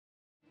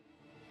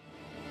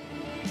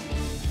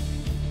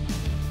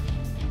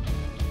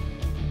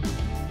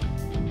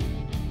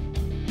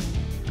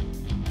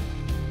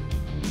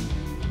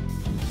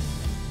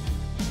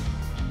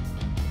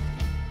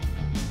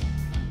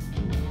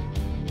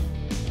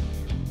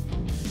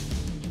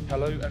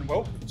Hello and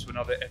welcome to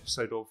another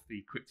episode of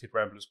the Cryptid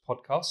Ramblers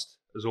podcast.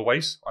 As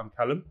always, I'm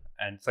Callum,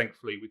 and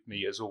thankfully with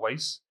me, as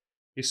always,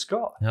 is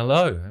Scott.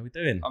 Hello, how are we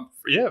doing?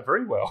 Yeah,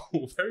 very well,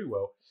 very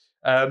well.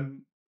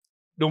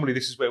 Normally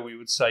this is where we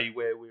would say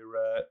where we're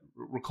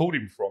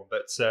recording from,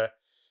 but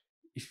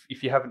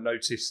if you haven't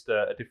noticed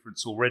a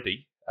difference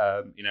already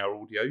in our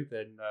audio,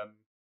 then...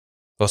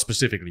 well,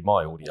 specifically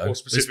my audio. Or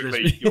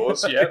specifically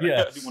yours, yeah,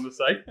 Yeah. I didn't want to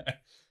say.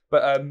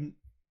 But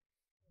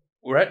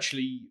we're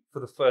actually, for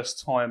the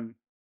first time,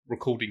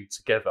 recording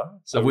together.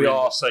 So we're in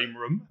the same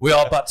room. We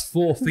are but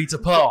 4 feet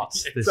apart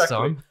this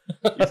time.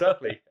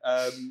 Exactly.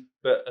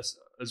 But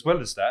as well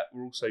as that,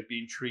 we're also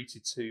being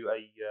treated to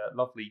a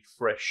lovely,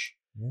 fresh,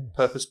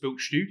 purpose-built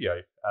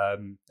studio,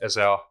 as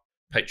our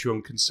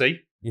Patreon can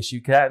see. Yes,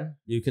 you can.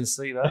 You can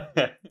see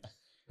that.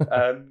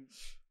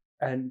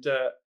 And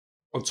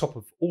on top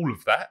of all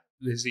of that,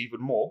 there's even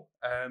more,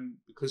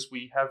 because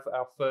we have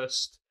our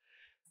first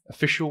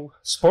official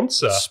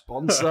sponsor.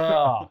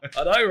 I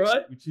know,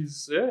 right? Which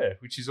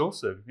is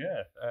awesome.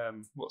 Yeah.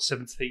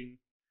 17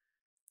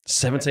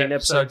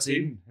 episodes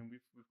in. and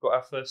we've got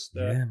our first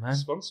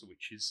sponsor,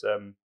 which is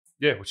awesome.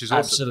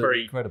 Absolutely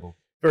Very incredible.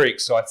 very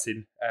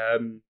exciting.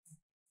 And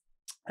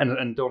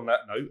on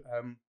that note,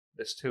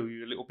 let's tell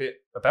you a little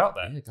bit about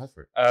that. Yeah, go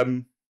for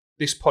it.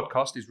 This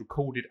podcast is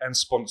recorded and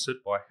sponsored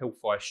by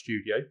Hellfire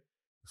Studio,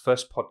 the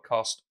first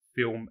podcast,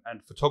 film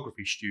and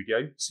photography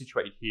studio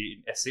situated here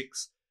in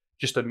Essex,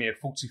 just a mere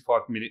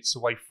 45 minutes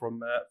away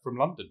from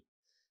London.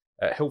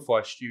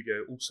 Hellfire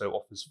Studio also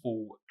offers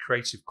full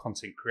creative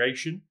content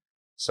creation,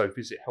 so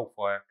visit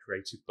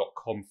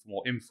hellfirecreative.com for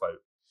more info.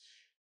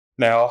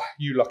 Now,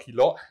 you lucky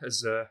lot,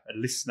 as a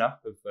listener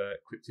of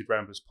Cryptid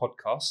Ramblers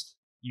podcast,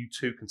 you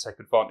too can take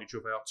advantage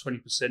of our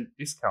 20%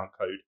 discount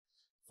code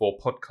for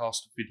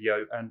podcast,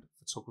 video and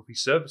photography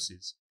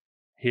services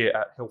here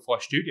at Hellfire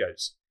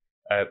Studios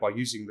by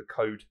using the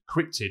code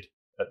CRYPTID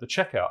at the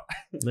checkout.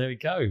 There we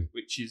go.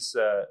 Which is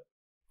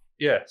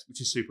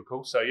super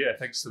cool. So yeah,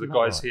 thanks to the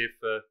guys here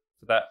for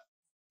that,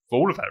 for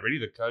all of that really,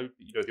 the code,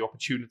 the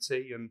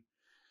opportunity, and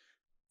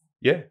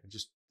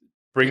just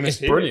bringing us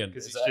here. Brilliant.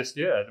 Because it's just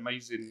an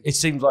amazing. It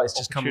seems like it's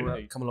just come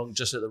along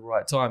just at the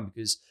right time,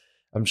 because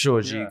I'm sure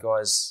as you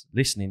guys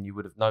listening, you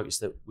would have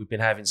noticed that we've been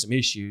having some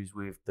issues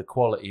with the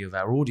quality of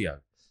our audio.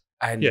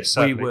 And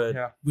we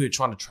were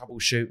trying to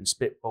troubleshoot and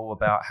spitball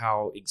about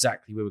how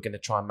exactly we were going to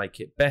try and make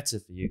it better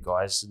for you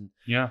guys. And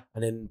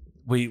then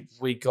we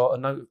got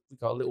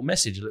a little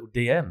message, a little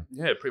DM.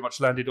 Yeah, it pretty much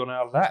landed on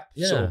our lap.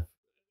 Yeah. Sort of,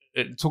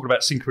 talking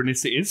about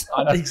synchronicities.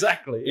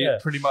 Exactly. Yeah.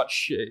 Pretty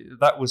much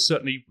that was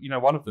certainly,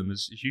 one of them,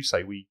 as you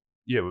say, we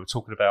were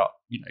talking about,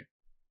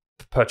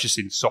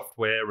 purchasing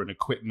software and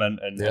equipment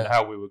and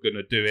how we were going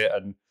to do it,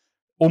 and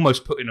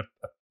almost putting a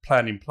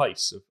plan in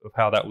place of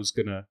how that was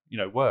going to,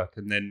 work.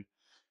 And then,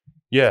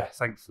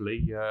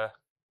 thankfully,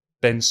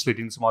 Ben slid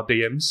into my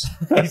DMs.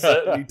 He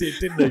certainly did,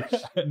 didn't he?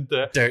 And,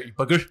 dirty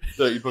bugger.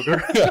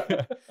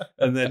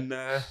 And then,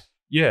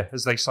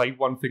 as they say,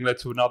 one thing led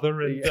to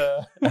another. And,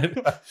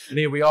 and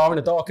here we are in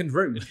a darkened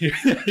room. Here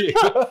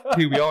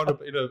we are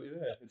in a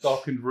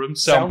darkened room,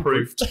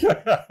 soundproofed.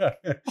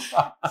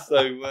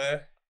 So,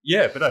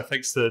 but no,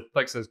 thanks to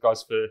those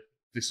guys for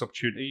this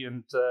opportunity.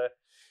 And,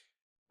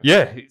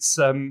 it's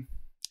going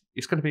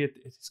to be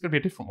a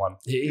different one.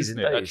 It is, isn't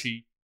indeed. it?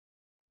 Actually,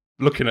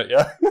 looking at you,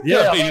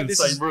 being in the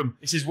same room.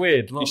 This is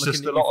weird. It's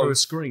just a lot of a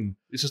screen.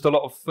 It's just a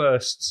lot of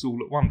firsts all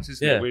at once,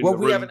 isn't it?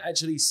 We haven't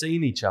actually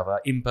seen each other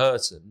in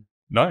person.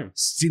 No,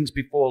 since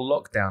before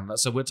lockdown.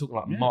 So we're talking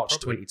like March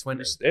 2020.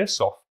 It's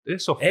airsoft,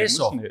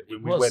 wasn't it?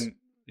 When we went,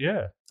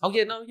 Oh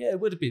yeah, no, yeah, it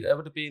would have been. It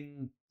would have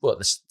been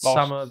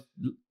summer?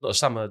 Not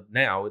summer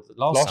now.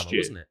 Last summer, year,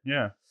 wasn't it?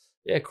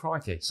 Yeah,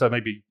 crikey. So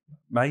maybe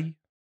May.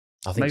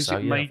 I think so.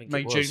 May,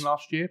 June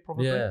last year,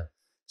 probably. Yeah.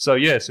 So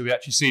so we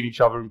actually seen each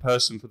other in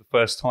person for the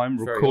first time,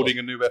 recording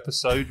a new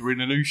episode. We're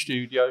in a new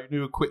studio,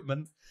 new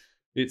equipment.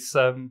 It's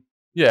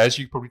as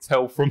you can probably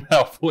tell from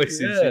our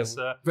voices, it's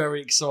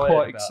very exciting.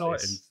 Quite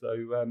exciting. This.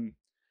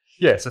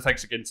 So so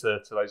thanks again to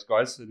those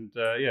guys, and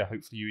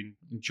hopefully you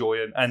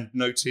enjoy and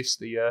notice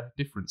the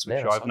difference,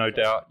 which I have no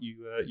doubt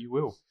you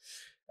will.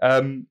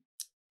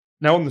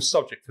 Now on the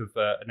subject of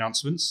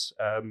announcements,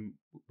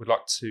 we'd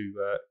like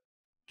to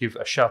give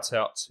a shout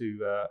out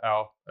to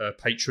our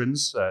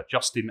patrons,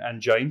 Justin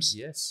and James.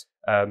 Yes.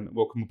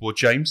 Welcome aboard,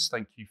 James.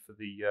 Thank you for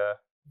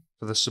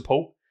the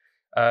support.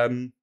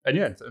 And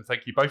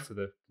thank you both for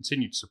the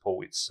continued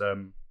support. It's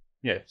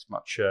it's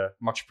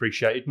much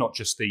appreciated. Not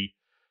just the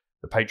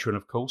patron,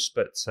 of course,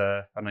 but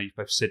I know you've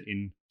both sent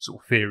in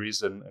sort of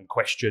theories and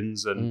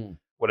questions and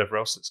whatever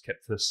else that's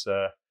kept us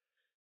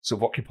sort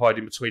of occupied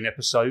in between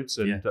episodes,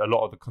 and a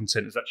lot of the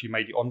content has actually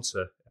made it onto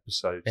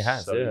episodes. It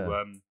has, so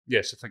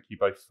so thank you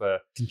both for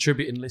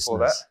contributing listeners. For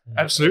that.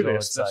 Absolutely,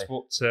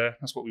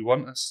 that's what we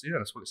want. That's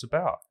what it's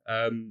about.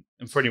 And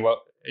for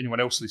anyone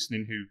else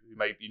listening who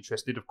may be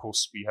interested, of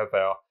course, we have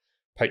our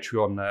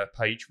Patreon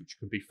page, which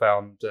can be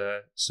found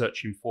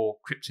searching for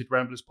Cryptid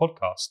Ramblers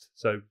Podcast.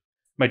 So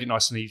made it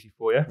nice and easy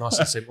for you. Nice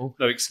and simple.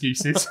 No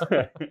excuses.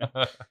 We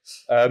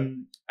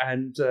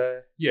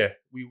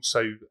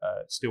also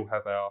still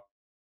have our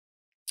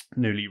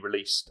newly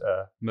released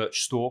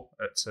merch store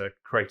at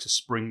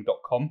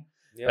creatorspring.com.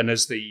 Yep. And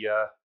as the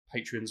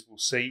patrons will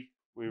see,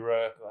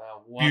 we're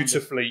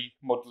beautifully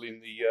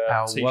modelling the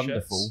our t-shirts.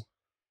 Wonderful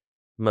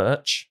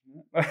merch.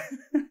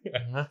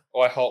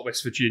 I Heart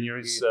West Virginia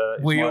is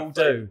we all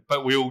do.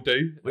 But we all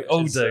do. We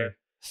all do.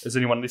 As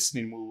anyone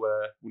listening will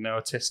now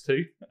attest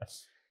to.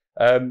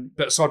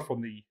 But aside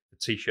from the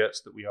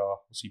t-shirts that we are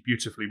obviously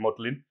beautifully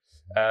modelling,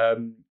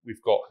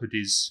 we've got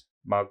hoodies,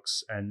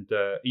 mugs, and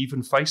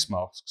even face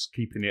masks,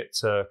 keeping it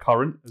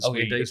current as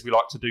we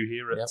like to do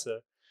here at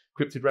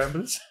Cryptid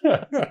Ramblers.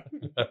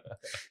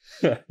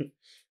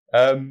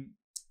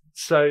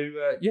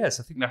 Yes,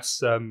 I think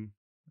that's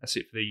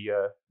it for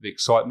the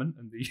excitement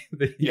and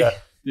the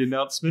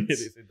announcements.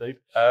 It is indeed.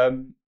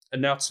 And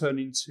now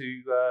turning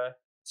to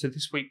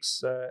this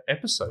week's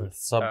episode. The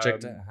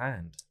subject at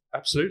hand.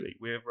 Absolutely,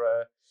 we're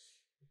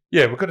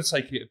going to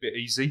take it a bit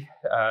easy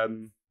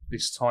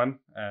this time.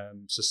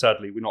 So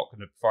sadly, we're not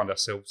going to find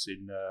ourselves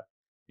in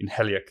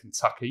Hellier,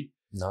 Kentucky.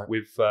 No,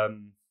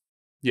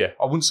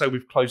 I wouldn't say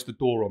we've closed the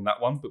door on that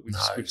one, but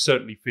we've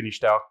certainly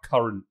finished our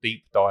current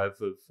deep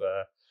dive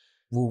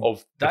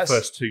of the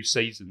first 2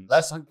 seasons.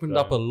 That's opened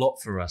up a lot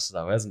for us,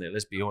 though, hasn't it?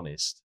 Let's be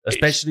honest.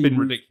 Especially it's been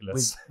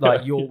ridiculous. With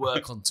like your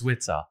work on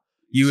Twitter.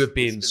 You have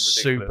been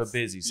super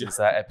busy since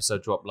that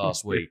episode dropped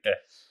last week.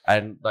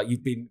 And like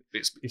you've been,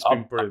 it's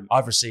been brilliant.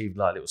 I've received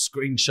like little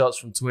screenshots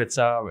from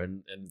Twitter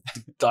and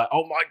like,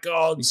 oh my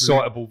god,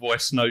 excitable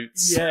voice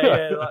notes.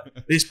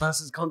 Like this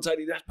person's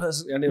contacted that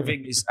person, and I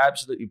think it's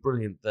absolutely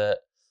brilliant that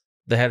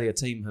the Hellier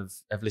team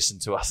have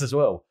listened to us as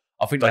well.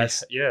 I think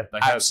that's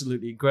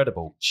absolutely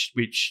incredible,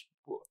 which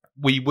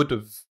we would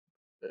have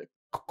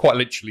quite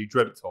literally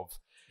dreamt of.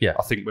 Yeah,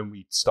 I think when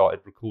we started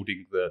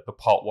recording the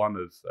part 1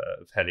 of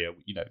Hellier,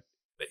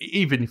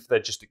 even if they're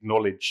just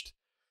acknowledged,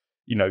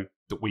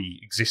 that we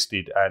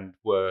existed and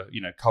were,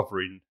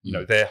 covering,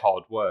 their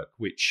hard work,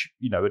 which,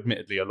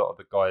 admittedly a lot of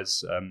the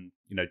guys,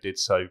 did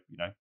so,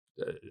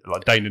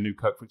 like Dana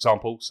Newkirk, for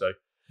example. So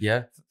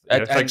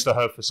thanks to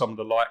her for some of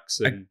the likes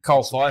and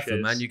Carl Pfeiffer,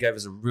 man, you gave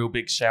us a real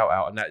big shout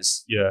out, and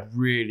that's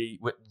really,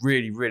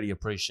 really, really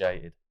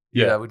appreciated.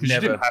 We'd never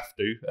didn't have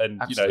to,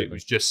 and it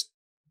was just,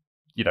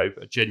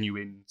 a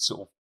genuine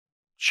sort of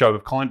show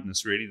of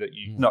kindness, really, that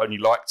you not only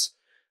liked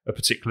a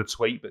particular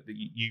tweet, but that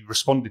you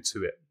responded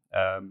to it.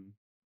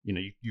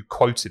 You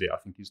quoted it, I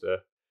think is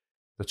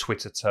the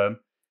Twitter term,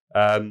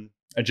 and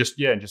just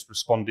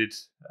responded,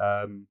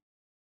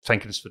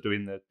 thanking us for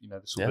doing the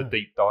sort of the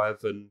deep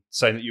dive and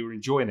saying that you were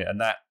enjoying it, and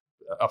that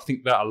I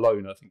think that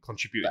alone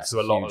contributed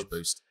to a lot of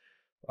boost.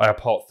 Our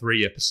part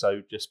 3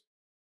 episode just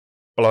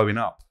blowing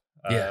up,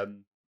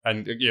 and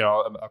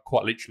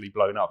quite literally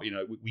blown up.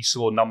 We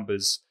saw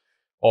numbers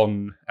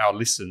on our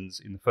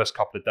listens in the first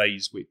couple of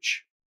days,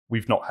 which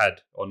we've not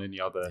had on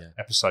any other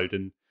episode,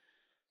 and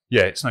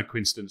it's no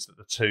coincidence that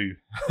the two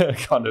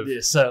kind of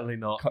certainly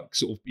not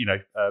sort of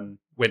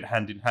went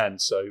hand in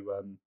hand. So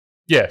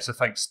so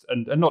thanks,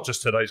 and not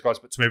just to those guys,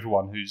 but to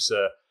everyone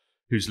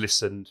who's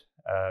listened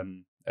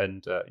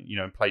and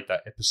played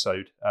that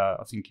episode.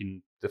 I think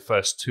in the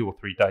first 2 or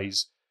 3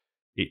 days,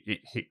 it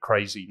hit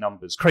crazy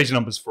numbers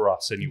for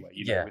us anyway.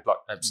 We'd like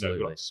absolutely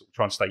we'd like to sort of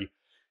try and stay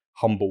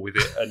humble with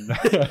it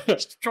and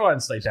just try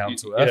and stay down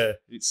to earth.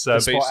 Yeah, it's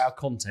despite our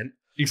content.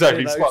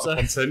 Exactly, despite the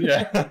content.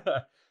 Yeah,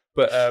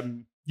 but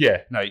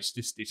it's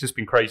just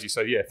been crazy.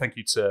 So thank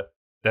you to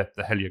the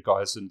Hellier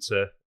guys and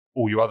to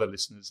all you other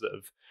listeners that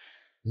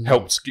have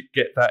helped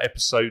get that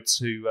episode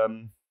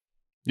to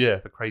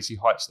the crazy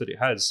heights that it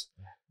has.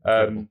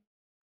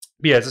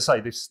 As I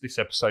say, this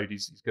episode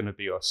is going to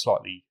be a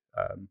slightly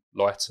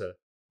lighter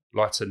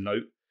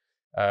note,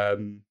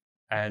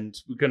 and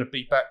we're going to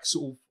be back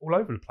sort of all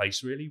over the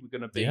place. Really, we're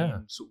going to be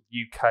in sort of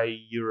UK,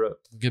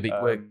 Europe.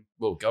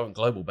 We're going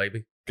global,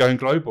 baby. Going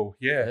global,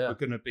 We're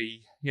going to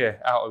be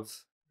out of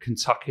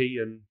Kentucky,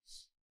 and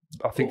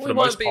I think for the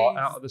most part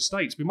out of the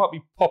States. We might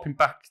be popping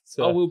back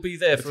to we'll be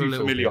there for a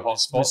little familiar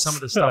hotspots. With some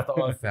of the stuff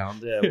that I've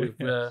found.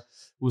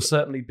 We'll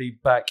certainly be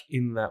back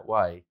in that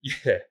way.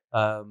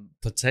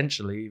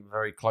 Potentially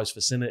very close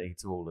vicinity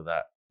to all of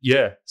that.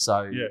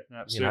 So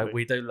absolutely.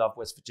 We do love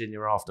West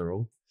Virginia after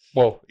all.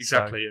 Well,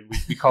 exactly, and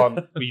we can't,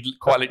 we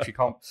quite literally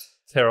can't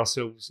tear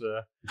ourselves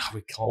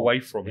away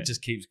from it. It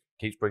just keeps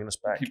bringing us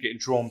back. Keep getting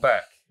drawn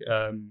back,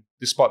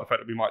 despite the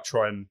fact that we might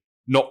try and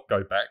not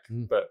go back,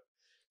 but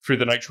through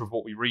the nature of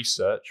what we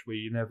research,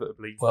 we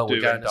inevitably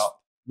do end up.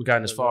 We're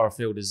going as far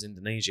afield as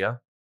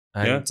Indonesia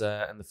and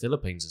the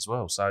Philippines as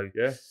well. So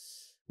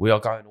we are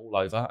going all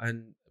over,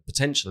 and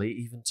potentially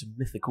even to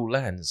mythical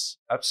lands.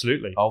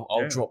 Absolutely. I'll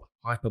drop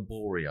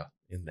Hyperborea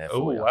in there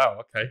for you. Oh,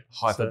 wow. Okay.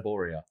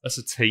 Hyperborea. That's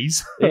a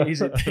tease. It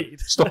is indeed.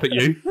 Stop it,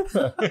 you.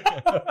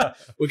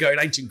 We're going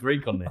ancient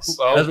Greek on this.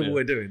 That's what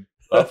we're doing.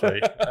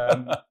 Lovely.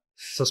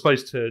 So I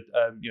suppose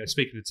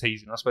speaking of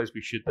teasing, I suppose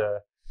we should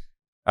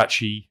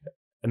actually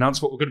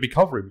announce what we're going to be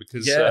covering,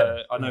 because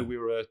I know we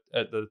were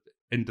at the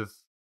end of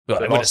Well,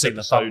 they would have seen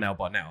the thumbnail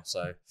by now,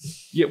 so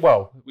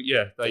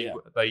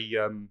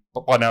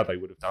but by now they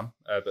would have done.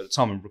 But at the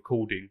time of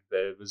recording,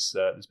 there's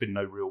been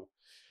no real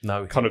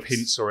kind of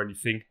hints or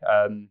anything,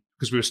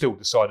 because we were still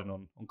deciding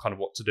on kind of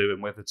what to do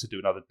and whether to do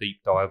another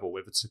deep dive or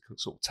whether to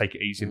sort of take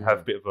it easy and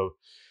have a bit of a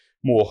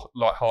more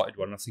light-hearted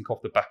one. I think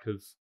off the back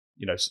of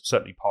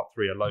certainly part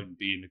 3 alone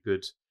being a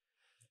good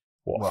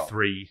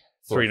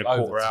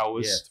 3.25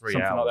 hours, 3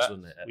 something hours, like that.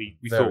 Wasn't it? We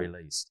very thought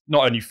least,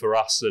 not only for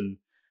us and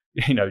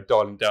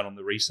dialing down on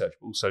the research,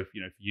 but also for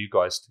you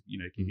guys to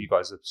give you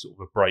guys a sort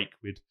of a break.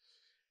 We'd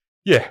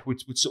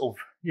sort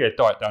of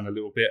diet down a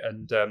little bit,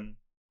 and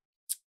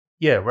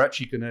we're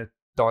actually going to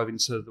dive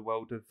into the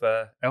world of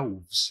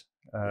elves.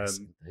 Yes,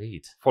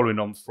 indeed. Following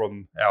on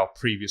from our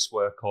previous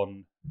work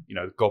on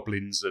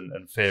goblins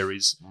and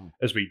fairies,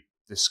 as we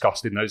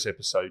discussed in those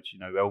episodes,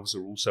 elves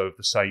are also of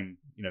the same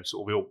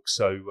sort of ilk.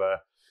 So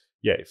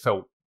it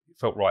felt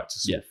right to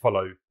sort of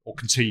follow or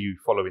continue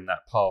following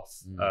that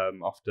path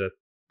after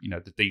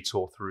the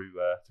detour through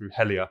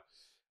Helia,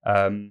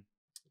 and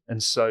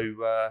so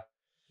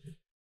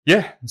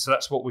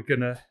that's what we're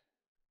going to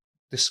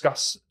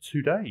discuss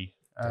today.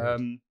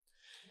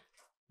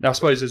 Now, I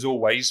suppose as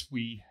always,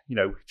 we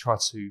try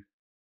to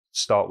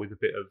start with a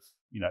bit of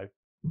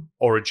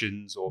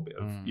origins or a bit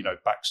of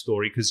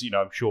backstory, because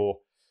I'm sure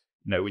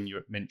when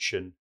you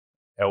mention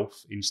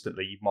elf,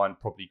 instantly your mind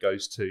probably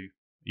goes to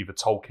either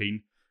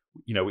Tolkien,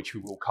 which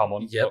we will come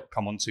on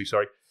to,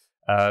 sorry,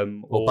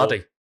 or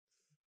Buddy.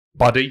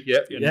 Buddy,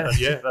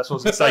 that's what I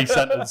was going to say.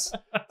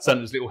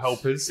 Santa's little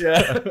helpers,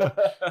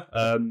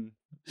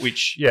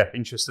 which,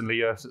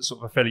 interestingly,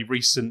 sort of a fairly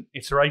recent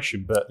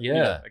iteration. But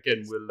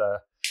again,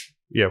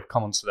 we'll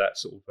come on to that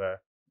sort of a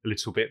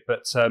little bit.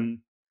 But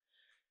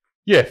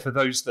for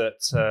those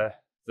that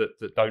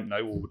don't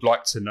know or would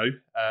like to know,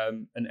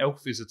 an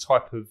elf is a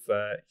type of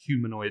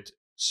humanoid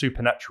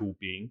supernatural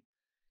being,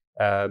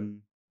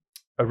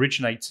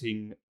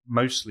 originating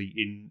mostly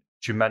in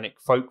Germanic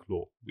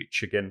folklore,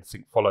 which again I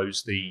think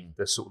follows the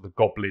sort of the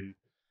goblin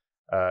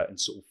and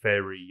sort of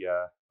fairy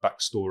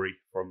backstory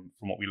from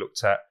what we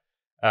looked at.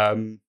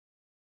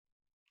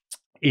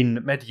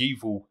 In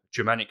medieval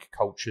Germanic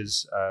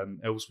cultures,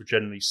 elves were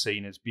generally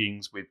seen as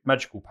beings with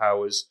magical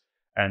powers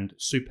and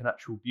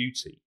supernatural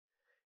beauty,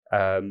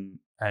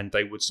 and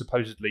they would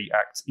supposedly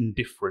act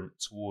indifferent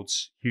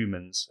towards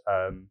humans,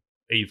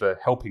 either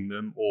helping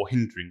them or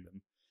hindering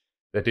them.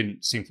 There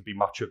didn't seem to be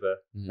much of a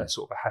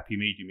sort of a happy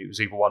medium. It was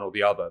either one or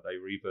the other. They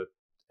were either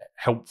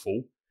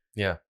helpful,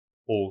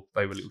 or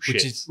they were little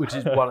shits. Which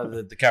is one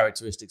of the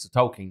characteristics of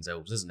Tolkien's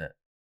elves, isn't it?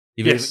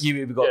 You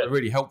either got the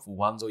really helpful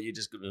ones, or you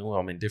just go,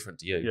 I'm indifferent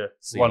to you.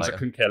 Yeah, ones that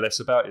couldn't care less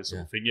about it,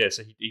 sort of thing. Yeah,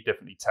 so he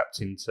definitely tapped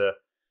into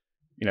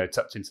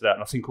that,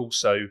 and I think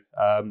also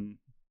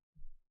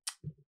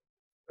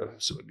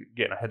sort of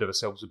getting ahead of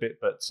ourselves a bit,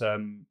 but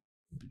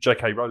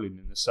J.K. Rowling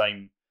in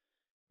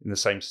the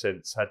same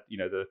sense had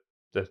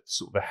the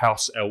sort of the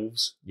house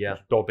elves,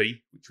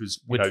 Dobby, which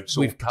was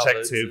sort of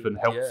protective and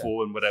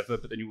helpful and whatever,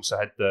 but then you also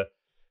had the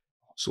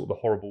sort of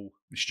the horrible,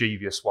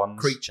 mischievous ones,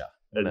 creature.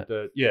 And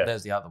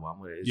there's the other one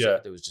where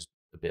there was just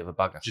a bit of a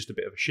bugger, just a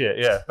bit of a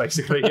shit,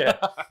 basically,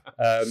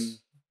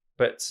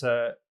 But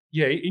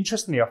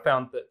interestingly, I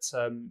found that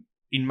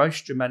in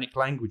most Germanic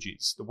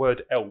languages, the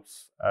word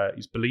elf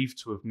is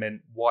believed to have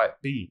meant white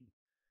being.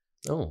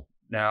 Oh,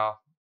 now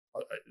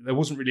there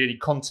wasn't really any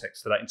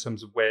context to that in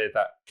terms of where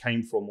that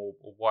came from or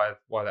why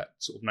that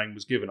sort of name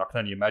was given. I can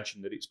only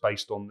imagine that it's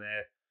based on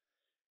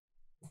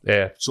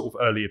their sort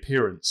of early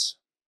appearance.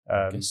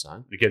 I guess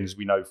so. Again, as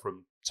we know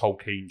from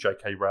Tolkien,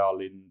 J.K.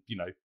 Rowling,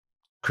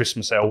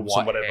 Christmas elves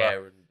and whatever.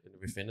 Hair and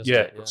everything,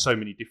 got so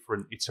many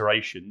different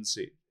iterations.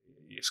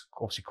 It's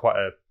obviously quite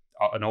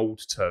an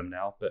old term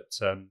now, but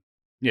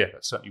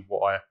that's certainly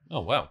what I.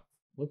 Oh wow!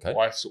 Okay.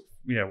 What I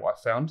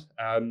found.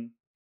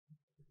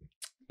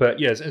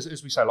 But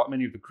as we say, like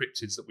many of the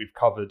cryptids that we've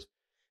covered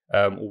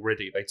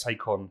already, they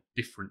take on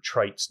different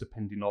traits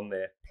depending on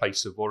their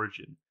place of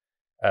origin.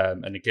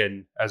 And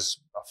again, as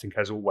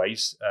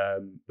always,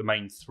 the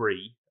main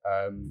three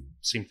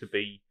seem to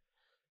be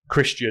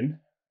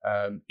Christian,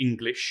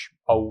 English,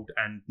 Old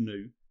and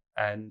New,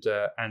 and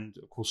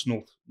of course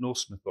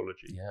Norse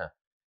mythology.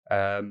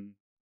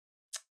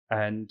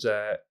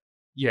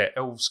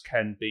 Elves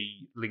can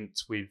be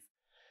linked with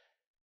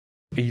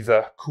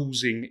either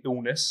causing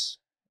illness,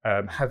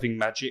 having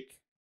magic,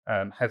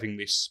 having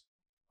this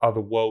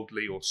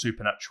otherworldly or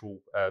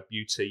supernatural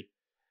beauty,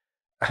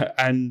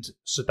 and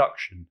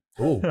seduction.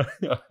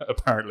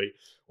 Apparently,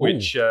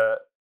 which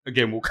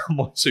again we'll come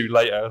on to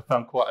later. I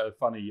found quite a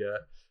funny,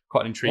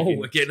 quite an intriguing.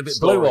 We're getting a bit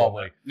story. blue, aren't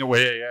we? No,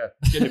 yeah,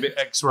 getting a bit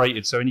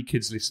X-rated. So any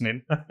kids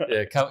listening,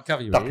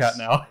 cover your duck ears. out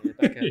now.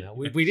 Duck out now.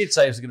 We did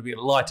say it was going to be a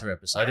lighter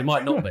episode. It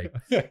might not be.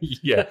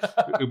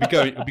 It'll be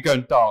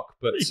going dark,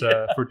 but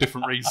for a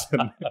different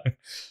reason.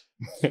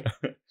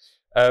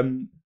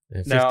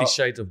 50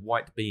 Shades of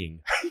White Being.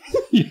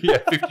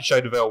 50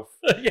 Shades of Elf.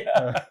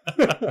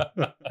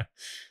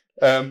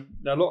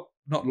 Now,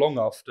 not long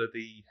after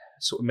the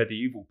sort of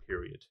medieval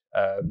period,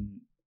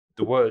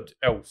 the word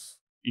elf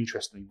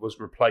interestingly, was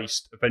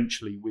replaced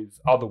eventually with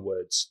other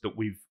words that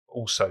we've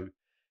also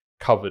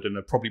covered and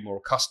are probably more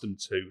accustomed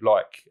to,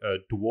 like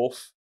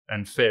dwarf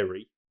and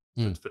fairy,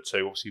 for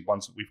two, obviously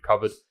ones that we've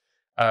covered.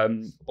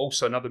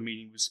 Also, another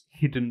meaning was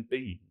hidden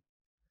being.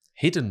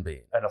 Hidden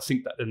being. And I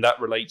think that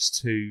relates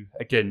to,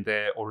 again,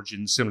 their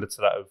origins similar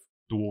to that of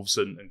dwarves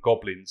and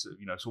goblins,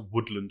 sort of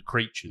woodland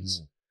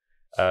creatures.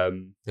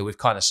 That we've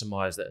kind of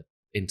surmised that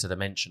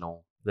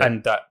interdimensional.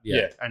 And that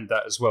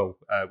as well,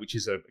 which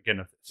is, again,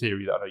 a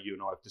theory that I know you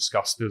and I have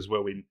discussed as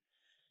well in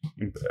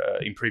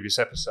previous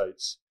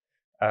episodes.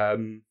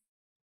 That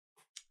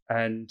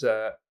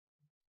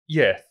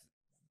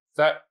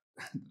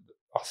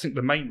I think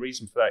the main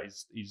reason for that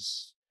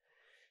is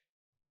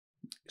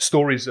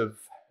stories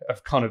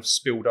have kind of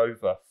spilled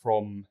over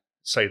from,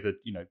 say, the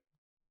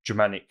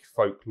Germanic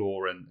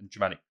folklore and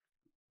Germanic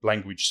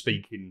language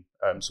speaking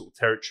sort of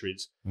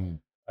territories,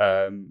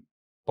 but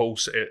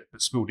also it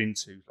spilled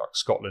into like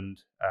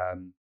Scotland,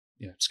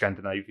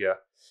 Scandinavia,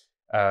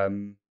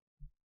 and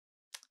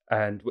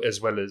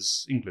as well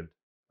as England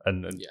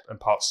and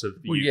parts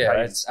of the UK.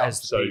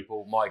 As the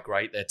people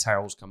migrate, their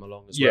tales come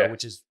along as well,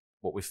 which is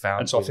what we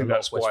found. And so I think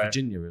that's West why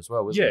Virginia as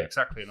well, isn't it? Yeah,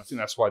 exactly. And I think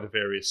that's why the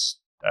various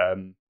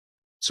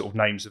sort of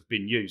names have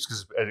been used,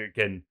 because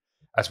again,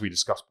 as we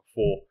discussed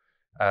before,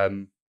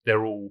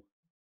 they're all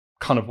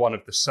kind of one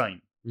of the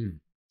same.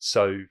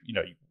 So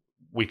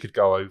we could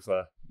go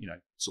over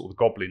sort of the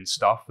goblin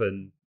stuff,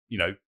 and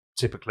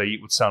typically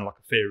it would sound like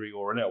a fairy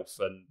or an elf,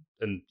 and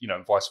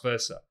vice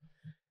versa.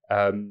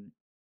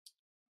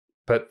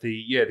 But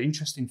the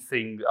interesting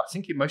thing, I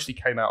think it mostly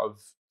came out of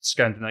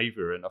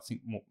Scandinavia, and I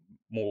think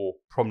more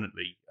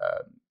prominently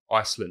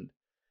Iceland,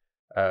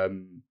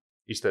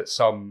 is that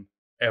some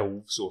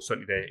elves, or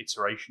certainly their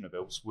iteration of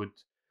elves, would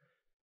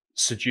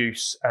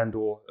seduce and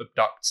or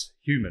abduct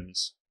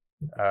humans.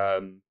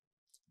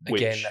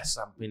 Again, that's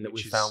something that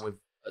we found with,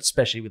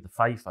 especially with the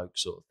Fae folk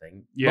sort of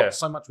thing. Yeah. Not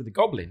so much with the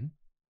goblin.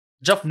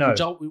 Which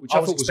I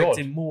was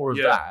expecting more of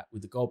that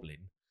with the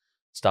goblin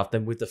stuff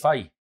than with the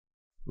Fae,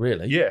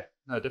 really. Yeah,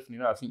 no, definitely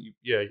no. I think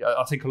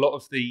I think a lot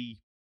of the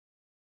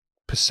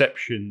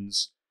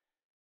perceptions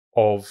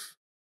of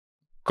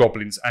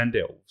goblins and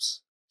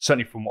elves,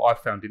 certainly from what I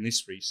found in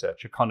this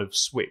research, are kind of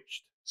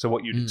switched. So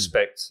what you'd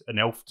expect an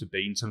elf to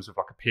be in terms of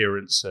like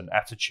appearance and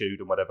attitude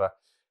and whatever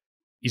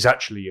is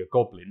actually a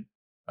goblin.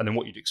 And then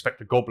what you'd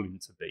expect a goblin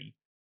to be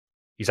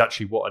is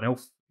actually what an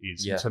elf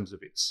is in terms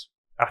of its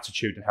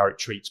attitude and how it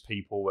treats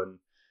people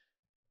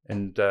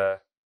and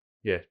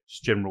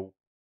just general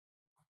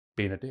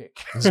being a dick.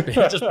 Just being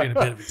a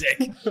bit of a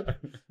dick.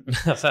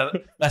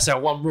 That's our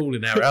one rule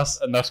in our house.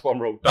 And that's one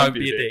rule. Don't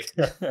be a dick.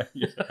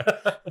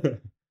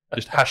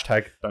 Just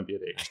hashtag don't be a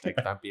dick.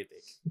 Hashtag don't be a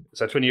dick.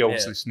 So to any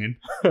elves listening,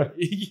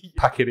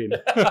 pack it in.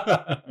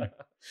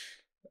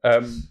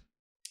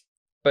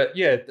 But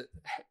yeah,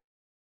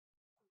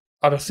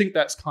 and I think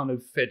that's kind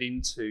of fed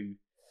into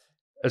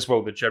as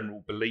well the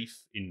general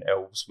belief in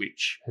elves,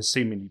 which has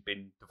seemingly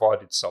been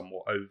divided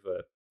somewhat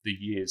over the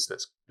years.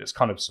 That's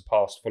kind of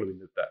surpassed following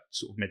that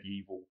sort of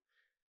medieval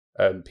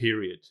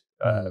period,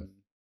 to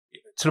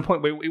the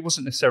point where it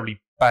wasn't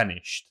necessarily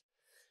banished,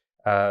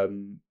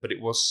 but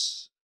it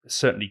was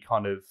certainly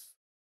kind of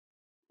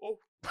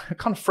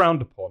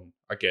frowned upon,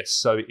 I guess.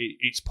 So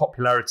its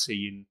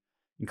popularity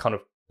in kind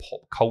of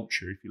pop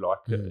culture, if you like,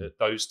 at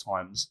those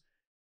times,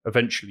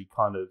 eventually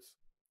kind of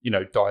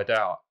died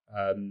out.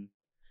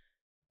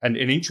 And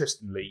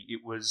interestingly,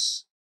 it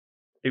was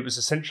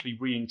essentially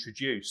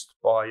reintroduced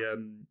by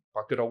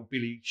good old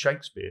Billy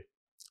Shakespeare.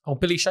 Oh,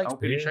 Billy Shakespeare. Oh,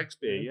 Billy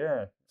Shakespeare,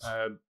 yeah.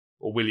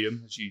 Or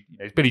William, as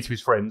it's Billy to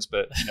his friends,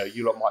 but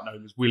you lot might know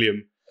him as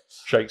William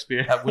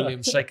Shakespeare.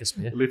 William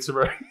Shakespeare.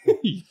 Literary.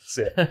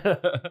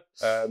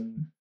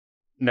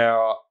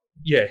 Now,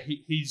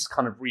 his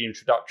kind of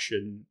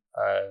reintroduction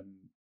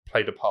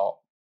played a part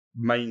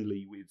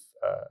mainly with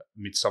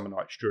Midsummer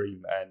Night's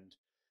Dream, and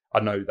I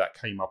know that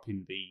came up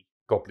in the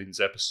Goblins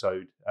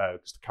episode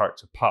because the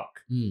character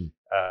Puck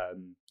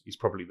is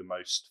probably the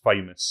most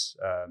famous,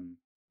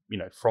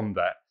 from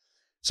that.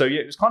 So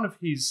it was kind of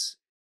his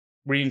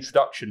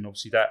reintroduction,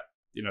 obviously, that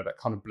that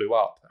kind of blew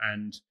up,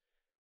 and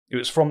it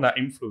was from that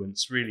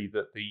influence really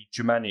that the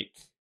Germanic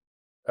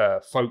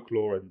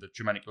folklore and the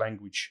Germanic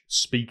language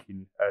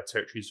speaking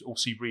territories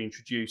also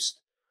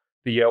reintroduced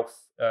the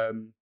elf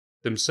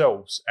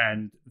themselves,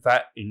 and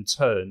that in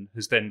turn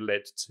has then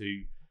led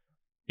to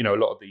a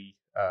lot of the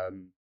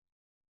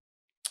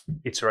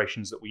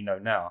iterations that we know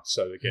now.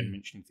 So again,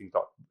 mentioning things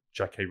like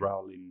J.K.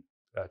 Rowling,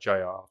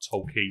 J.R.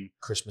 Tolkien,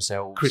 Christmas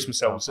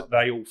elves,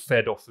 they all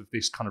fed off of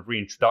this kind of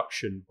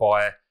reintroduction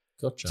by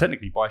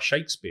technically by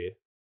Shakespeare,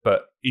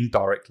 but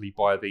indirectly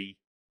by the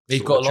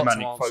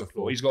Germanic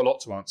folklore. He's got a lot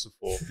to answer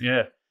for.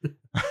 Yeah.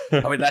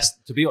 I mean, that's,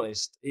 to be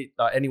honest,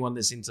 like anyone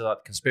that's into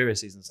like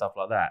conspiracies and stuff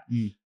like that,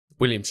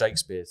 William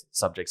Shakespeare's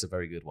subject's a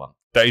very good one.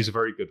 That is a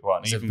very good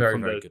one. It's even a very,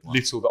 from very the good one.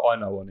 little that I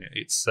know on it,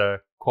 it's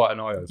quite an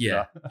eye-opener.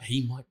 Yeah,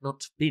 he might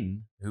not have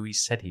been who he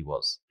said he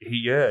was.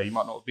 He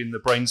might not have been the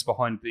brains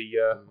behind the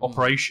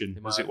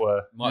operation, as it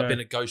were. Might have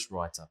been a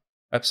ghostwriter.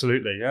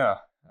 Absolutely, yeah.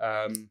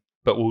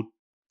 but we'll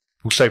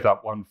save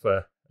that one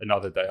for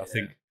another day, I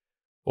think.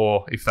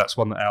 Or if that's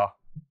one that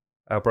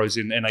our bros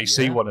in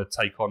NAC want to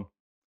take on,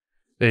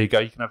 there you go.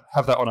 You can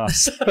have that on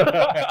us.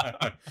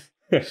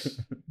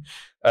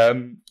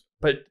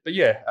 But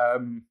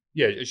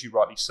as you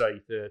rightly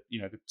say, the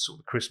sort of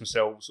the Christmas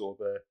elves or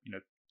the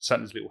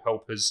Santa's little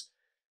helpers,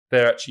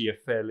 they're actually a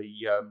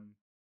fairly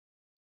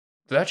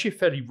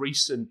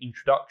recent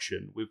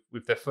introduction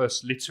with their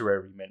first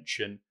literary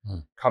mention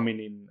coming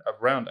in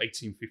around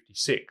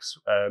 1856.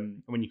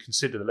 When you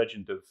consider the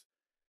legend of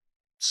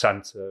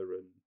Santa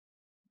and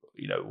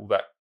all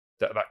that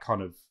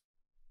kind of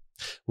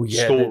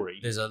story,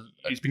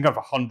 it's been going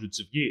for hundreds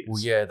of years. Well,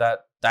 yeah,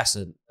 that's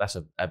an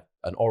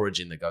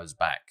origin that goes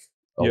back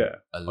a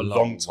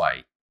long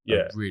way.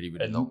 Yeah, a really,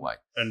 really long way,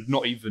 and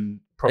not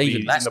even probably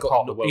in the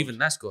part of the world. Even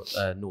that's got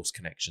Norse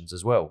connections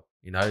as well.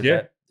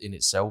 That in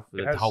itself,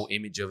 the whole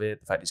image of it,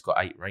 the fact it's got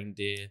 8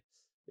 reindeer,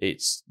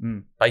 it's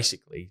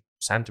basically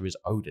Santa is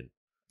Odin.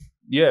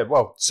 Yeah,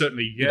 well,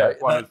 certainly,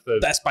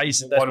 that's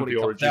basically one of the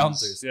origins. Down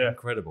to. It's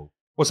incredible.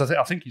 Well, so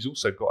I think he's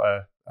also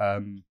got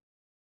a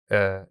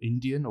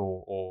Indian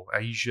or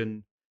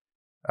Asian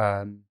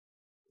sort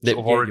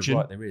of origin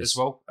as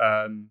well.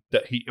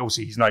 That he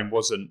obviously his name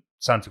wasn't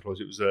Santa Claus;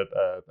 it was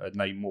a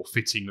name more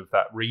fitting of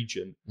that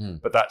region.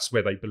 But that's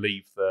where they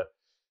believe the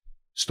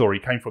story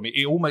came from.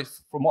 It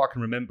almost, from what I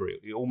can remember,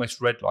 it almost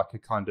read like a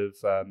kind of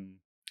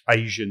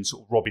Asian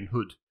sort of Robin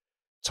Hood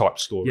type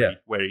story,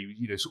 where he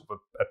sort of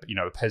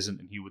a peasant,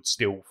 and he would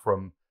steal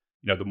from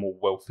the more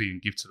wealthy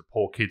and give to the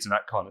poor kids and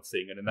that kind of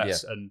thing. And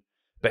that's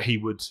but he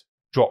would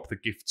drop the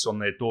gifts on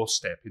their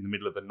doorstep in the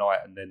middle of the night,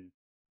 and then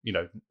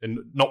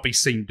and not be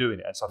seen doing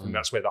it. And so I think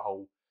that's where the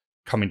whole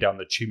coming down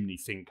the chimney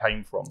thing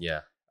came from.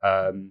 Yeah.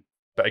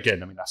 But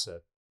again, I mean, that's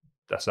a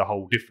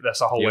whole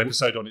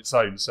episode on its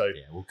own. So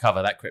we'll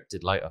cover that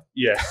cryptid later.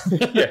 Yeah. So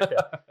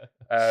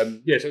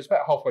it's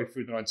about halfway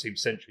through the 19th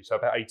century. So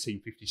about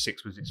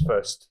 1856 was its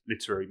first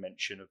literary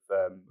mention of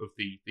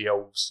the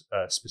elves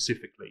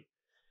specifically.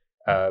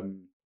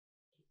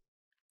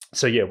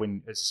 So yeah,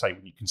 when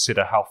you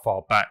consider how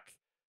far back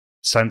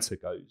Santa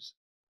goes,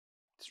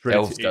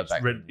 elves go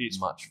back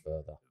much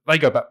further. They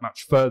go back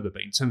much further,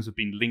 but in terms of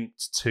being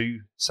linked to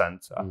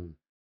Santa,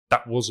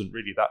 that wasn't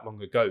really that long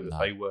ago that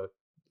they were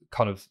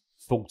kind of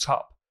thought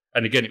up.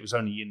 And again, it was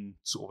only in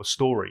sort of a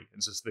story,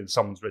 and so then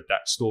someone's read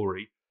that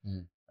story,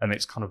 and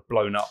it's kind of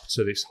blown up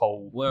to this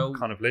whole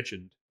kind of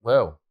legend.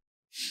 Well,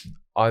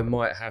 I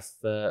might have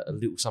a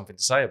little something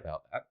to say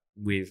about that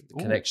with the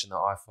connection that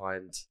I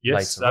find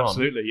later on.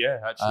 Absolutely, yeah.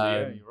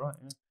 Actually, you're right.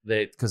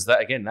 Yeah. Because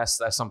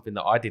that's something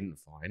that I didn't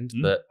find,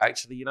 but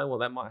actually, you know what,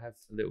 that might have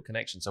a little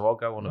connection. So I'll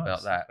go on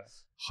about that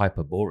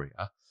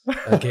Hyperborea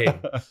again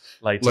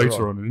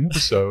later on in the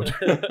episode.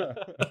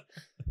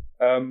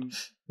 And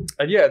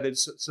then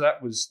so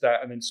that was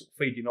that, and then sort of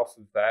feeding off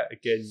of that,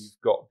 again, you've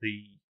got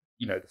the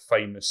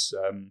famous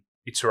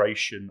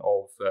iteration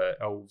of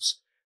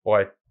elves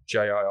by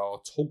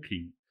J.R.R.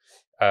 Tolkien.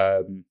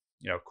 Of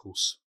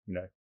course,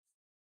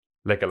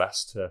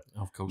 Legolas to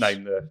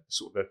name the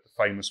sort of the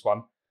famous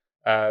one.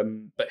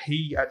 But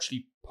he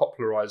actually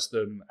popularized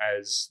them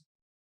as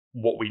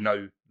what we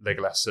know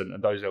Legolas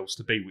and those elves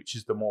to be, which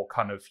is the more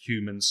kind of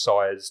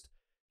human-sized,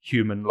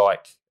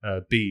 human-like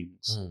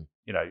beings. And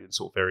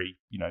sort of very,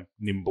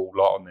 nimble,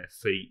 light on their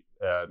feet.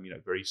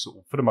 Very sort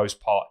of, for the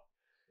most part,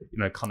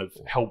 kind of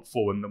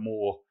helpful, and the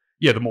more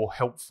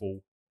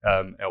helpful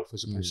elf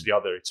as opposed to the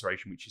other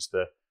iteration, which is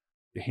the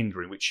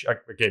hindering, which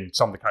again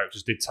some of the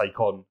characters did take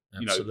on,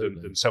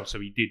 themselves. So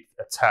he did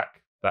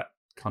attack that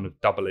kind of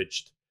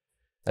double-edged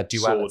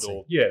duality.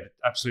 Sword,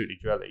 absolutely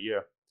duality.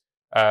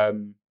 But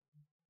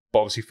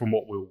obviously, from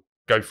what we'll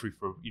go through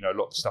for a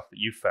lot of the stuff that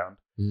you've found,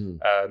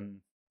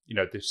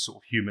 this sort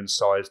of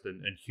human-sized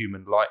and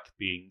human-like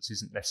beings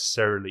isn't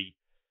necessarily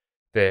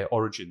their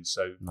origin.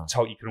 So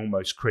you can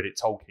almost credit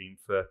Tolkien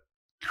for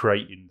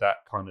creating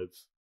that kind of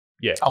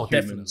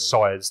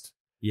human-sized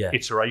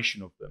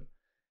iteration of them.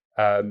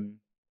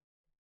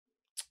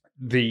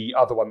 The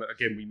other one that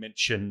again we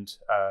mentioned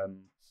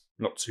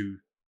not too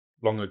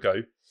long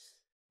ago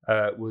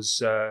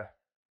was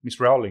Miss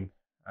Rowling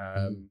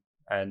and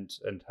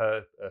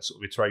her sort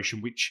of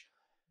iteration, which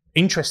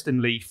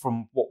interestingly,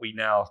 from what we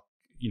now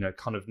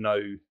kind of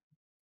know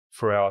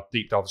for our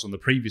deep dives on the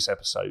previous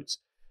episodes,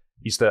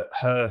 is that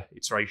her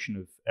iteration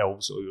of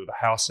elves, or the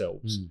house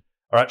elves,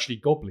 are actually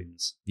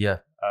goblins.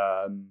 Yeah.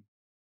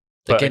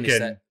 But again, is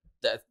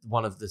that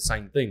one of the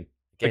same thing?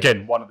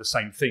 Again, one of the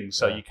same things.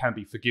 So you can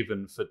be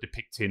forgiven for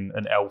depicting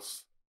an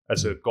elf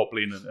as a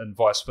goblin and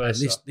vice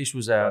versa. And this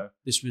was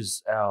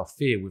our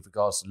fear with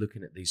regards to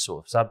looking at these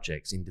sort of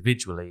subjects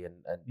individually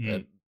and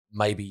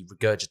maybe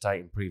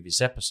regurgitating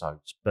previous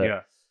episodes.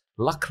 But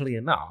luckily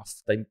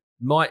enough, they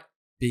might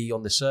be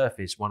on the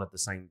surface one of the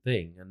same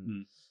thing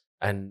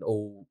and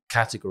all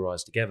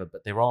categorized together,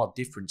 but there are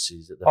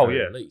differences at the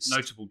very least.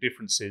 Notable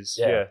differences.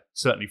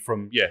 Certainly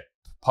from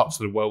parts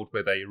of the world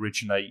where they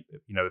originate,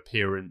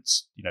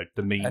 appearance,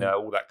 demeanor,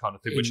 all that kind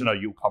of thing, which I know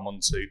you'll come on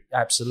to.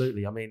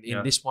 Absolutely. I mean,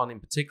 in this one in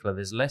particular,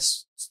 there's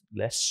less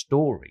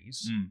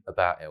stories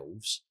about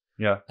elves.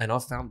 Yeah. And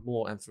I've found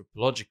more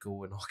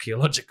anthropological and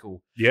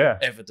archaeological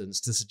evidence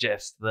to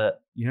suggest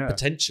that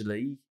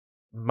potentially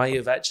may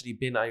have actually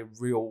been a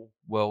real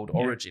world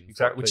origin,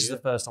 exactly, which is the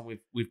first time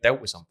we've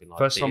dealt with something like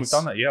this. First time we've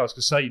done that, I was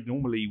going to say,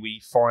 normally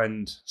we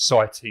find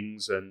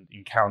sightings and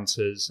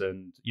encounters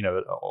and,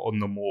 on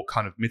the more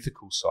kind of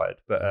mythical side.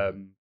 But,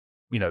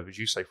 as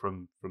you say,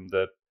 from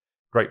the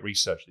great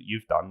research that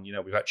you've done,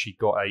 we've actually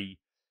got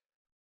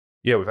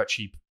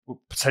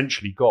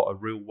potentially got a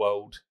real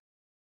world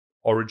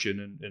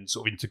origin and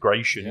sort of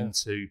integration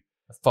into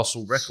a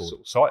fossil record,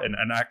 sort of site and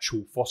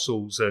actual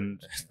fossils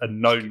and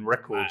known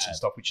records and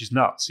stuff, which is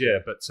nuts. Yeah,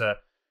 but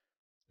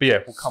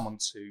we'll come on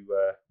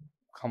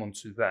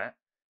to that.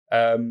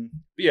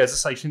 But as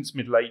I say, since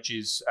Middle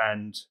Ages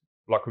and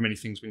like with many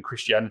things, when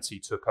Christianity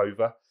took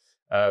over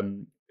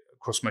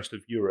across most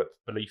of Europe,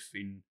 belief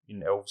in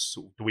elves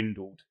sort of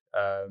dwindled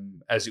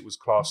as it was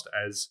classed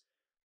as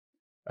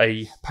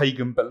a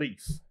pagan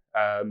belief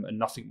and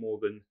nothing more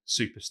than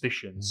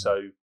superstition.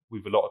 So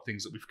with a lot of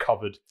things that we've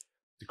covered,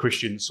 the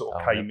Christians sort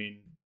of came in,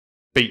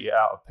 beat it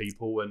out of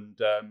people, and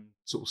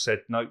sort of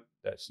said, no,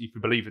 if you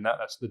believe in that,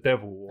 that's the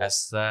devil. Or,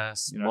 that's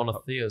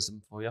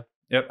monotheism for you.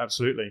 Yep,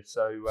 absolutely.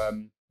 So,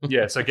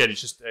 so again,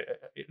 it's just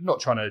not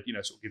trying to,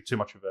 sort of give too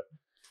much of a,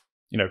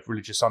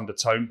 religious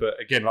undertone. But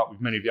again, like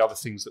with many of the other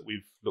things that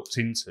we've looked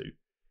into,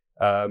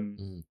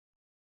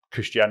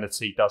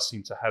 Christianity does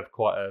seem to have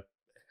quite a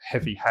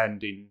heavy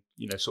hand in,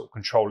 sort of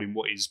controlling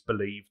what is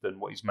believed and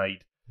what is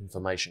made.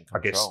 Information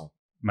control. I guess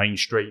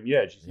mainstream,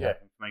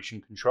 information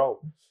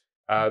control.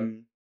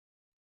 And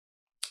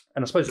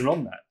I suppose, and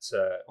on that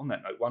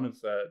note, one of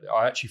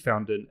I actually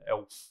found an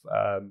elf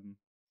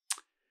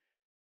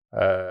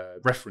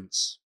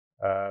reference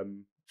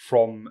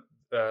from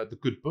the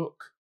Good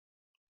Book.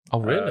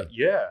 Oh, really?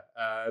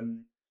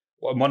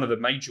 One of the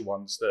major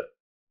ones that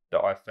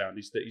I found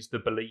is the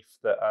belief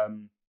that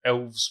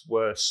elves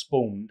were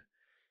spawned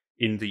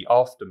in the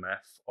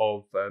aftermath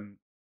of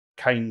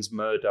Cain's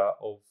murder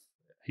of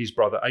his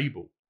brother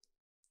Abel.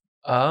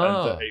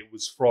 And that it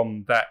was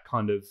from that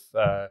kind of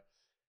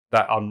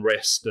that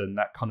unrest and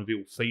that kind of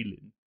ill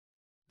feeling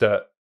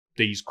that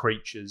these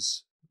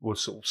creatures were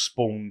sort of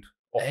spawned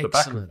off the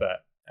back of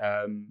that.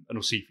 And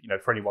obviously,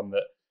 for anyone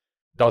that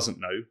doesn't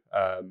know,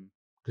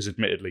 because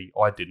admittedly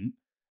I didn't,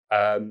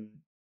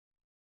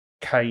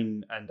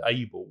 Cain and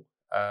Abel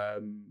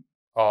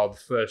are the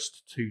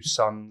first two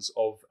sons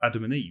of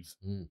Adam and Eve.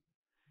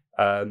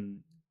 I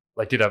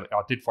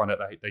did find out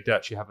that they did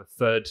actually have a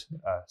third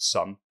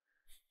son.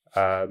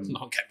 I don't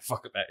give a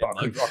fuck about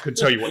it. I couldn't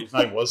tell you what his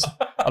name was.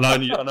 I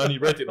only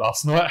read it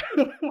last night.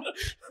 I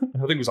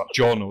think it was like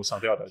John or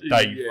something. I don't know.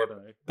 Dave. I don't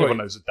know. Everyone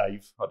knows a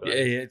Dave. I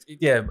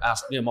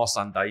don't know. My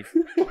son Dave.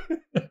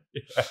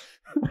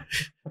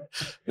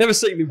 Never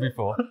seen him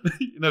before.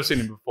 Never seen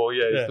him before.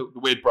 Yeah, he's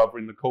the weird brother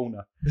in the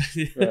corner.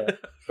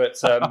 But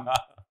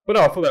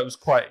no, I thought that was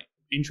quite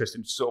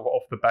interesting, sort of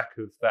off the back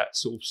of that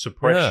sort of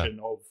suppression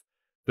of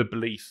the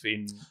belief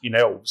in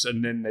elves,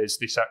 and then there's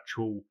this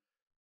actual,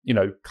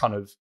 kind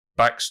of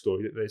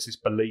backstory that there's this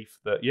belief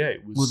that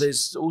it was. Well,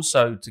 there's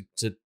also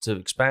to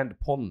expand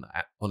upon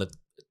that on a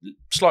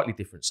slightly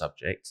different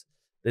subject.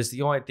 There's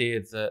the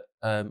idea that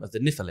of the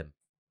Nephilim,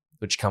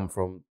 which come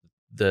from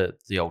the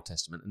Old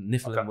Testament, and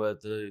Nephilim were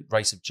the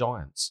race of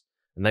giants,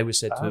 and they were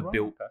said to have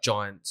built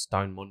giant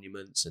stone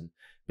monuments and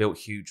built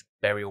huge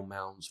burial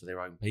mounds for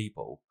their own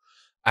people.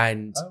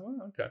 And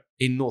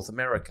in North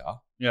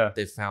America,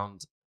 they've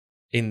found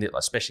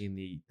especially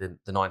in the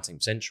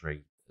 19th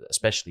century,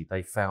 especially,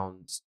 they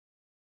found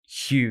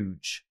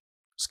huge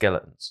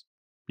skeletons.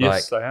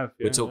 Yes, they have.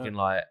 We're talking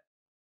like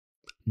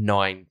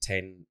 9,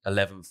 10,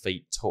 11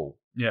 feet tall.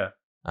 Yeah.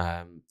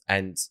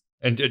 And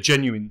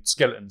genuine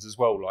skeletons as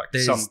well, like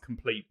some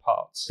complete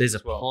parts. There's a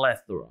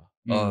plethora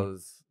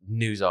of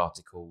news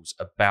articles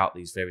about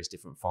these various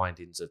different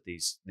findings of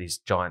these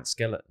giant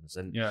skeletons,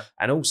 and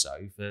also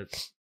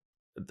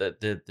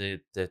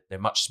they're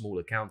much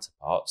smaller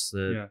counterparts,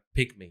 the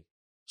pygmy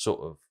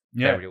sort of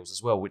burials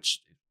as well,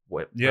 which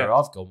where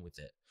I've gone with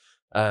it.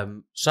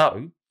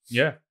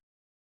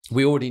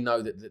 We already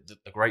know that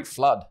the Great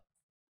Flood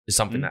is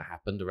something that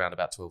happened around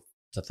about 12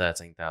 to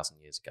 13,000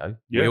 years ago.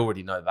 We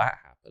already know that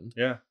happened.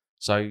 Yeah.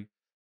 So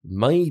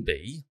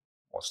maybe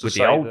with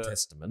the Old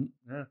Testament,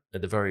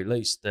 at the very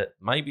least, that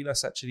maybe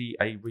that's actually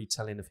a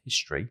retelling of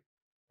history,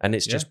 and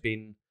it's just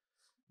been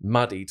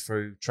muddied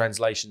through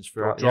translations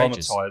throughout the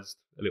ages. Dramatized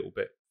a little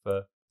bit.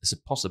 It's a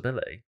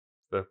possibility.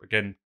 For,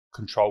 again,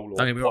 control. Or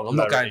don't get me wrong, I'm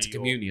not going to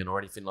communion or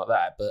anything like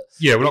that. But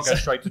we're not going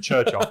straight to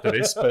church after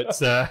this. But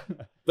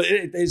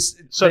there's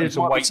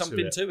might be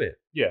something to it.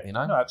 Yeah,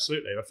 no,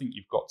 absolutely. I think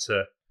you've got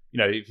to,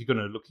 if you're going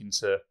to look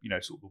into,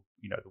 sort of,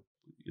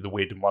 the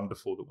weird and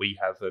wonderful that we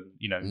have, and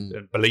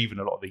and believe in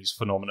a lot of these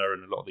phenomena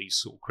and a lot of these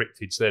sort of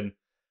cryptids, then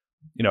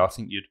I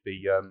think you'd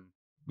be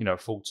a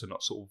fool to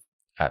not sort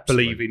of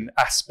believe in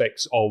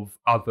aspects of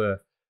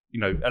other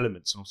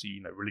elements, and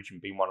obviously, religion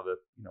being one of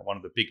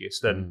the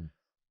biggest. And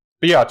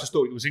but yeah, I just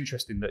thought it was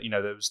interesting that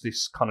there was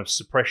this kind of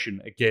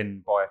suppression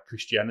again by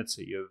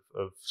Christianity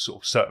of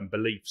sort of certain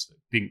beliefs that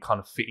didn't kind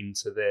of fit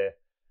into their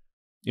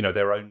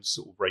own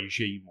sort of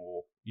regime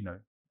or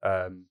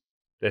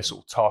their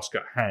sort of task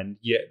at hand.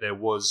 Yet there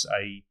was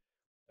a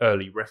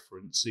early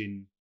reference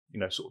in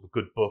sort of the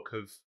good book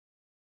of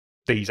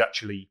these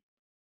actually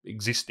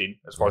existing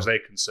as far as they're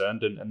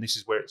concerned, and this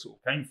is where it sort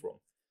of came from.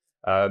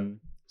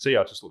 So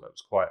yeah, I just thought that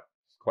was quite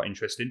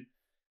interesting.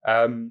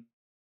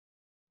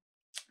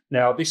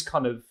 Now this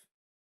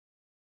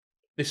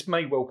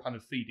may well kind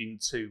of feed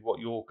into what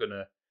you're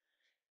gonna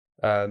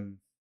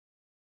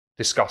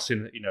discuss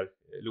in a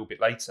little bit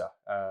later.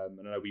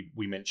 And I know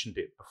we mentioned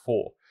it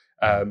before,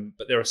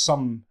 but there are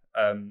some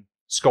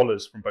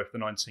scholars from both the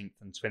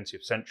 19th and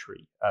 20th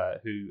century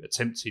who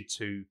attempted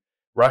to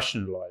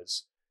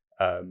rationalize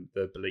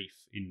the belief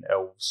in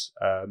elves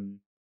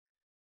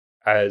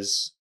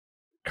as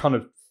kind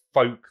of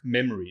folk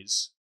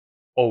memories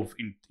of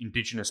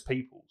indigenous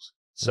peoples.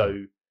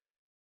 So,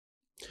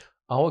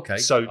 okay.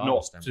 So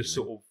not just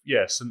sort of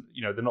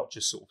they're not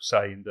just sort of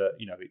saying that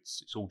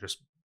it's all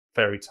just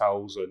fairy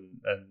tales and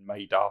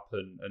made up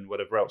and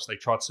whatever else. They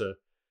try to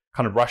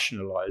kind of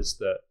rationalize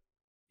that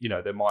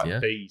there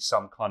might be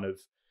some kind of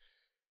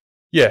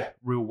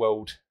real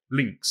world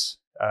links,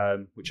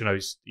 which I know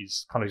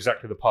is kind of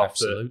exactly the path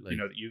that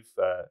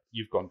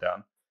you've gone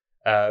down.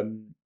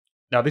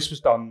 Now this was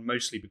done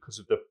mostly because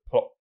of the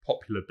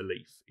popular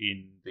belief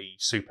in the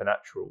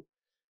supernatural,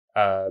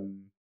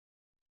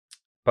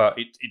 but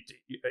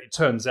it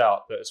turns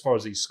out that as far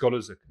as these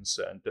scholars are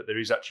concerned, that there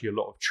is actually a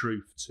lot of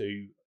truth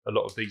to a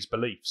lot of these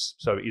beliefs.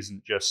 So it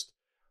isn't just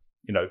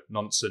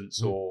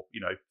nonsense or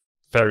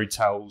fairy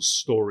tales,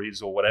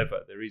 stories, or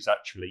whatever. There is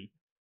actually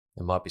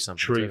there might be some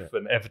truth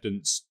and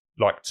evidence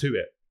to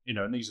it.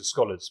 And these are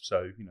scholars,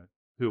 so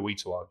who are we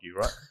to argue,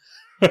 right?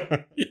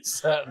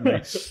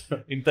 Certainly,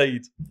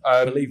 indeed.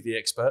 Believe the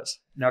experts.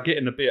 Now,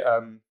 getting a bit, I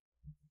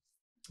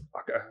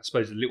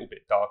suppose, a little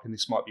bit dark, and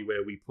this might be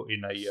where we put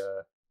in a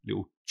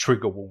little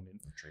trigger warning.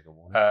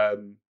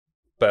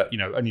 But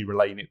only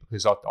relaying it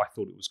because I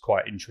thought it was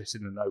quite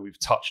interesting. And I know we've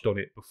touched on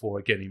it before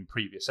again in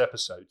previous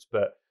episodes,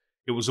 but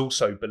it was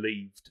also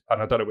believed,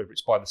 and I don't know whether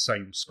it's by the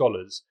same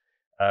scholars,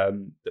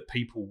 that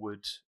people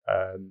would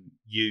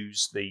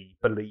use the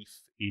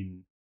belief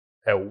in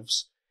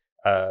elves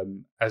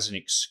as an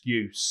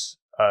excuse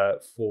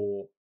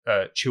for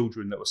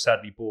children that were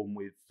sadly born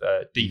with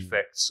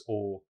defects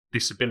or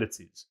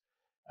disabilities.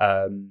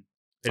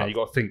 You've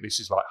got to think this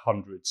is like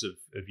hundreds of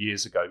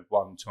years ago,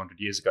 200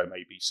 years ago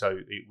maybe. So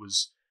it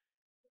was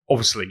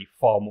obviously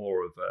far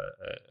more of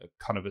a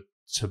kind of a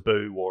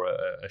taboo or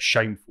a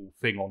shameful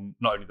thing on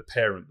not only the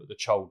parent but the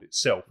child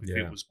itself if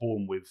it was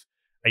born with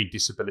a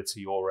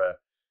disability or a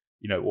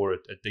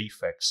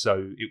defect.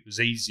 So it was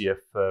easier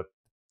for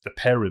the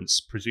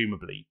parents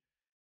presumably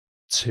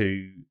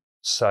to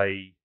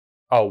say,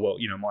 oh well,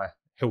 my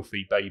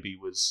healthy baby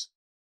was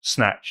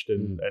snatched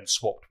and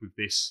swapped with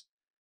this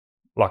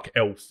like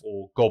elf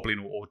or goblin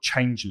or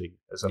changeling,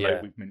 as I know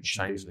we've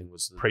mentioned. Changeling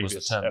was the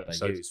term that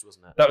they used,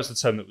 wasn't it? That was the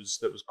term that was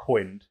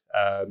coined,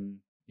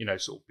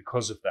 sort of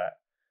because of that.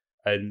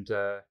 And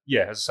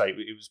as I say,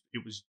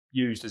 it was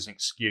used as an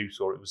excuse,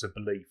 or it was a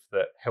belief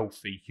that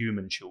healthy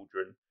human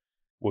children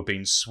were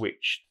being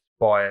switched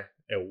by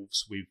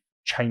elves with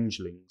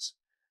changelings,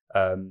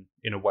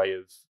 in a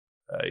way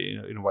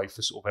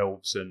for sort of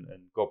elves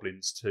and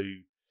goblins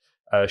to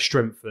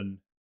strengthen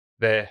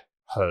their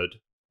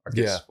herd, I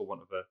guess, for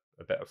want of a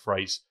better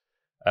phrase.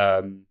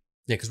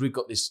 Because we've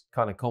got this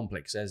kind of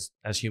complex as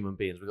human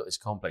beings. We've got this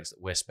complex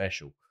that we're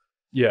special.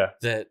 Yeah,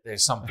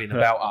 there's something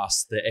about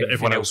us that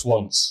everyone else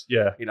wants.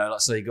 Yeah,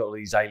 so you got all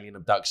these alien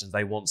abductions.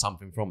 They want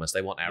something from us.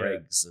 They want our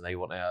eggs, and they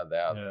want our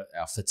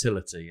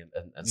fertility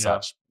and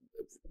such.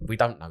 We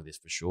don't know this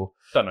for sure.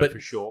 For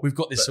sure. We've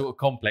got this sort of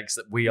complex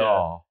that we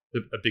are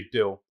a big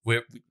deal.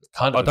 We're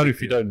kind of. I don't know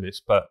if you know this,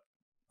 but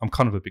I'm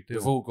kind of a big deal.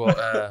 We've all got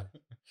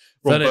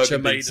furniture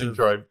made of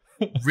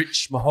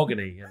rich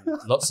mahogany and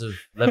lots of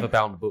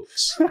leather-bound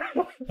books.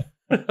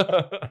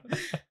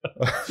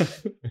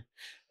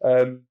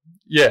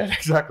 Yeah,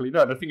 exactly.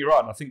 No, I think you're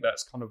right, and I think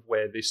that's kind of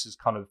where this is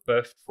kind of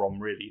birthed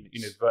from, really,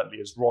 inadvertently,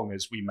 as wrong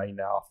as we may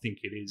now think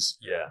it is.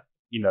 Yeah,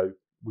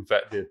 with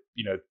that the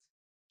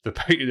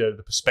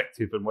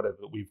perspective and whatever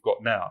that we've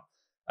got now.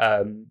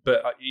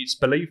 But it's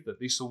believed that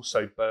this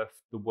also birthed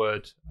the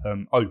word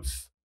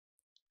oath.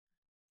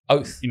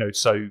 Oath. Big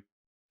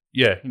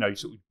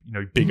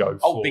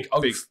oath. Oh, big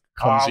oath. Big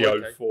clumsy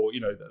oath, or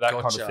that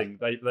kind of thing.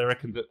 They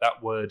reckon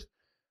that word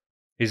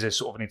is a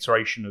sort of an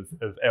iteration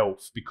of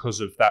elf because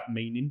of that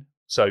meaning.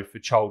 So if a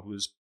child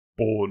was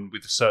born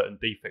with a certain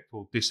defect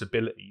or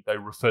disability, they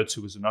referred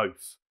to as an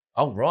oath.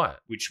 Oh, right.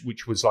 Which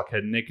was like a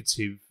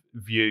negative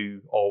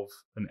view of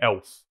an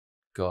elf.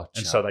 Gotcha.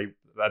 And so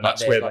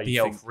that's where they the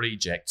elf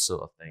reject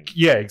sort of thing.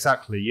 Yeah,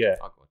 exactly. Yeah.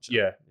 I gotcha.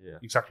 Yeah,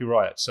 exactly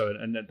right. So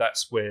and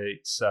that's where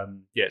it's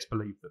it's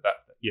believed that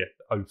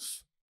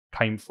oath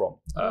came from.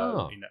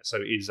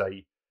 So it is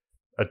a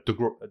a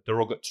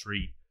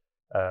derogatory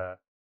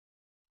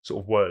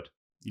sort of word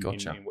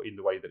in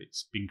the way that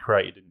it's been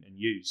created and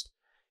used.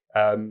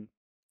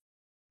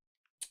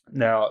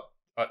 Now,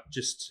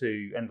 just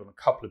to end on a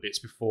couple of bits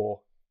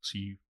before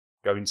you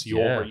go into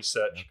your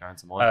research,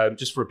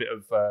 just for a bit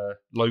of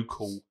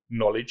local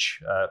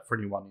knowledge for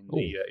anyone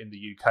in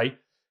the UK,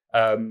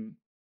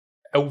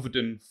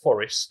 Elvedon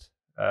Forest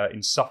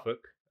in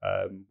Suffolk,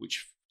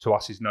 which to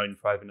us is known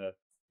for having a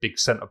big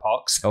centre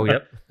parks. Oh,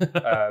 yep.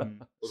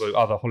 Although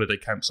other holiday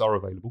camps are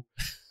available.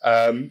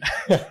 No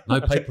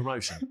paid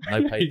promotion.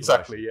 No paid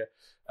exactly,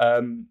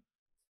 promotion.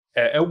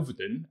 Yeah.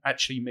 Elvedon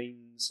actually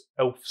means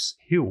Elf's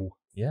Hill.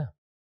 Yeah.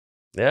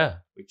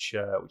 Which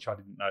I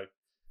didn't know.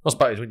 I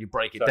suppose when you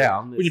break it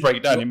down,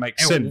 it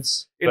makes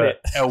sense.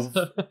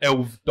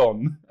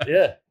 Elvedon.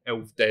 Yeah.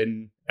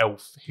 Elvedon,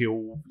 Elf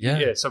Hill.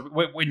 Yeah. So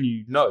when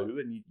you know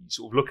and you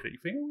sort of look at it, you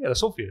think, oh yeah,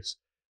 that's obvious.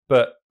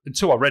 But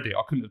until I read it,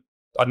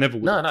 I never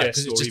would have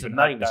guessed. It's just a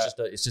name.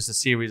 It's just a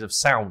series of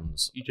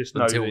sounds. You just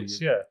know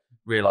it's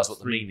realise what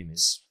the meaning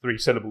is. 3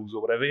 syllables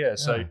or whatever. Yeah.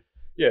 So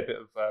a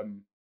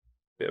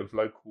bit of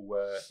local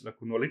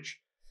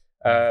knowledge.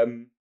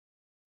 And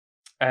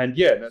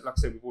like I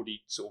said, we've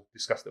already sort of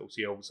discussed that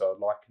obviously elves are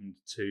likened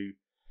to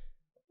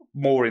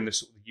more in the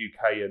sort of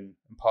UK and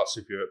parts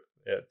of Europe,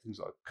 things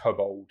like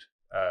kobold,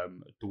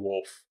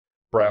 dwarf,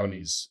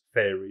 brownies,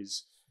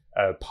 fairies,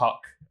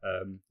 Puck,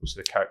 also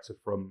the character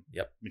from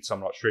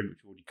Midsummer Night's Dream,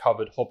 which we already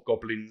covered,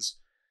 hobgoblins,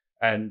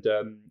 and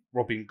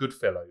Robin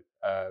Goodfellow,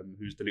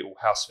 who's the little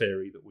house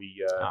fairy that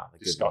we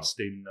discussed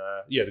in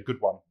the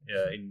good one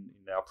in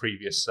our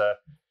previous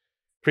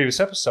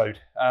episode,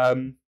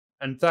 and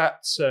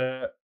that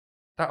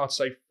I'd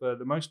say for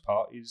the most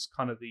part is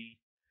kind of the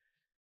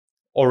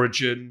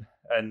origin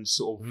and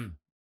sort of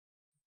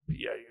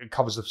it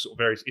covers the sort of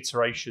various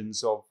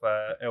iterations of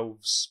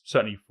elves,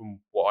 certainly from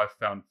what I've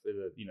found for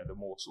the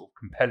more sort of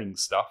compelling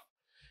stuff.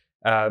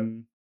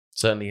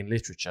 Certainly in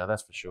literature,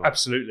 that's for sure.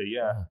 Absolutely,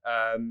 yeah.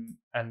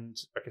 And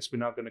I guess we're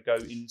now going to go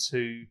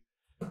into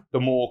the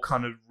more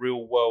kind of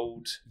real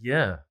world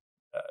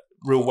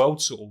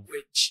sort of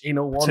which, in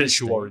all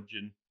potential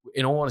origin.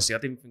 In all honesty, I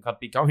didn't think I'd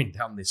be going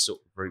down this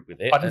sort of route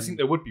with it. I didn't think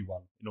there would be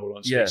one, in all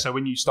honesty. Yeah. So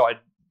when you started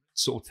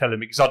sort of telling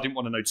me, because I didn't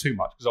want to know too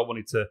much, because I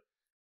wanted to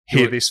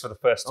hear this for the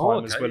first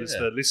time as well as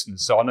the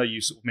listeners. So I know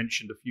you sort of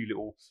mentioned a few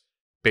little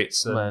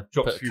bits and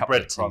dropped a few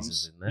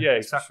breadcrumbs in there. Yeah,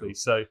 exactly.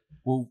 Sure.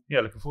 So,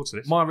 looking forward to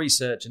this. My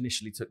research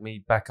initially took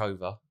me back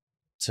over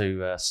to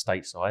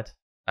stateside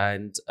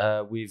and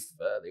with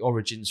the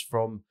origins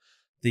from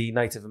the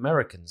Native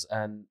Americans.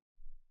 And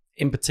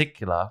in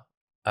particular,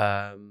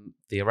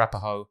 the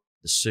Arapaho,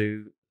 the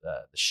Sioux,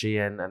 the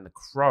Cheyenne, and the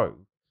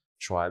Crow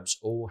tribes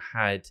all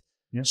had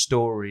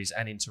stories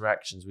and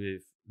interactions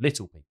with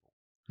little people.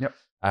 Yep.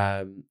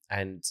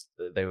 And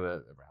they were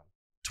around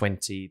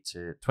 20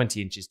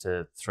 inches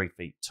to 3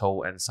 feet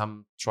tall, and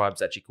some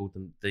tribes actually called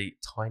them the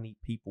tiny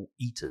people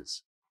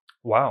eaters.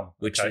 Wow.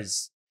 Which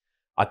is,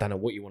 I don't know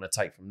what you want to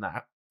take from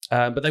that.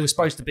 But they were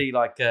supposed to be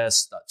like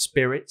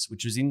spirits,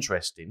 which was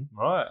interesting.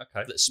 Right,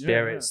 okay. That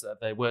spirits, that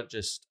they weren't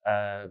just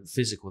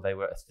physical, they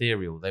were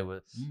ethereal. They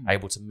were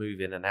able to move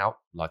in and out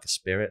like a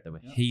spirit. They were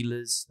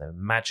healers, they were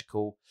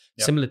magical,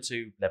 similar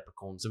to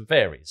leprechauns and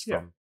fairies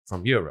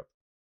from Europe.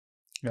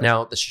 Yeah.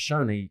 Now, the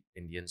Shoshone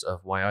Indians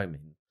of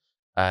Wyoming,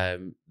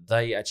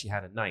 they actually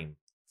had a name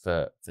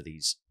for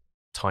these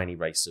tiny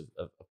race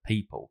of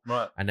people.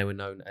 Right. And they were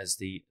known as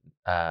the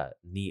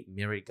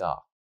Nimiriga.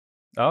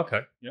 Oh,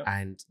 okay. Yeah.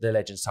 And the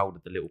legends told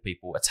of the little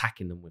people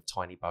attacking them with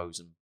tiny bows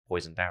and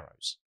poisoned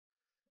arrows.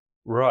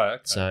 Right.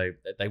 Okay. So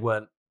they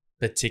weren't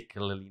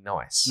particularly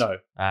nice. No.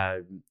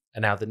 And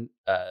now the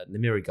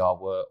Nimiriga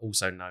were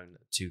also known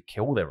to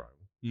kill their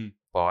own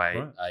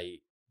by a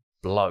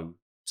blow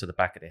to the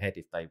back of the head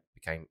if they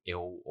became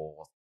ill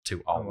or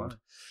too old.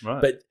 Oh,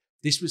 right. But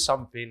this was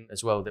something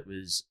as well that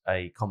was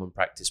a common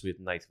practice with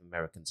Native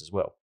Americans as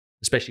well,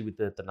 especially with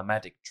the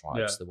nomadic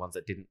tribes, the ones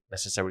that didn't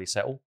necessarily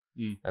settle,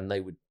 and they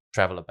would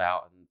travel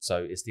about. And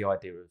so it's the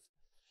idea of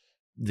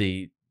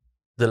the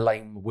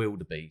lame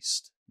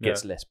wildebeest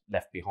gets left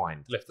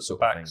behind, left at the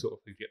back, sort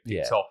of thing, get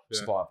picked off.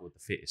 Survival of the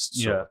fittest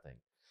sort of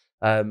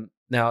thing.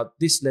 Now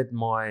this led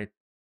my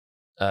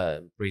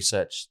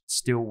research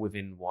still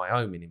within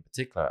Wyoming in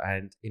particular,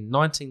 and in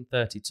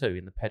 1932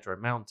 in the Pedro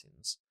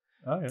Mountains,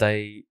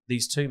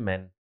 these two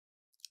men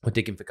were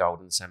digging for gold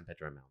in the San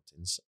Pedro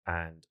Mountains,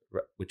 and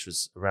which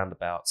was around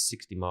about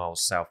 60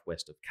 miles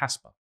southwest of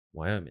Casper,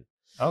 Wyoming.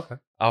 Okay.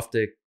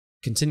 After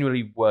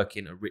continually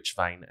working a rich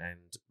vein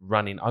and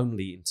running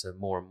only into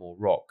more and more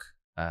rock,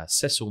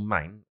 Cecil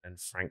Main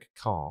and Frank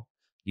Carr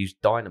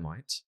used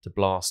dynamite to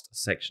blast a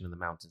section of the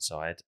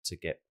mountainside to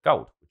get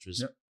gold, which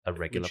was a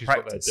regular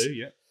practice. What they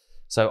do,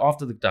 So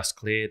after the dust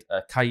cleared,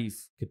 a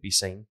cave could be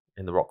seen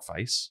in the rock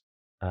face.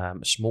 A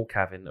small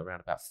cavern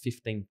around about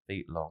 15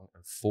 feet long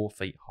and 4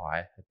 feet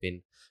high had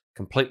been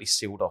completely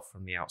sealed off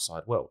from the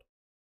outside world.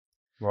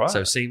 Right.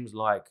 So it seems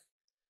like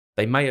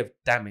they may have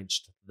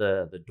damaged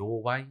the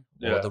doorway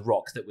or the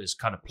rock that was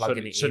kind of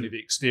plugging it in. Certainly the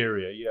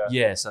exterior,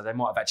 Yeah, so they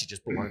might have actually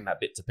just blown that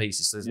bit to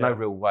pieces. So there's no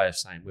real way of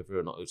saying whether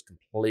or not it was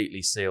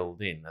completely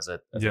sealed in as a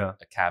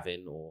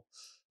cavern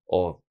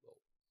or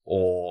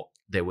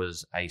there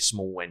was a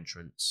small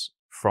entrance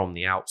from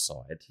the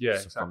outside,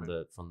 from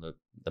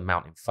the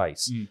mountain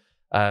face.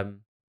 But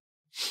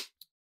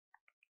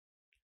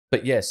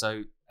yeah,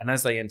 so, and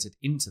as they entered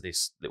into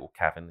this little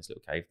cavern, this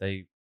little cave,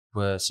 they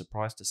were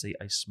surprised to see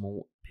a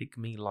small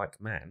pygmy-like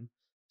man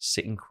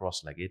sitting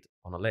cross-legged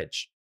on a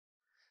ledge.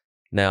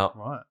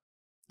 Now,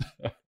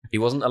 he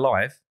wasn't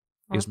alive,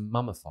 he was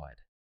mummified.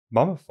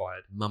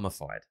 Mummified?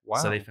 Mummified. Wow.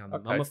 So they found the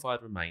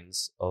mummified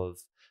remains of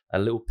a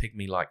little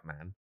pygmy-like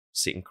man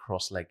sitting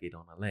cross-legged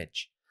on a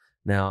ledge.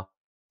 Now,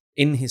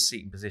 in his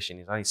seating position,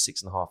 he's only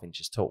 6.5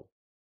 inches tall.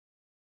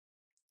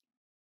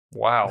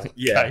 Wow. Okay.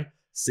 Yeah,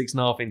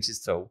 6.5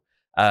 inches tall.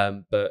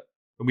 But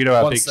we know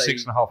how big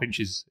 6.5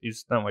 inches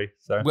is, don't we?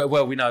 So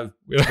well, we know.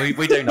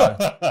 we do know.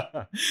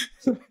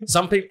 For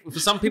some people,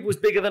 it's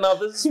bigger than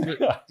others.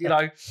 But,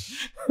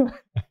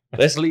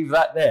 let's leave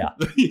that there.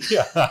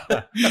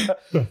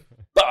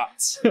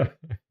 But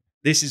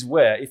this is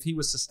where, if he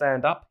was to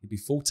stand up, he'd be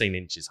 14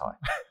 inches high.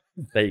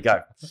 There you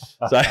go.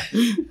 So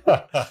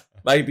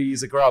maybe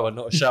he's a grower,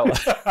 not a shower.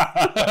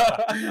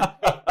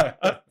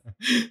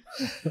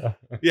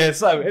 Yeah.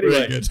 So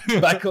anyway,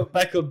 back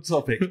on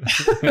topic.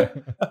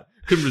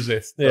 Couldn't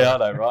resist. Yeah, I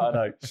know, right?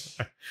 I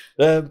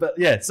know. But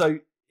yeah, so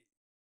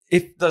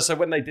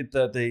when they did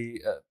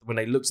when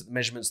they looked at the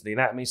measurements of the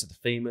anatomy, so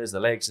the femurs, the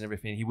legs, and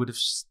everything, he would have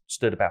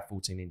stood about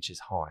 14 inches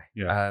high.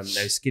 Yeah.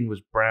 His skin was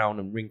brown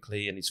and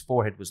wrinkly, and his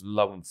forehead was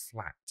low and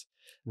flat.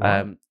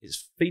 Right.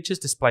 His features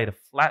displayed a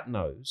flat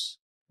nose,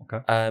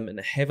 and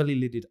heavily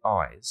lidded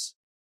eyes,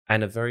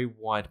 and a very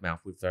wide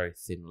mouth with very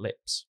thin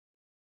lips.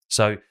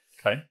 So,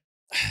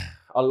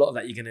 a lot of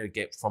that you're going to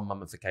get from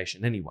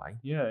mummification anyway.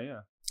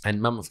 Yeah. And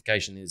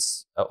mummification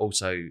is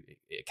also,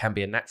 it can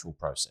be a natural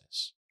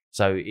process.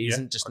 So it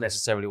isn't just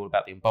necessarily all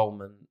about the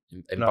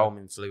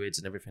embalming fluids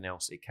and everything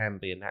else. It can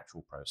be a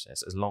natural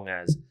process as long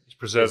as it's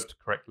preserved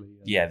correctly.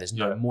 Yeah, there's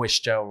no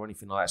moisture or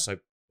anything like that. So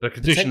the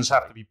conditions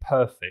have to be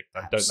perfect,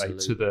 don't they?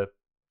 To the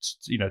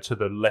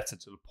letter,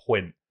 to the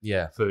point.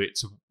 Yeah, for it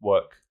to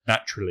work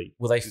naturally.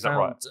 Well, they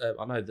found.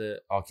 I know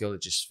the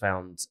archaeologists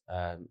found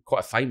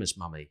quite a famous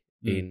mummy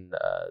in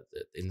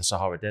the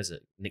Sahara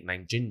Desert,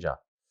 nicknamed Ginger.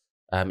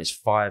 It's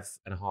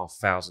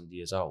 5,500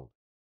 years old,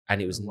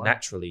 and it was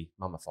naturally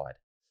mummified.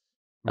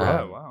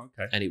 Wow,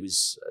 okay. And it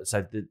was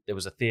there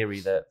was a theory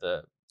that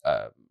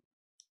a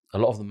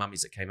lot of the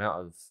mummies that came out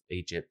of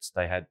Egypt,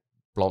 they had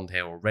blonde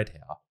hair or red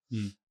hair,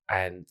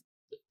 and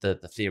the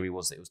theory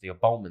was that it was the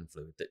embalming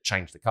fluid that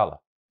changed the color.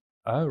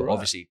 Oh, but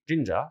obviously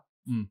Ginger,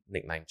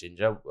 nicknamed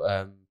Ginger,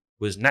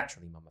 was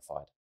naturally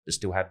mummified, but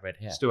still had red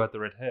hair. Still had the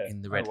red hair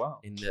in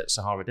the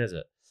Sahara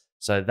Desert.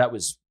 So that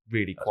was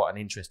really quite an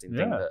interesting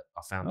thing that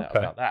I found out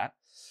about that.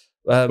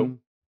 Cool.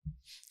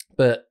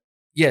 But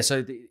yeah,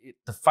 so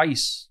the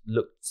face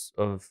looked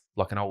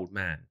like an old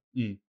man.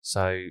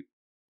 So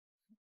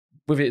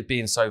with it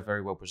being so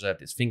very well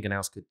preserved, its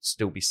fingernails could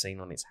still be seen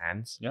on its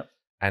hands. Yep.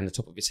 And the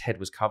top of its head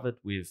was covered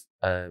with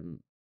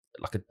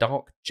like a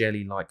dark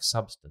jelly-like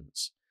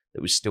substance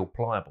that was still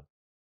pliable.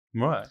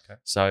 Right. Okay.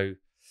 So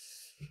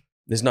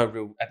there's no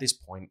real, at this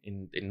point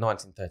in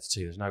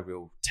 1932, there's no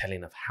real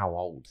telling of how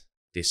old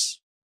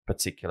this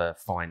particular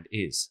find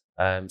is.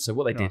 So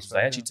what they did was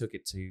they actually took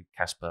it to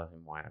Casper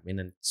in Wyoming,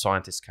 and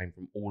scientists came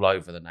from all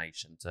over the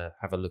nation to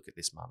have a look at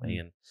this mummy.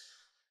 And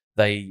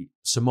they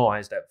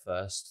surmised at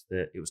first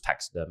that it was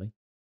taxidermy,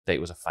 that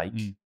it was a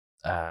fake.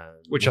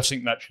 Which I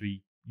think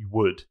naturally you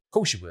would. Of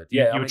course you would.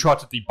 Yeah, you would try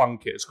to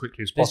debunk it as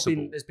quickly as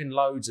possible. There's been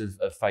loads of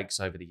fakes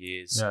over the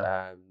years.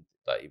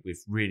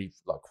 With really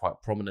quite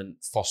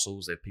prominent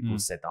fossils that people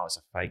have said, "Oh, it's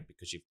a fake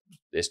because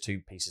there's two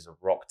pieces of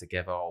rock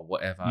together or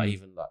whatever."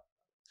 Even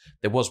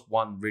there was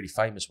one really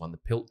famous one, the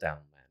Piltdown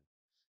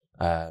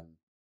Man,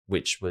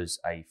 which was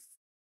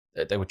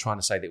they were trying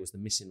to say that it was the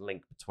missing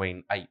link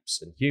between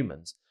apes and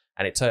humans,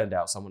 and it turned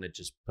out someone had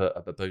just put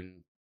a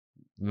baboon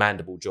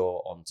mandible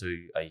jaw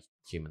onto a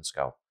human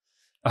skull.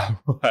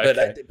 Oh,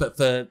 right, but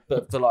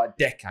for like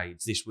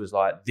decades, this was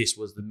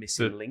the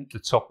missing link. The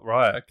top,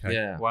 right? Okay.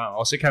 Yeah.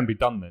 Wow. So it can be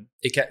done then.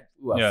 It can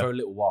for a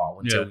little while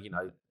until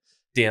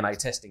DNA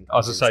testing. I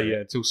was to say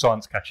until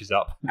science catches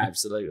up.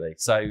 Absolutely.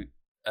 So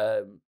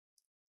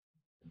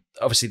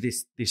obviously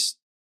this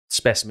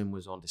specimen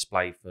was on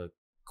display for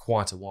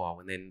quite a while,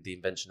 and then the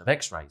invention of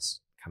X-rays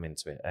come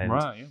into it,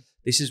 and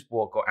this is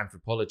what got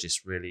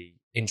anthropologists really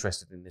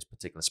interested in this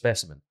particular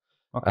specimen,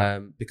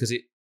 because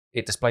it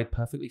displayed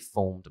perfectly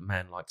formed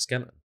man-like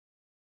skeleton.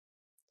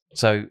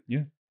 So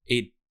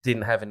it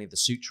didn't have any of the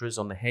sutures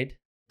on the head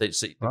that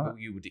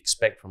you would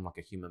expect from like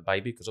a human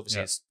baby, because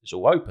obviously it's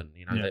all open.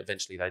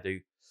 Eventually they do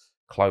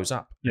close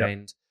up. Yeah.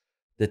 And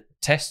the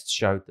tests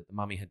showed that the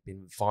mummy had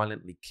been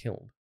violently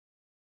killed,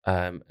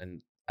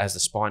 and as the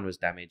spine was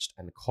damaged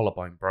and the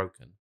collarbone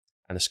broken,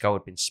 and the skull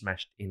had been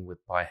smashed inward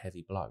by a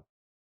heavy blow.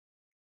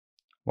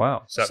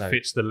 Wow! So that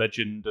fits the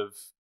legend of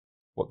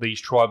what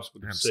these tribes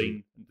would have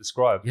seen and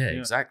described. Yeah,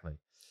 exactly.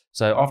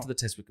 So after the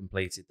tests were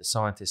completed, the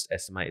scientists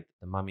estimated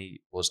that the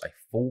mummy was a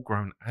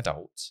full-grown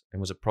adult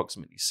and was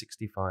approximately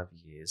 65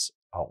 years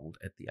old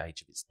at the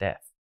age of its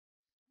death.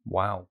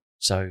 Wow.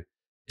 So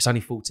it's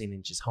only 14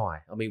 inches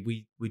high. I mean,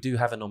 we do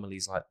have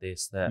anomalies like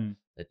this that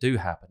do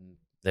happen.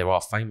 There are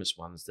famous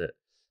ones that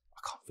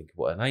I can't think of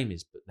what her name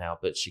is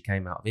but she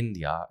came out of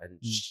India and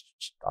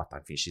I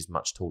don't think she's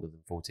much taller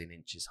than 14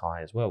 inches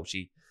high as well.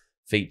 She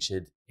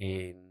featured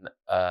in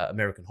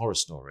American Horror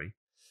Story,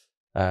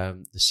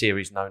 the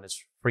series known as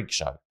Freak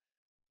Show.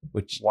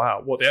 Which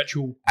what the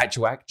actual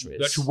actress,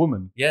 the actual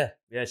woman? Yeah,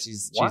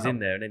 she's in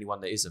there, and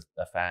anyone that is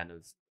a fan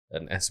of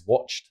and has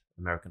watched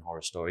American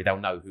Horror Story, they'll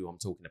know who I'm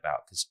talking about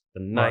because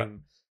the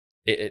name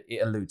it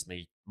eludes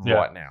me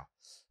right now.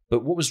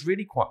 But what was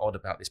really quite odd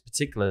about this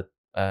particular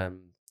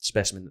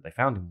specimen that they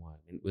found in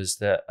Wyoming was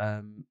that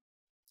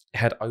it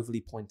had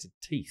overly pointed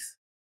teeth,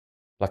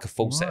 like a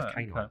full set of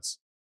canines,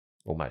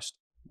 almost.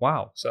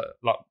 Wow! So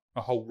like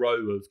a whole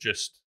row of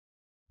just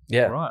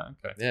right.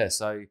 Okay. Yeah.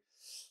 So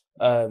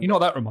you know what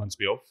that reminds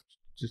me of?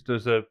 Just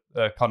as a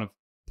kind of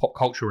pop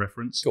culture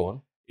reference. Go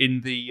on.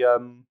 In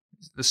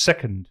the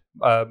second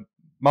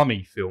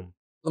Mummy film,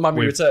 The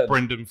Mummy Returns,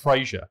 Brendan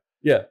Fraser.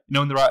 Yeah. You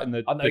know when they're out in the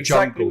exactly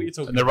jungle what you're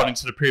talking and they're about. running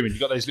to the pyramid,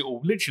 you've got those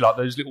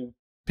little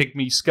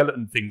pygmy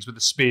skeleton things with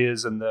the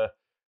spears and the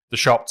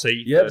sharp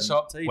teeth. Yeah, the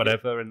sharp teeth.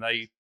 Whatever, and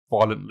they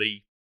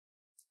violently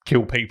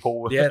kill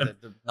people. Yeah,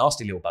 the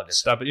nasty little buggers.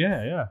 Stab it,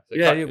 yeah.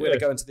 Where they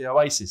go into the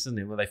oasis, isn't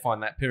it? Where they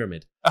find that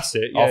pyramid. That's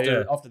it,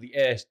 After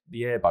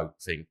the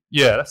airboat thing.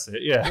 Yeah, that's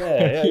it,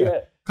 yeah. Yeah.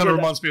 Kind of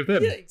reminds me of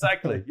them. Yeah,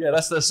 exactly. Yeah,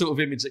 that's the sort of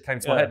image that came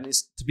to my head. And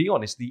it's, to be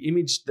honest, the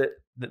image that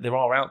there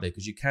are out there,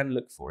 because you can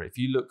look for it. If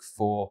you look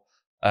for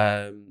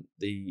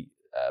the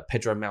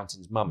Pedro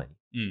Mountains mummy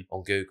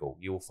on Google,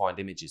 you'll find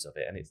images of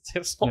it. And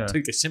it's not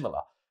too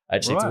dissimilar,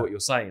 actually, to what you're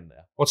saying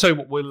there. I'll tell you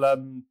what, we'll,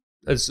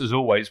 as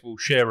always, we'll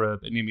share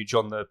an image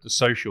on the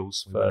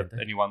socials for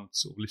anyone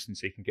sort of listening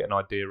so you can get an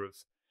idea of.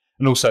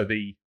 And also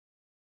the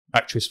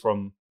actress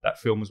from that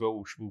film as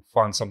well, we'll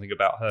find something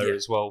about her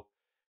as well.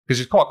 Because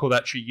it's quite cool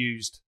that she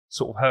used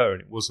sort of her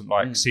and it wasn't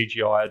like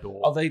CGI'd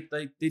or they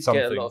did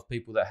something. Get a lot of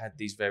people that had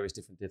these various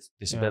different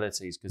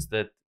disabilities because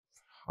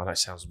I know it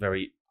sounds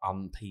very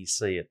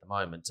un-PC at the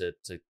moment to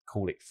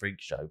call it freak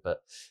show,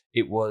 but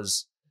it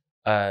was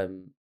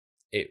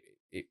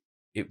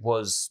it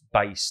was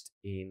based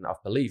in, I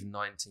believe,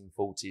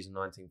 1940s and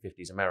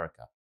 1950s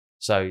America.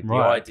 So the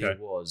idea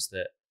was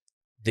that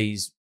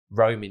these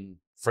Roman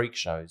freak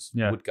shows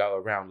would go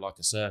around like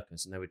a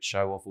circus and they would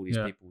show off all these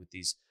people with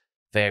these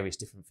various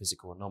different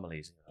physical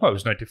anomalies. Well, it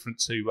was no different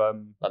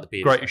to like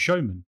the Greatest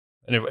Showman.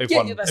 And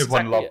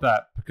everyone loved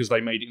that because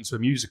they made it into a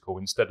musical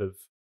instead of,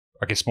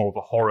 I guess, more of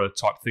a horror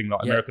type thing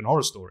like American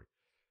Horror Story.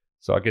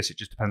 So I guess it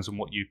just depends on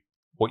what you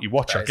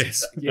watch, I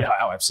guess.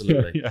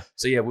 Absolutely.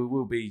 So we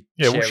will be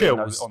we'll share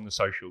those, on the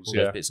socials.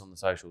 All those bits on the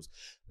socials.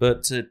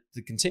 But to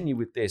continue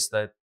with this,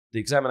 the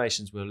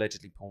examinations were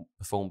allegedly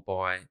performed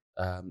by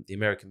the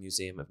American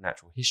Museum of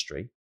Natural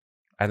History,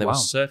 and they were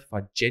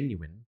certified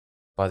genuine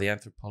by the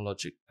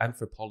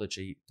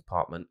anthropology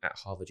department at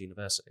Harvard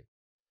University.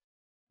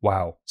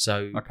 Wow.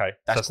 So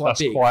that's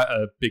quite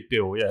a big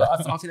deal, yeah.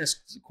 But I think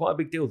that's quite a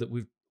big deal that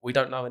we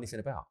don't know anything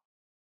about.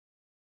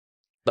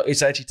 But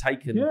it's actually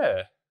taken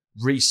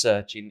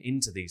researching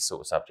into these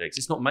sort of subjects.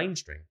 It's not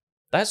mainstream.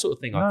 That sort of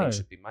thing I think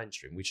should be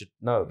mainstream. We should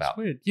know about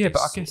weird. Yeah,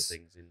 but I guess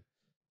things in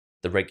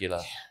the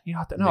regular.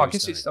 Yeah, I don't know. I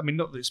guess it's. I mean,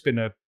 not that it's been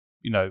a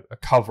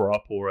cover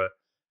up or a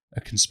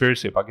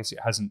conspiracy, but I guess it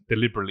hasn't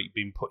deliberately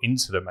been put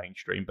into the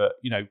mainstream. But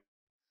you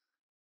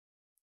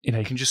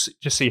can just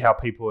see how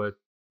people are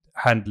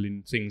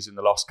handling things in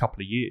the last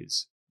couple of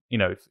years. You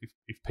know,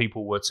 if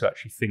people were to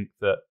actually think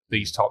that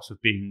these types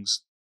of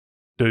beings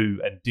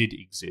do and did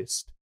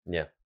exist,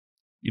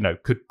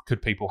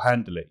 could people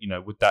handle it? You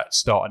know, would that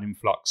start an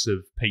influx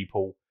of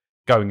people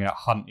going out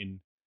hunting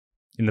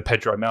in the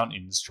Pedro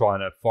Mountains, trying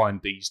to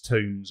find these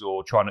tombs,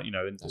 or trying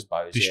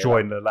to,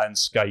 destroying the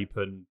landscape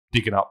and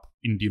digging up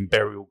Indian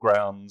burial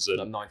grounds?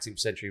 And like 19th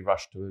century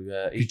rush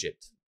to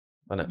Egypt.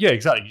 Yeah,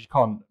 exactly. You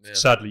can't.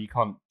 Sadly, you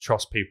can't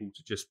trust people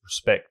to just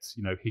respect,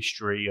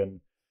 history and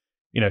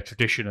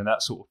tradition and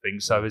that sort of thing.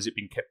 So has it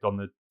been kept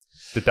on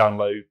the down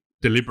low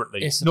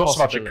deliberately? It's not so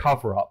much a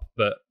cover up,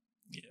 but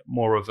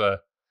more of a.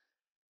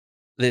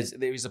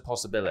 There is a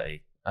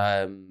possibility.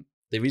 There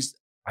is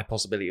a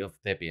possibility of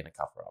there being a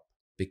cover up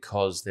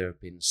because there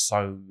have been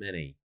so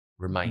many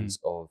remains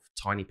of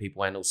tiny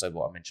people, and also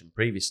what I mentioned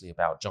previously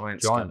about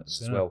giants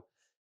as well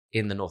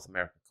in the North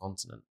American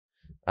continent,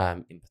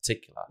 in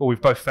particular. Well,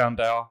 we've both found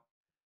our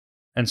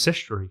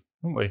ancestry,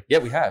 haven't we? Yeah,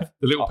 we have.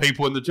 The little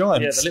people and the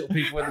giants. Yeah, the little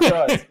people and the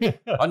giants.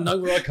 I know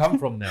where I come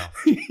from now.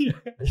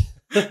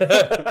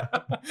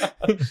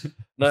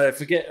 No,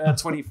 forget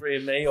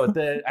 23andMe or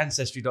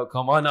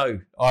Ancestry.com. I know.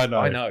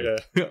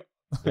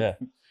 Yeah.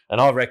 And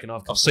I reckon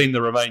I've seen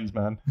the remains,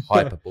 man.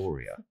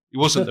 Hyperborea. It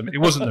wasn't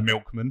the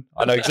milkman.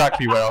 I know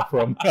exactly where I'm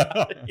from.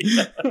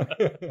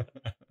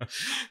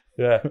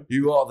 Yeah,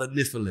 you are the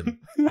Nephilim,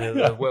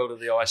 the world of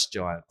the ice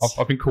giants.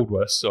 I've been called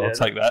worse, so I'll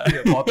take that.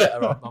 Yeah, well, I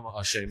better,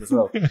 I assume as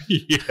well.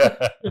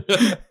 Yeah.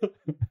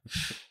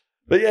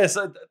 But yeah,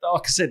 so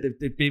like I said,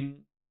 they've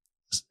been.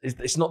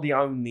 It's not the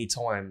only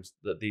times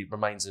that the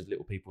remains of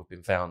little people have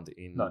been found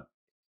in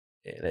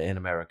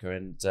America,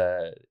 and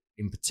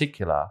in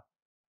particular,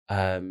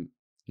 in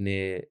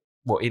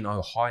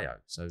Ohio,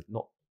 so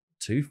not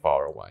too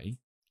far away.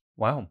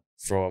 Wow,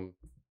 from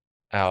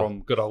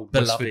good old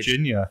West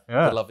Virginia,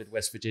 beloved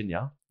West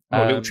Virginia.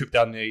 A little trip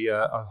down the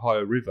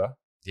Ohio River.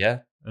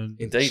 Yeah, and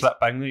indeed. Slap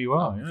bang, there you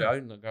are. Go a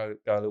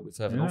little bit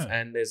further north,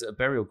 and there's a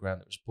burial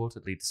ground that was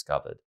reportedly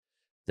discovered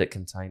that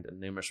contained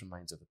numerous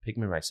remains of a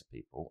pygmy race of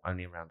people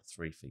only around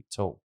 3 feet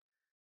tall.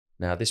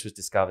 Now, this was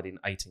discovered in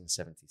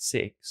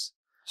 1876.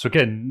 So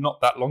again,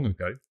 not that long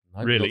ago,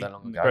 really, not that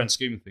long ago. In the grand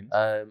scheme of things.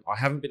 I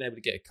haven't been able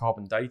to get a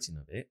carbon dating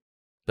of it,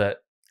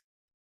 but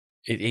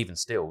even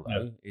still,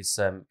 though, is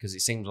because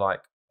it seems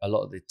like a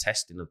lot of the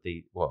testing of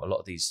a lot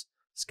of these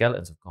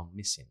skeletons have gone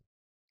missing.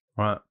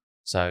 Right.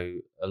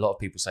 So a lot of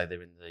people say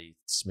they're in the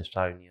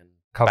Smithsonian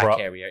Cover back up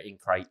area in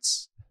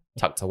crates,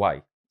 tucked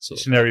away.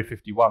 It's in Area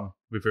 51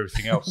 with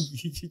everything else.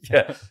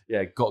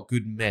 yeah, got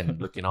good men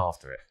looking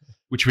after it.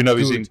 Which we know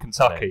is in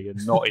Kentucky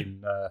and not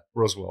in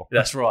Roswell.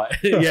 That's right.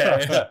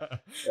 Yeah.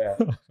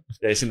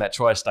 It's in that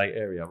tri-state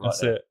area, right?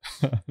 That's it.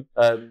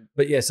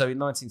 But yeah, so in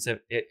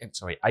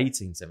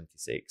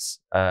 1876,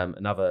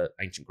 another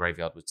ancient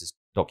graveyard was just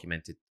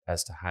documented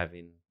as to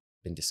having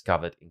been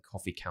discovered in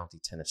Coffee County,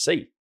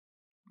 Tennessee.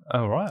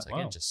 Oh, right. So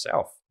again, just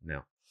south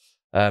now.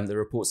 The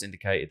reports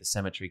indicated the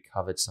cemetery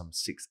covered some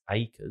 6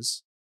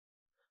 acres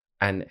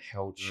and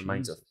held the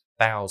remains of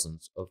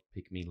thousands of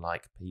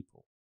pygmy-like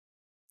people.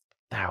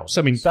 Thousands.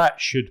 So, I mean,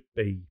 that should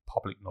be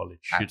public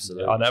knowledge.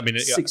 Absolutely. I mean,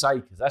 6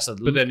 acres. That's a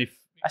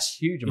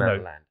huge amount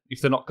of land.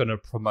 If they're not going to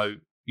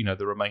promote,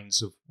 the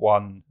remains of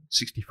one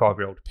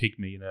 65-year-old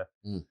pygmy in a,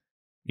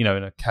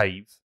 in a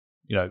cave,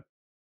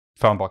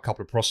 found by a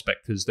couple of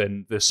prospectors,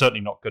 then they're certainly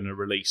not going to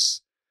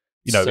release,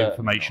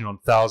 information on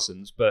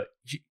thousands. But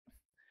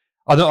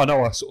I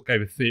know I sort of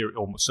gave a theory,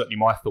 or certainly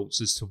my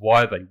thoughts as to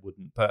why they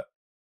wouldn't. But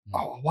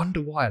I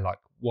wonder why. Like,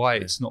 why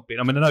it's not been.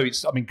 I mean, I know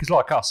it's. I mean, because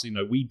like us,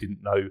 we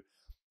didn't know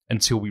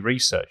until we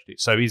researched it.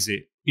 So is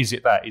it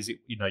that? Is it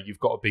you've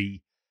got to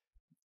be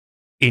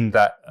in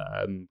that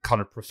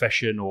kind of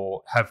profession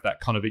or have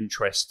that kind of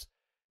interest,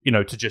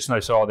 to just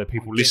know. So are there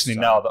people listening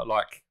now that are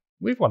like,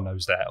 everyone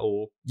knows that,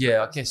 or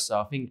I guess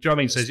so. I think. Do you know what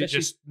I mean? So is it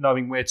just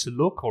knowing where to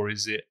look, or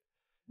is it?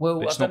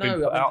 Well, I don't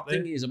know. The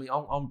thing is,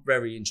 I'm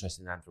very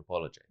interested in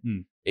anthropology.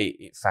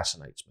 It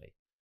fascinates me,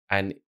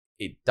 and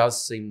it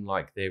does seem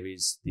like there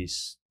is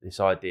this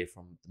idea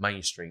from the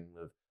mainstream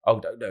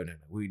of no,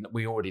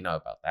 we already know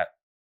about that.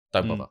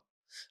 Don't bother.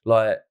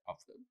 Like,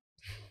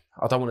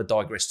 I don't want to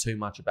digress too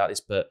much about this,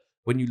 but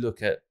when you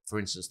look at, for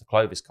instance, the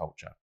Clovis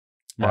culture,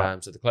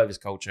 so the Clovis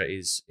culture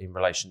is in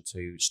relation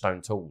to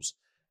stone tools,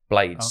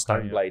 blades,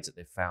 stone blades that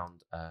they've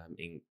found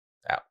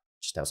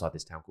just outside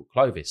this town called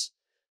Clovis,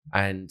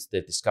 and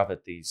they've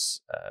discovered these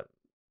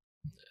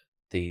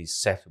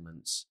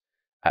settlements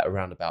at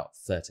around about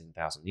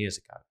 13,000 years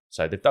ago.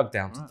 So they've dug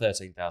down to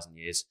 13,000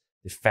 years.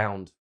 They've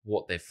found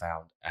what they've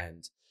found,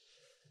 and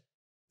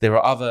there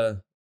are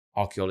other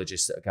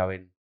archaeologists that are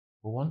going,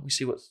 well, why don't we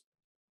see what's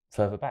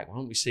further back? Why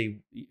don't we see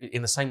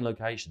in the same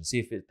location, see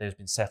if there's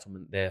been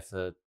settlement there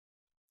for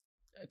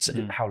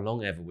how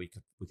long ever we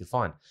could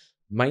find.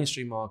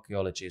 Mainstream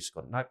archaeologists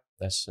got, no,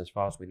 that's as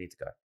far as we need to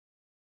go.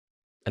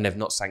 And they've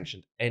not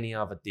sanctioned any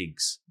other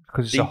digs.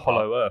 Because it's a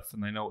hollow earth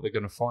and they know what they're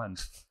going to find.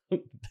 They're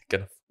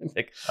going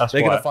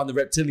to find the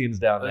reptilians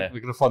down there.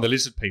 They're going to find the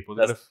lizard people.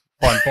 They're going to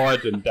find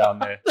Biden down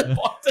there.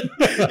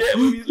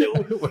 With his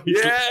little, with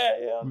his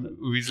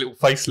little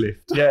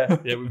facelift.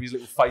 With his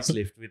little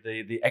facelift with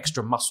the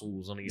extra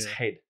muscles on his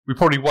head. We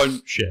probably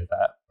won't share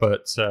that,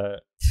 but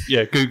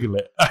Google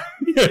it.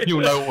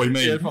 You'll know what we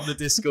mean. From the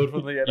Discord,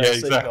 from the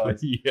NLC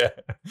guys. Yeah.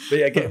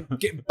 But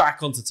getting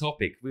back onto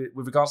topic, with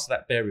regards to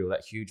that burial,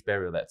 that huge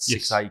burial, that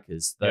 6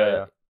 acres,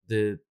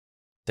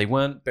 they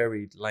weren't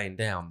buried laying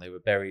down. They were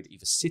buried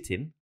either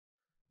sitting,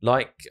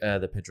 like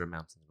the Pedro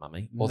Mountains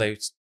mummy, or they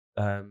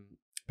were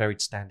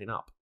buried standing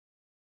up,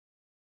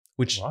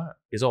 which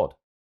is odd.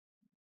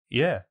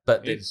 Yeah,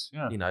 but it's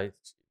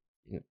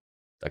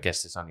I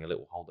guess it's only a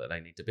little hole that they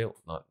need to dig.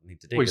 Well,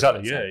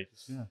 exactly. Yeah.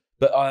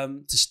 But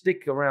to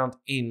stick around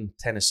in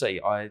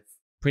Tennessee, I've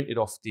printed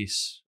off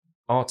this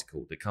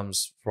article that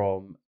comes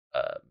from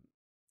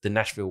the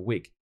Nashville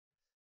Whig,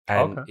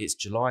 and it's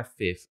July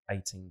 5th,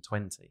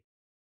 1820.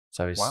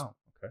 So it's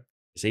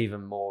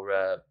even more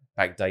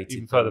backdated.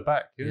 Even further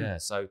back, yeah.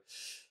 So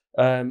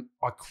I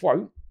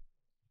quote,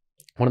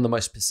 one of the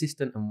most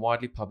persistent and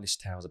widely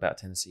published tales about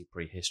Tennessee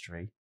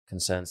prehistory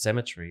concerns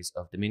cemeteries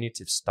of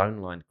diminutive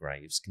stone-lined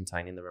graves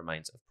containing the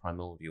remains of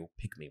primordial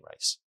pygmy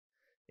race.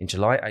 In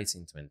July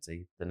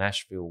 1820, the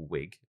Nashville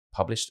Whig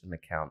published an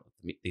account of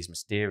these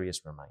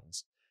mysterious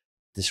remains,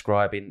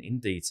 describing in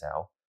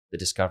detail the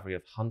discovery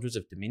of hundreds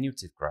of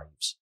diminutive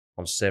graves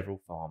on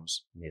several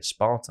farms near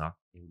Sparta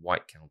in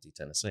White County,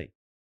 Tennessee.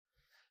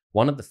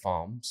 One of the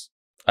farms,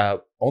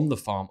 on the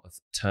farm of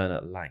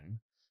Turner Lane,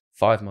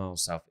 5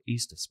 miles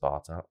southeast of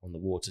Sparta, on the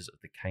waters of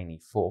the Caney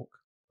Fork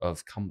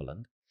of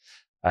Cumberland,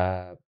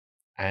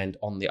 and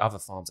on the other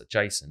farms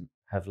adjacent,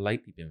 have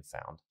lately been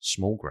found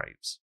small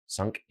graves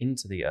sunk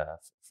into the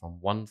earth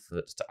from 1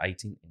 foot to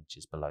 18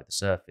 inches below the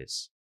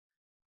surface.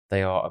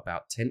 They are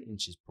about 10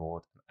 inches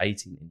broad and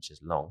 18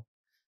 inches long,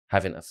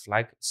 having a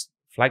flag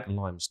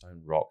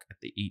limestone rock at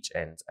the each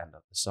ends and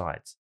at the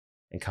sides,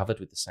 and covered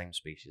with the same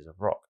species of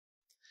rock.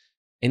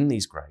 In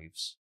these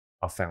graves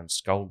are found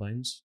skull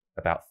bones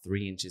about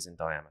 3 inches in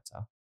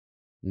diameter,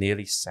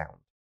 nearly sound.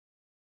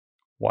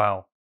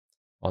 Wow.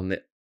 On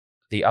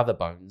the other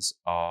bones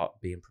are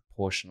being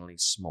proportionally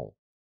small.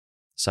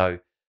 So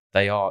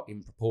they are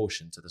in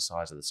proportion to the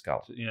size of the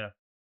skull. Yeah.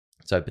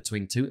 So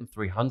between 200 and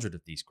 300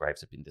 of these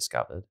graves have been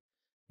discovered.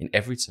 In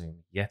every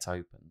tomb yet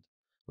opened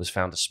was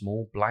found a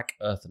small black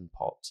earthen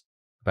pot,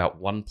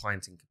 about 1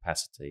 pint in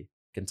capacity,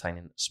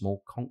 containing a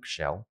small conch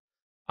shell,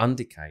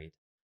 undecayed,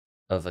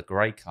 of a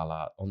grey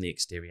colour on the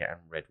exterior and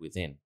red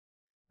within,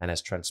 and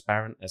as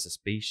transparent as a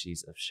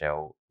species of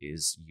shell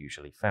is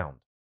usually found.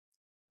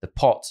 The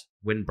pot,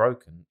 when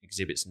broken,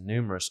 exhibits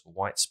numerous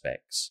white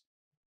specks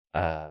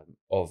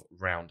of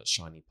round,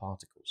 shiny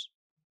particles.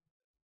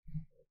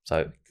 So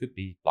it could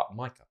be like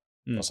mica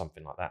or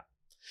something like that.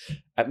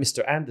 At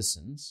Mr.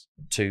 Anderson's,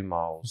 2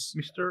 miles...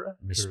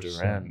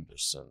 Mr.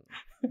 Anderson.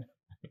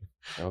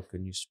 How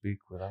can you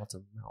speak without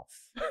a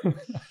mouth?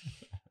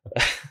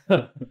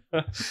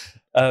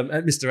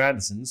 At Mr.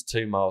 Anderson's,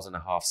 2.5 miles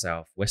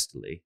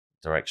southwesterly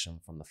direction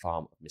from the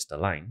farm of Mr.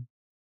 Lane,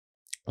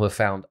 were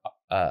found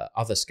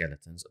other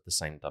skeletons of the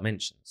same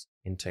dimensions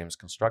in tombs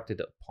constructed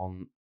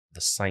upon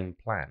the same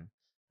plan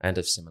and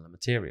of similar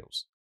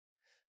materials.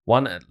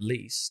 One, at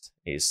least,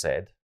 it is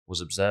said,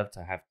 was observed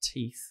to have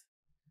teeth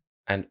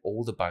and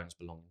all the bones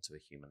belonging to a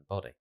human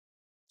body.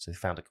 So they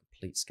found a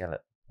complete skeleton.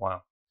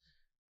 Wow.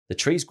 The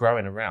trees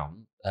growing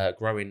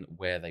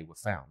where they were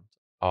found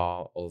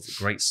are of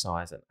great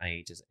size and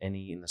age as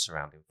any in the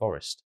surrounding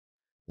forest.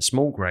 The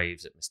small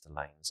graves at Mr.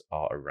 Lane's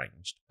are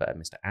arranged, but at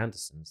Mr.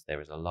 Anderson's there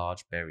is a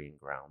large burying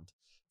ground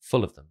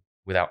full of them,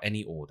 without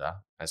any order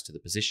as to the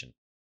position.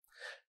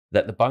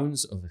 That the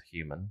bones of a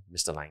human,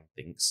 Mr. Lane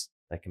thinks,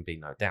 there can be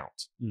no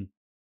doubt,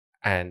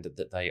 and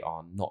that they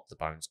are not the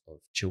bones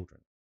of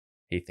children.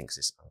 He thinks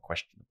this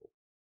unquestionable.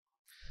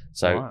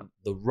 So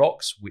the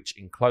rocks which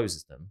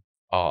encloses them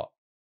are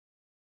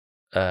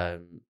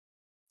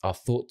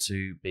thought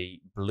to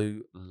be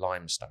blue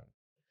limestone,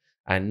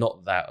 and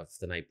not that of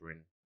the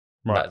neighbouring,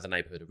 the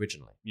neighbourhood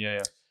originally.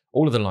 Yeah.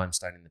 All of the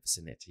limestone in the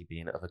vicinity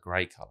being of a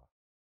grey colour.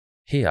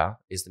 Here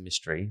is the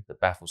mystery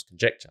that baffles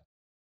conjecture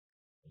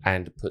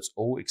and puts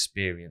all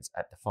experience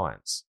at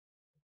defiance.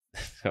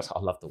 I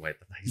love the way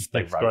that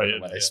they wrote it,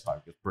 the way they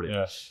spoke. It's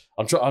brilliant.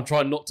 Yeah. I'm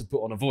trying not to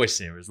put on a voice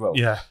here as well.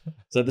 Yeah.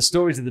 So the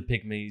stories of the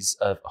pygmies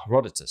of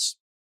Herodotus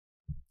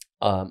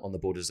on the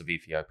borders of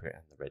Ethiopia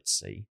and the Red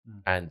Sea,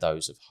 and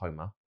those of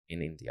Homer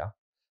in India,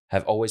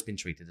 have always been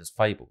treated as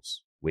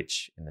fables,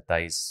 which in the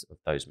days of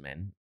those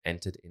men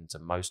entered into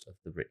most of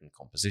the written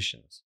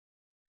compositions.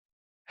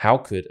 How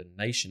could a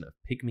nation of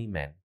pygmy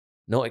men,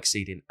 not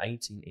exceeding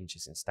 18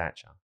 inches in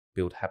stature,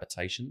 build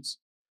habitations,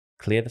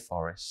 clear the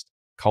forest,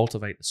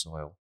 cultivate the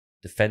soil,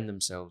 defend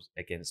themselves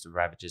against the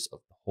ravages of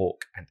the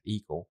hawk and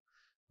eagle,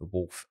 the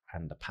wolf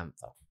and the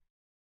panther?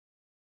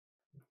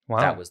 Wow.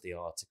 That was the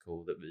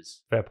article that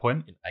was fair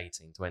point in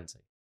 1820.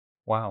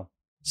 Wow.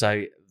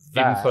 So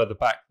even further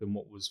back than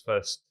what was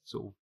first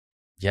sort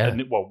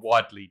of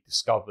widely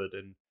discovered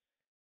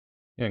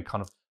and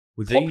kind of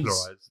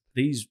popularized.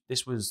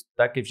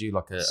 That gives you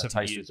like a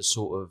taste of the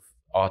sort of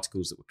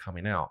articles that were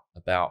coming out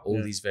about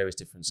all these various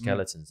different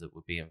skeletons that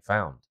were being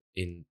found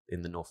in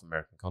the North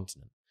American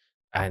continent.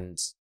 And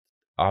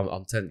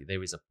I'm telling you,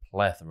 there is a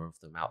plethora of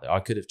them out there. I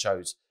could have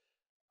chose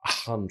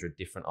 100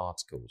 different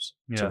articles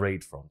to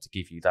read from to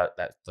give you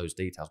those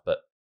details, but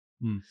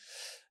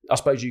I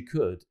suppose you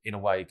could, in a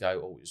way,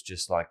 go, oh, it's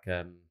just like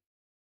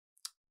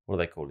what do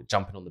they call it?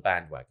 Jumping on the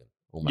bandwagon,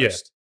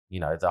 almost. Yeah. You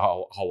know, the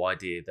whole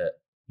idea that,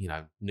 you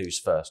know, news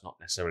first, not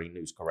necessarily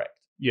news correct.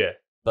 Yeah.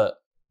 But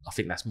I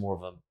think that's more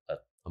of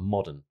a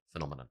modern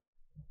phenomenon.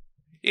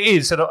 It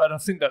is, and I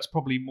think that's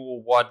probably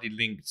more widely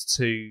linked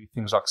to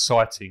things like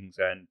sightings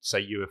and,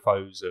 say,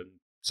 UFOs. And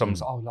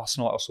someone's, oh, last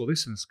night I saw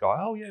this in the sky.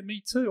 Oh, yeah,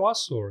 me too. I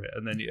saw it.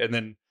 And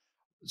then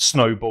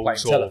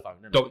snowballs.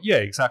 Yeah,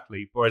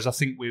 exactly. Whereas I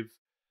think with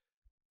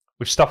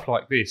stuff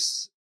like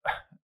this,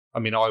 I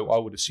mean, I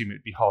would assume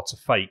it'd be hard to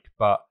fake,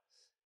 but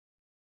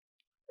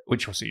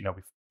which obviously, you know,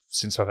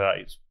 since I've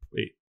had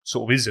it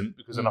sort of isn't,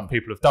 because enough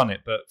people have done it.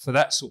 But for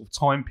that sort of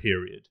time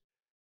period,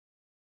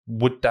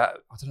 would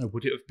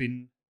it have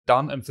been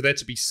done? And for there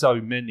to be so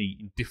many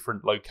in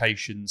different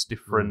locations,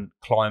 different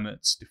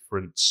climates,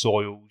 different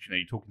soils, you know,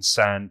 you're talking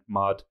sand,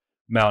 mud,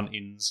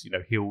 mountains, you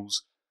know,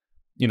 hills,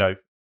 you know.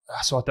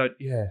 So I don't,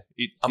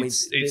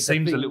 it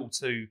seems a little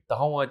too... The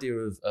whole idea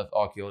of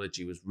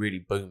archaeology was really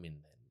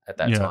booming then at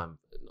that time.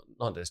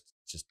 not just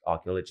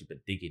archaeology,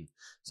 but digging.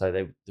 So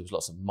there was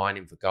lots of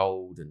mining for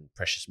gold and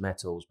precious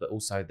metals, but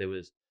also there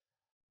was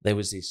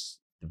this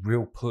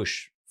real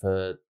push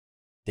for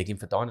digging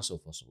for dinosaur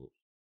fossils.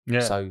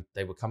 Yeah. So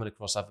they were coming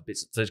across other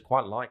bits. So it's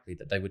quite likely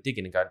that they were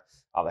digging and going,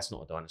 "Oh, that's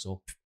not a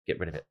dinosaur. Get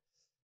rid of it."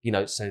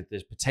 So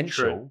there's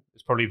potential. True.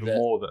 There's probably even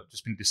more that have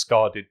just been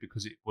discarded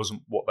because it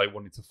wasn't what they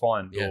wanted to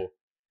find. Yeah.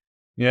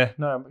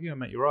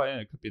 Mate, you're right. Yeah,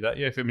 it could be that.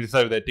 Yeah, if they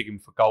were there digging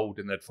for gold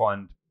and they'd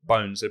find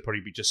bones, they'd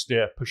probably be just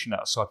pushing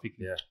that aside,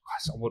 thinking, I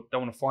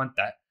don't want to find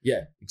that.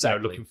 Yeah,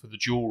 exactly. Looking for the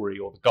jewelry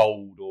or the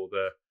gold or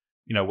the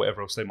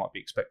whatever else they might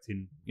be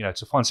expecting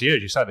to find. So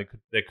as you say,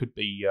 there could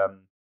be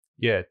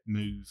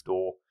moved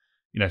or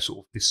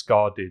sort of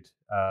discarded,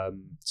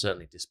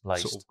 certainly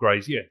displaced sort of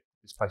graves. Yeah,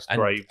 displaced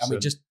graves. I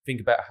mean, just think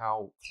about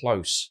how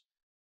close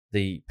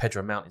the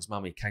Pedro Mountains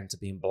mummy came to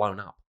being blown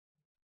up.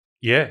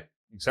 Yeah.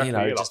 Exactly,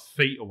 like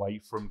feet away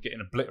from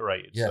getting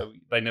obliterated. Yeah. So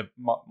they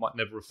might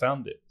never have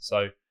found it.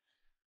 So,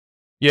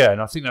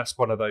 and I think that's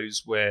one of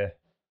those where,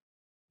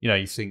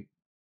 you think,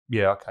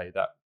 okay,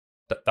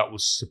 that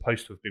was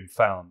supposed to have been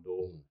found,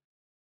 or,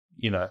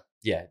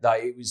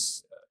 it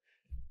was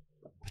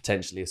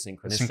potentially a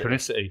synchronicity.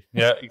 Synchronicity,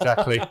 yeah,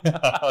 exactly.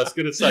 I was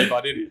going to say, but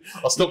I didn't.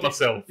 I stopped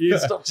myself. You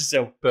stopped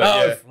yourself,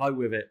 but flow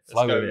with it.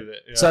 Flow with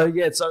it.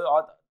 Yeah.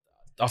 So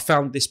I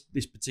found this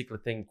particular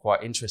thing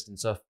quite interesting.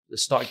 So I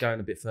started going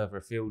a bit further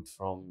afield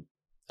from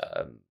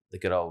the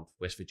good old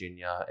West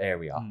Virginia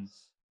area.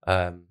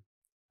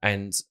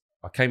 And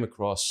I came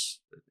across,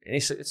 and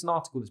it's an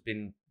article that's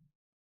been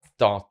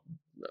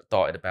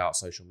darted about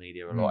social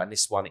media a lot. And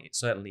this one, it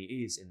certainly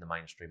is in the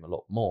mainstream a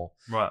lot more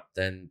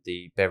than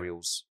the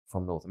burials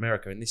from North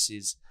America. And this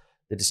is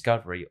the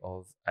discovery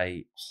of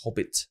a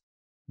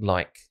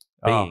hobbit-like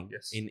being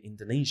in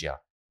Indonesia.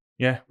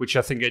 Yeah, which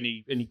I think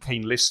any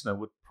keen listener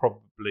would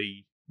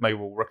may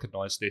well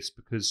recognise this,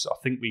 because I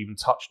think we even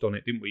touched on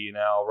it, didn't we, in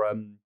our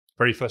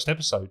very first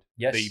episode,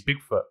 the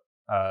Bigfoot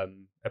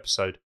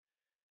episode.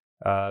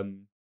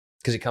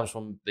 Because it comes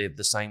from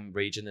the same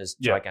region as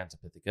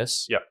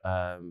Gigantopithecus.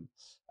 Yeah.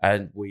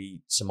 And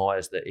we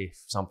surmise that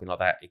if something like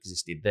that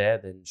existed there,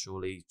 then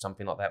surely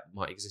something like that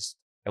might exist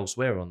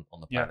elsewhere on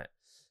the planet.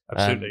 Yeah,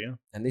 absolutely,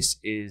 And this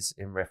is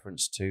in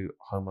reference to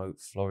Homo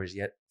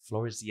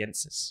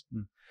floresiensis.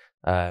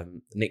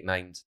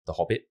 Nicknamed the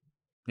Hobbit,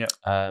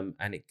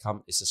 and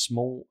it's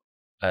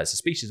a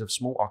species of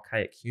small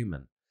archaic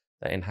human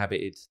that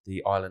inhabited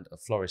the island of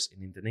Flores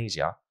in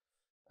Indonesia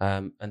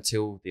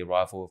until the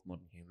arrival of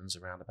modern humans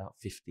around about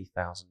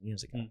 50,000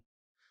 years ago.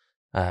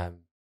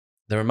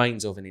 The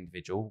remains of an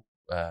individual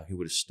who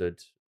would have stood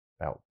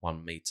about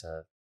 1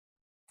 meter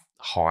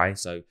high,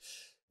 so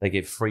they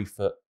give 3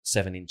 foot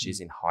 7 inches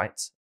in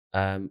height.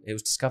 It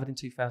was discovered in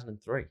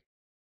 2003.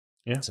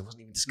 Yeah, so it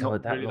wasn't even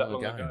discovered that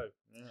long ago.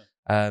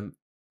 Yeah.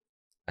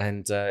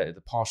 And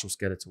the partial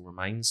skeletal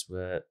remains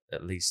were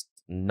at least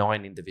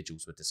 9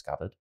 individuals were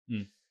discovered,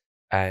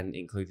 and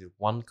included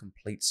 1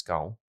 complete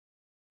skull,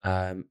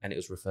 and it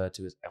was referred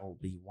to as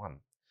LB1.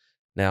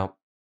 Now,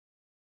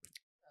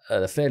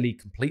 a fairly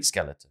complete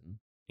skeleton,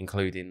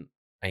 including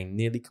a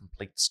nearly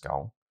complete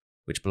skull,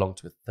 which belonged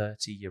to a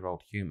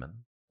 30-year-old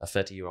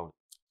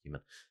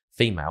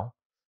female,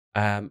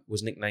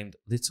 was nicknamed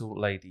Little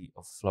Lady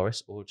of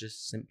Flores, or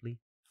just simply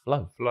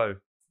Flo. Flo.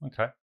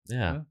 Okay.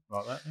 Yeah.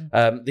 Like that.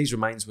 Yeah. These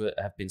remains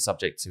have been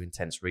subject to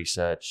intense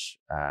research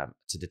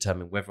to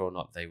determine whether or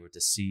not they were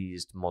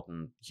deceased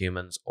modern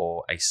humans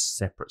or a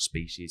separate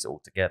species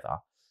altogether.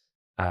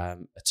 A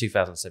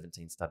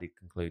 2017 study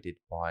concluded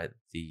by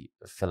the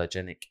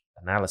phylogenetic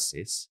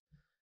analysis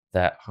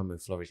that Homo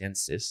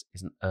floresiensis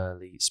is an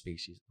early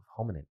species of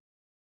hominin.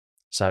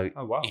 So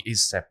it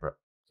is separate.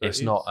 So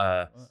it's not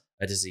a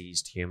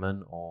diseased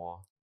human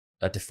or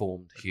a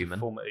deformed human.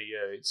 Deformity,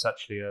 yeah. It's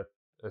actually a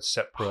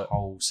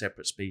whole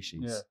separate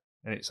species,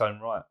 in its own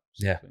right.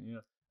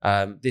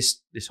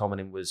 This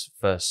hominin was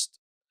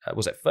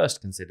at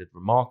first considered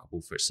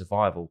remarkable for its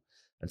survival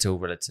until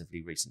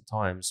relatively recent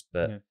times,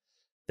 but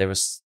there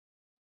was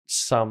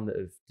some that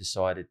have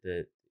decided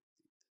that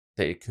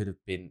it could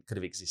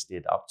have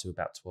existed up to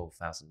about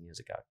 12,000 years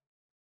ago.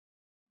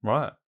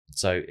 Right.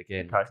 So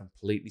again,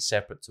 completely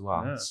separate to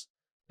us,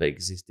 but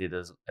existed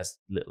as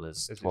little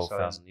as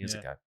 12,000 years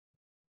ago.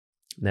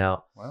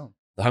 Now,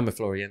 the Homo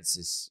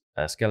floresiensis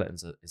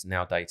skeletons is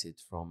now dated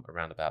from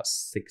around about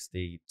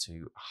 60 to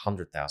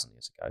 100,000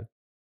 years ago.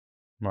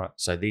 Right.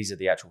 So these are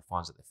the actual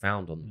finds that they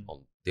found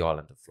on the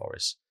island of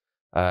Flores.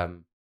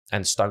 And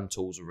stone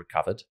tools were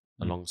recovered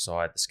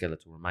alongside the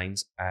skeletal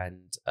remains.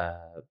 And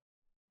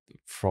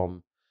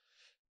from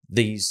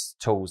these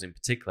tools in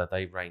particular,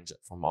 they range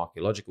from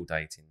archaeological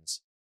datings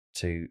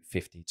to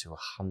 50 to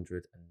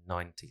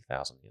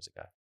 190,000 years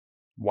ago.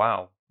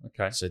 Wow.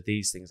 Okay. So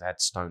these things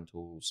had stone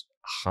tools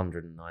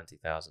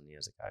 190,000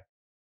 years ago.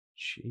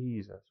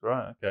 Jesus.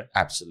 Right. Okay.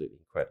 Absolutely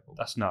incredible.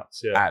 That's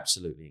nuts. Yeah.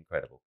 Absolutely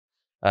incredible.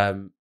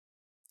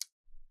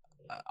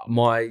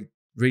 My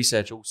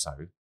research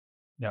also,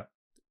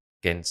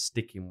 again,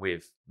 sticking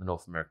with the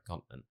North American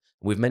continent,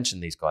 we've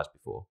mentioned these guys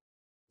before,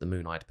 the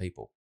moon-eyed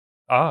people.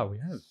 We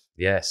have.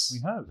 Yes,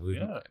 we have.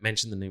 We've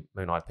mentioned the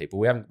Moon-Eyed people.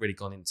 We haven't really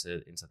gone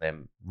into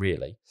them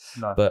really.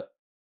 No. But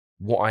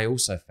what I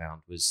also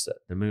found was that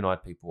the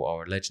Moon-Eyed people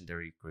are a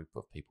legendary group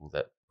of people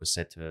that were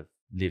said to have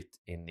lived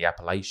in the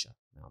Appalachian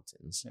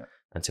Mountains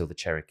until the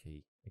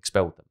Cherokee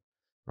expelled them.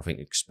 I think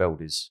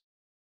expelled is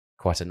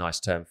quite a nice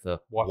term for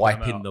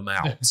wiping them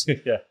out.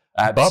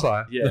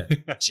 Bye-bye.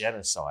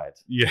 Genocide.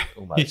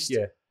 Almost.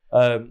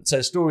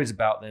 So stories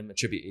about them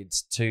attributed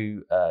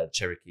to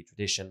Cherokee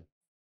tradition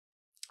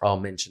are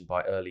mentioned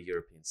by early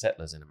European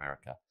settlers in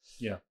America.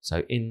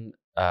 So in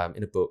a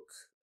book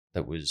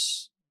that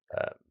was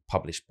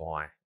published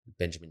by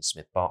Benjamin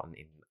Smith Barton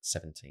in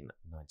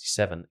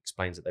 1797,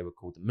 explains that they were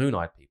called the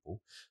Moon-Eyed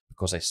people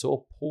because they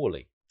saw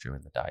poorly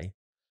during the day,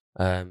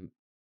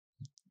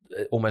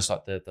 almost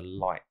like the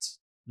light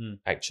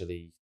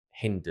actually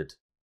hindered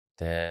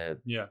their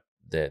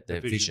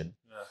vision.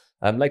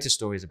 Later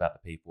stories about the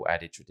people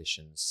added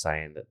traditions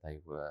saying that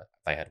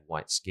they had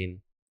white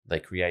skin. They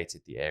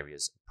created the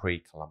areas of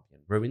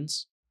pre-Columbian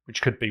ruins,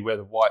 which could be where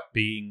the white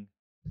being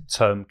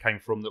term came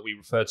from that we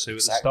referred to at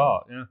the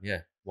start.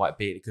 White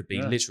being. It could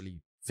be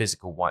literally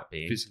physical white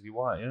being, physically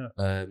white.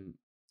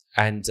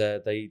 And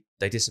they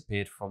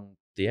disappeared from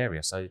the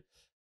area. So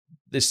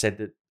this said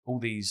that all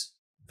these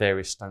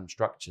various stone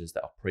structures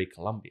that are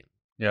pre-Columbian,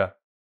 that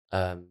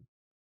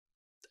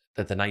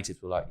the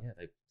natives were like,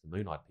 the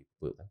Moon-Eyed people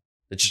built them.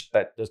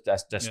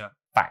 That's just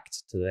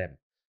fact to them.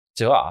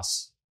 To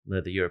us,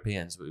 the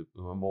Europeans, who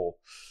were more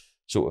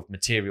sort of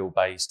material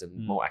based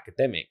and more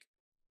academic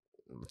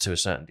to a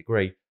certain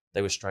degree,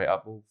 they were straight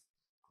up, well,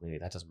 clearly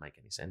that doesn't make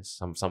any sense.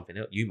 Something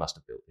else, you must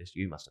have built this,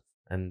 you must have.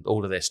 And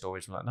all of their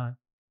stories were like, no,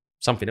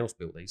 something else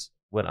built these,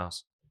 weren't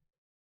us.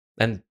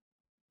 And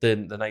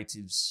then the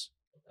natives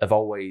have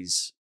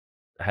always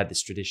had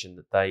this tradition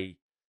that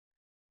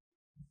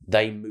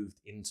they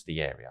moved into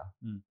the area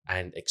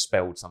and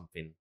expelled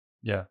something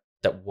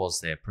that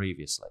was there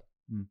previously.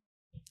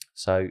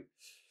 So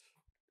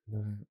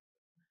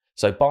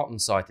Barton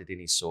cited in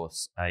his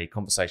source a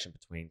conversation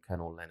between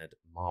Colonel Leonard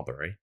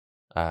Marbury,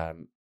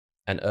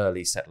 an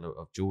early settler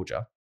of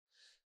Georgia.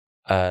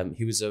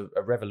 He was a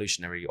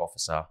revolutionary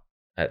officer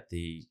at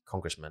the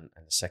Congressman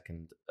and the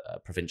Second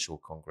Provincial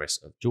Congress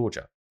of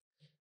Georgia,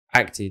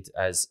 acted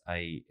as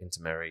a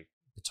intermediary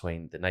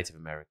between the Native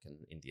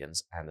American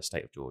Indians and the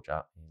state of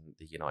Georgia in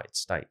the United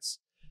States.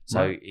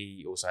 So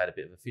he also had a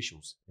bit of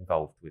officials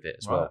involved with it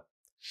as well.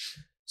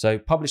 So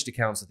published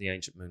accounts of the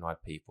ancient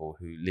Moon-Eyed people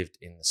who lived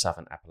in the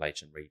southern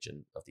Appalachian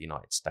region of the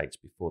United States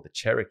before the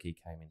Cherokee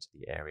came into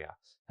the area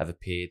have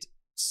appeared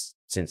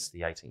since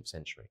the 18th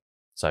century.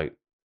 So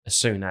as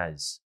soon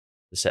as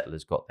the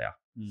settlers got there.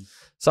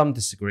 Some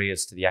disagree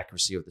as to the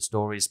accuracy of the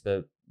stories,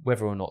 but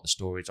whether or not the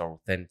stories are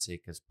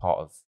authentic as part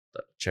of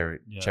the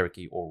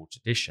Cherokee oral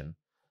tradition,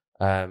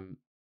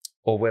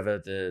 or whether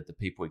the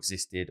people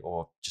existed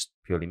or just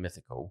purely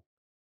mythical,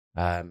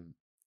 I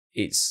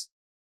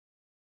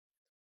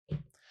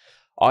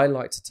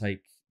like to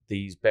take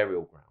these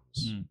burial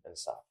grounds and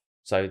stuff.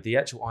 So the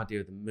actual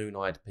idea of the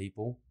Moon-Eyed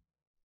people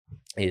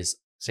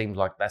seems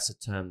like that's a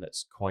term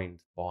that's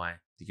coined by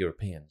the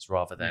Europeans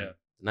rather than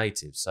the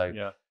natives.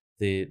 So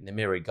the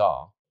Nemiri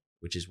Gar,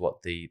 which is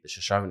what the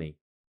Shoshone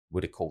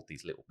would have called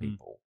these little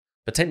people,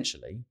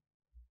 potentially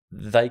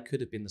they could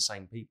have been the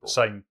same people.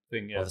 Same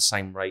thing, or the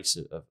same race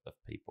of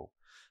people.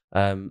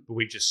 But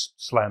we just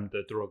slammed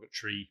a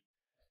derogatory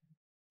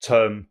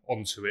term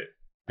onto it.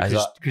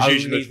 Because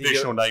using the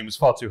traditional name was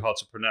far too hard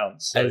to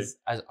pronounce. So.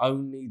 As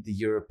only the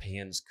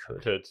Europeans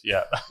could.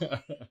 Yeah.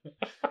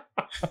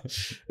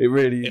 It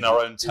really in our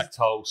own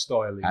tactile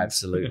styling.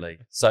 Absolutely.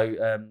 So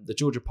the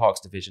Georgia Parks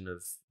Division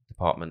of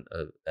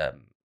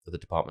the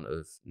Department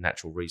of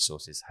Natural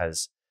Resources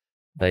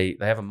they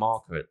have a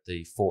marker at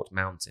the Fort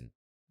Mountain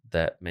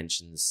that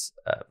mentions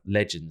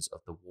legends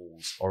of the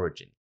wall's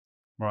origin.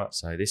 Right.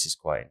 So this is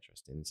quite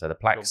interesting. So the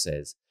plaque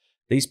says,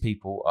 these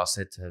people are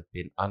said to have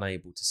been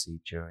unable to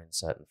see during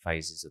certain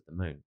phases of the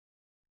moon.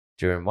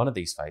 During one of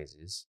these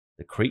phases,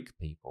 the Creek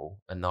people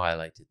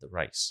annihilated the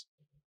race.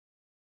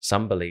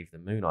 Some believe the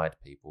Moon-Eyed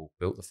people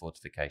built the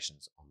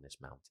fortifications on this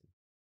mountain.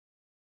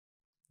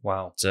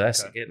 Wow. So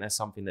that's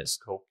something that's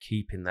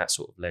keeping that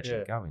sort of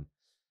legend going.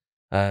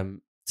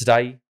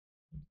 Today,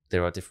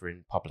 there are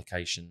differing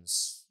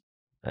publications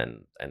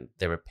and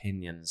their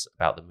opinions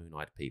about the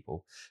Moon-Eyed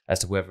people as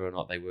to whether or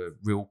not they were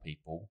real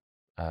people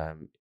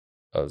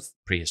of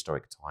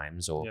prehistoric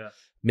times or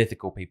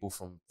mythical people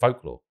from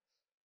folklore.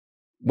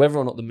 Whether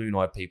or not the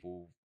Moon-Eyed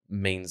people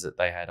means that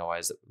they had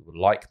eyes that were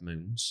like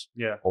moons,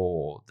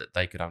 or that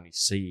they could only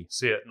see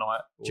at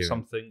night or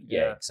something.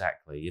 Yeah,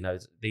 exactly. You know,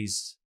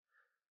 these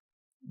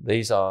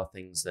are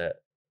things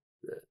that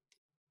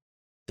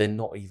they're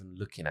not even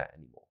looking at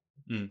anymore.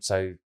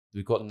 So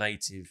we've got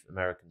Native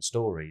American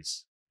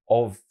stories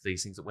of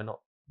these things that we're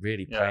not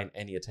really paying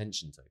any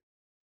attention to.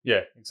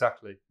 Yeah,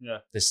 exactly. Yeah,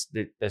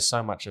 there's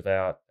so much of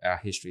our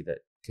history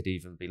that could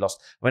even be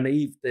lost. I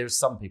mean, there's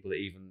some people that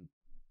even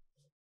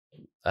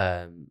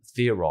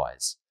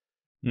theorize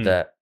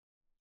that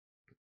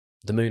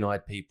the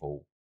Moon-Eyed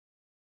people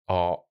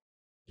are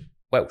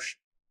Welsh.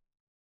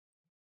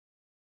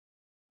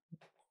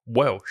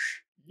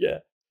 Welsh? Yeah.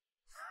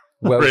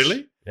 Welsh.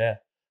 Really? Yeah.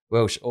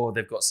 Welsh. Or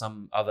they've got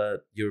some other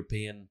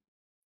European...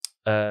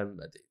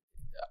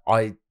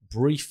 I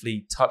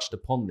briefly touched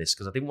upon this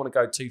because I didn't want to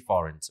go too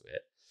far into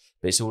it,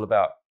 but it's all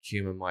about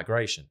human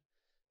migration.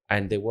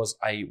 And there was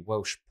a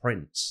Welsh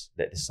prince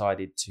that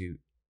decided to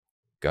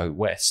go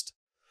west.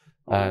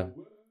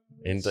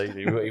 Indeed,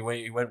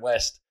 he went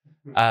west.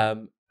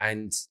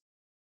 And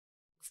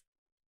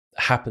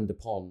happened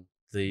upon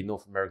the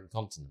North American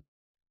continent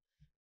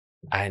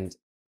and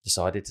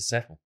decided to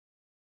settle.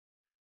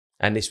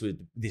 And this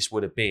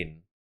would have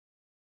been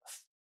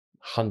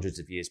hundreds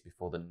of years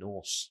before the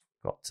Norse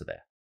got to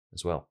there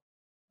as well.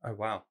 Oh,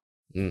 wow.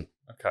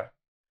 Okay.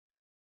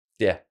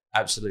 Yeah,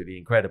 absolutely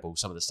incredible,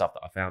 some of the stuff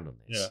that I found on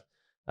this.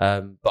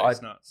 Yeah.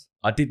 But nuts.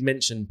 I did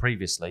mention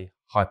previously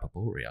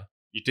Hyperborea.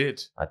 You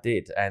did? I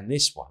did. And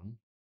this one...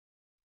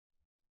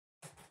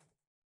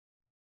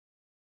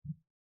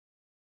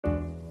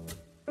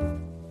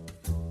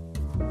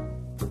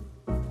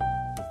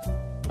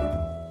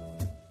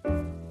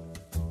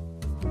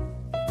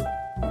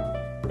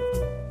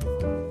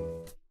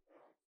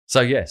 So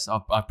yes,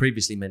 I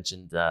previously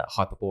mentioned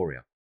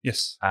Hyperborea.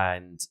 Yes.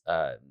 And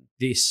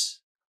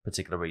this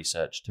particular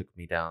research took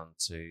me down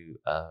to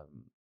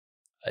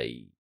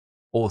a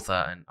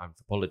author and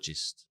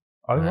anthropologist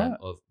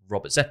of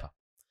Robert Zepper.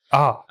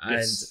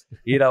 Yes.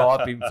 And,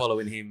 I've been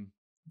following him.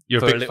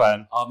 You're a big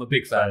fan. I'm a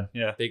big fan.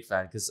 Yeah. Big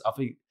fan. Because I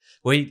think,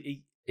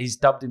 he's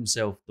dubbed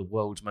himself the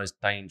world's most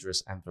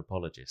dangerous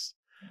anthropologist.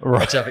 Right.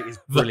 Which I think is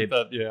brilliant.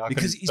 I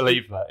can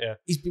believe that, yeah.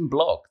 He's been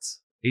blocked.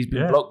 He's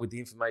been blocked with the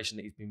information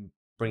that he's been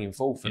bringing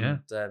forth, and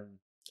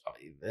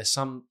there's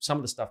some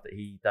of the stuff that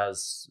he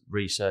does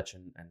research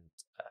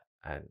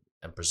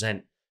and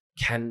present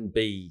can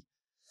be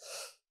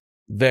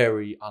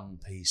very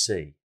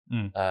un-PC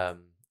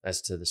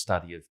as to the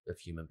study of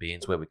human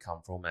beings, where we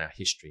come from, our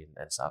history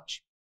and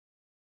such.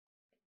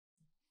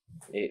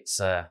 It's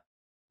so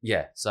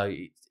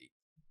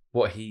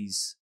what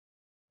he's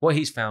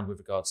found with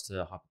regards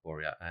to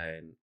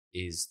Hyperborea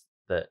is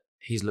that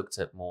he's looked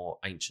at more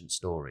ancient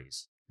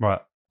stories,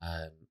 right?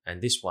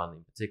 And this one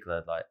in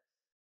particular,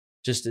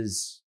 just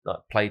as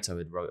Plato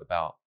had wrote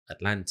about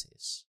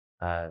Atlantis,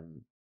 there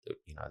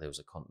was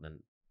a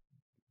continent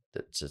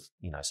that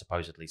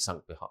supposedly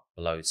sunk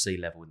below sea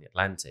level in the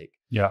Atlantic.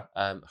 Yeah.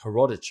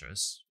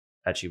 Herodotus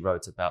actually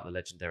wrote about the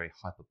legendary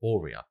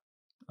Hyperborea,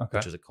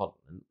 which was a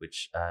continent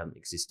which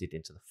existed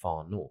into the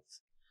far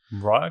north.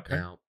 Right. Okay.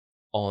 Now,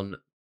 on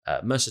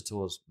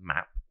Mercator's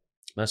map,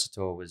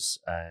 Mercator was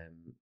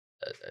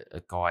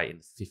a guy in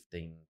the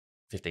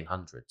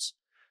 1500s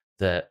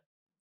that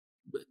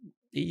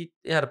he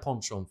had a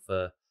penchant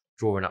for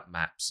drawing up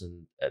maps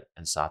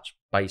and such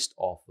based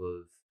off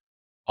of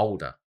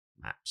older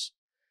maps.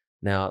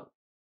 Now,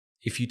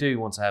 if you do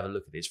want to have a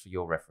look at this for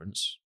your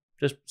reference,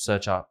 just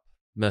search up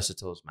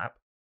Mercator's map.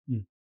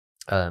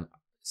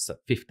 It's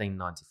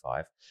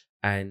 1595,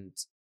 and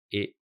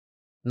it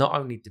not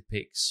only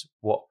depicts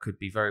what could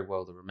be very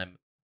well the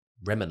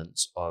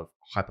remnants of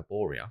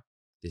Hyperborea,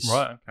 this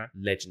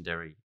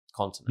legendary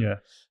continent,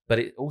 but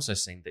it also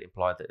seemed to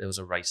imply that there was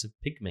a race of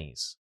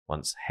pygmies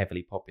once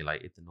heavily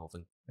populated the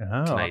northern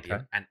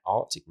Canadian and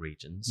Arctic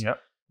regions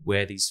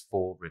where these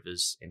four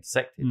rivers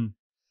intersected.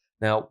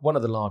 Now, one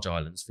of the large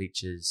islands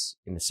features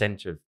in the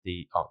centre of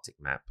the Arctic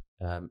map.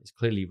 It's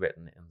clearly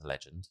written in the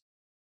legend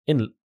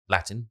in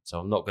Latin, so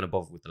I'm not going to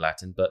bother with the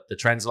Latin, but the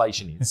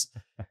translation is,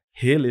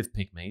 "Here live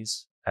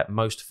pygmies, at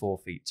most 4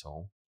 feet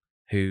tall,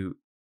 who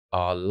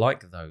are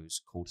like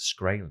those called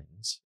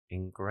Skraelings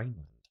in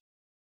Greenland."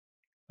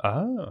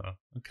 Oh,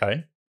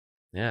 okay.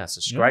 Yeah, so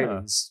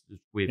Skraelings,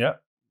 we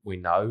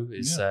know,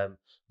 was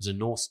a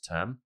Norse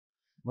term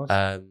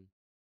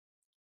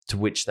to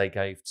which they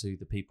gave to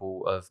the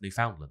people of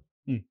Newfoundland.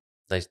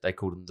 They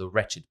called them the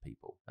wretched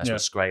people. That's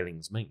what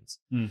Skraelings means.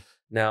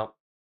 Now,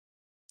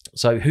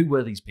 so who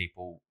were these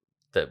people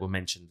that were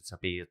mentioned to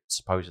be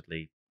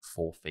supposedly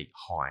 4 feet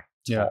high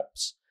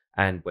tops,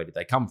 and where did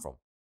they come from?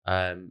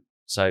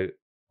 So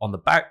on the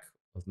back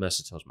of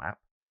Mercator's map,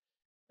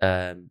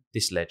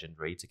 this legend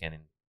reads, again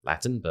in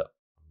Latin, but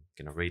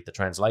I'm going to read the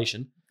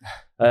translation.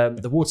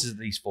 The waters of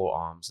these four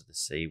arms of the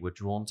sea were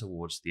drawn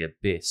towards the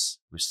abyss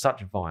with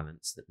such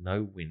violence that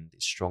no wind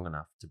is strong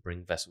enough to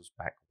bring vessels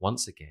back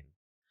once again,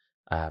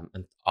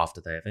 and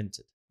after they have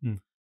entered.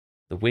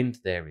 The wind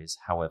there is,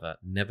 however,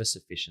 never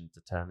sufficient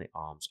to turn the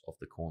arms of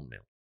the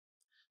cornmill.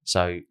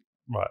 So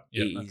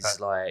it's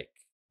like,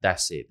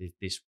 that's it.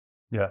 This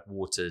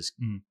water's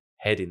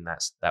heading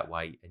that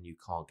way, and you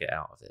can't get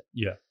out of it.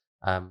 Yeah.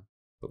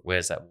 But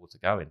where's that water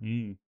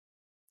going?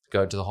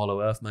 Going to the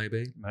Hollow Earth,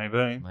 maybe.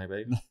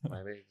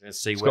 Let's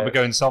see it's where. Got to be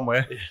going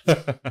somewhere.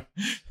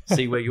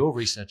 See where your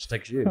research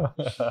takes you.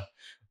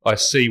 I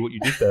see what you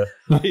did there.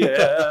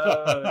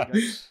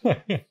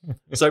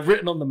 So,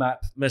 written on the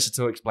map,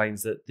 Mercator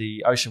explains that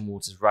the ocean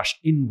waters rush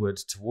inward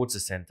towards the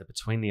centre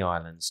between the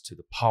islands to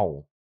the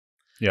pole,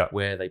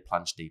 where they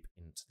plunge deep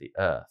into the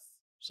earth.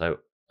 So,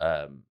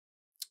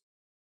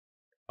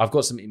 I've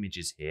got some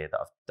images here that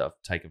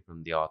I've taken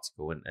from the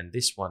article, and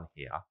this one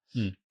here.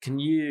 Can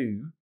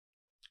you?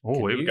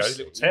 Oh, here we go.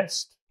 Little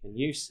test. Can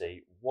you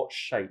see what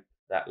shape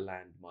that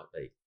land might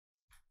be?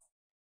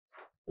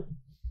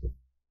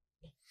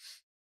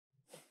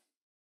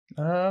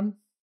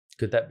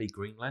 Could that be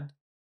Greenland?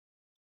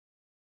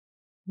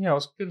 Yeah, I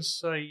was going to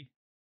say.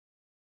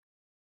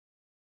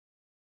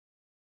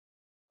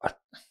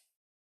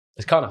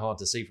 It's kind of hard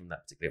to see from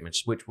that particular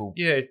image, which we'll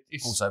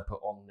also put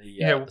on the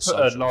we'll put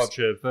socials. a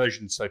larger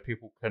version so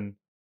people can.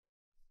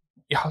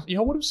 Yeah,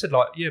 I would have said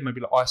maybe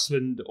like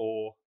Iceland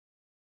or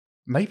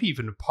maybe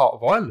even a part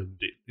of Ireland.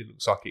 It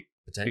looks like it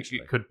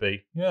potentially it could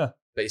be. Yeah,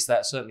 but it's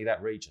certainly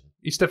that region.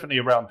 It's definitely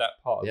around that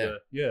part.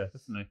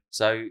 Definitely.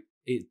 So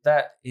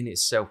that in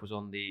itself was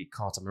on the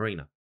Carta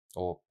Marina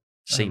or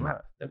sea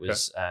map that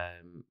was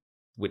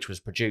which was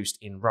produced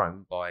in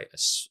Rome by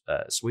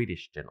a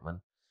Swedish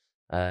gentleman.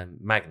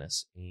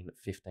 Magnus in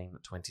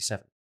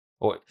 1527,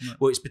 well,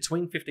 it's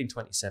between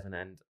 1527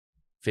 and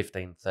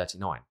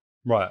 1539.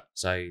 Right.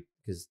 So,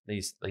 because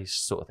these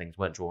sort of things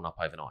weren't drawn up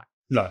overnight.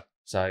 No.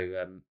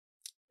 So,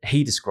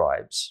 he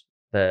describes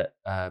that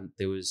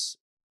there was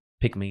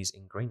pygmies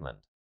in Greenland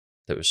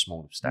that were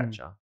small of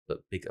stature but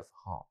big of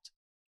heart.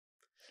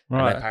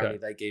 Right. And apparently,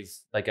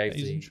 they gave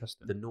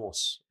the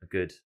Norse a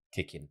good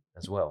kicking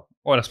as well.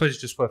 Well, I suppose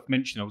it's just worth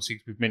mentioning.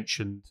 Obviously, we've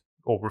mentioned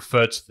or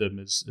referred to them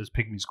as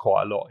pygmies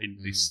quite a lot in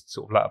this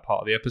sort of latter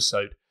part of the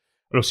episode.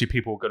 But obviously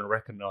people are going to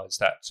recognise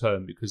that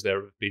term because there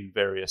have been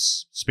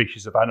various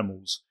species of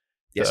animals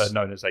that are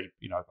known as a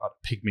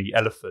pygmy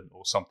elephant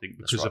or something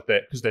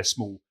because they're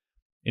small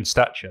in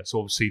stature. So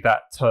obviously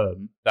that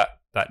term,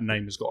 that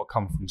name has got to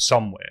come from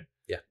somewhere.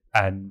 Yeah.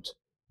 And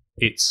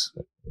it's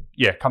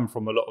come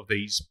from a lot of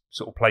these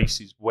sort of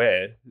places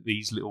where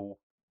these little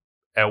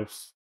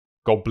elf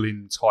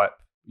goblin type,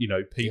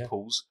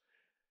 peoples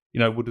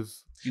would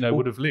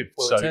have lived.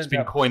 Well, so it's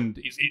been coined.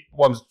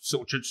 One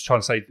sort of just trying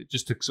to say that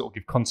just to sort of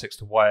give context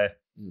to why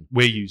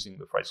we're using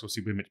the phrase.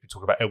 Obviously, we're meant to be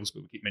talking about elves,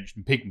 but we keep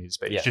mentioning pygmies.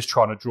 But it's just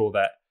trying to draw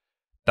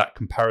that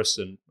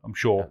comparison. I'm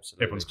sure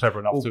everyone's clever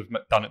enough to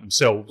have done it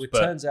themselves. It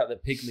turns out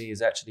that pygmy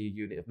is actually a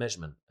unit of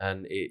measurement,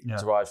 and it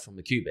derives from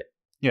the cubit.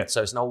 Yeah.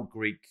 So it's an old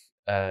Greek.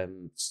 I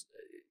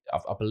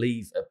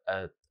believe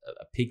a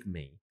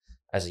pygmy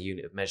as a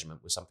unit of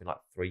measurement was something like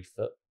 3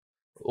 foot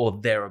or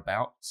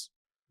thereabouts.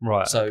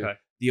 Right. So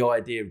the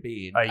idea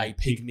being a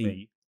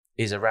pygmy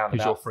is around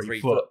about 3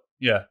 foot.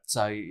 Yeah.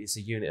 So it's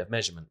a unit of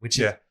measurement, which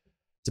is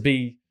to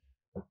be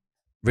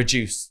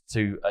reduced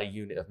to a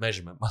unit of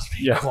measurement must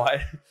be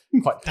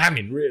quite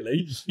damning,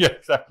 really. Yeah,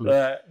 exactly.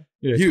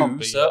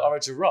 You, sir, are a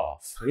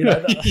giraffe.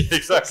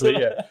 Exactly.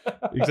 Yeah,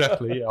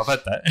 exactly. Yeah, I've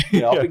had that.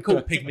 I've been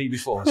called pygmy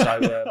before, so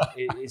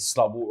it's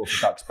like water off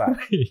a duck's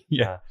back.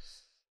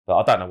 But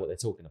I don't know what they're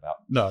talking about.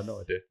 No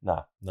idea.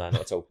 No, not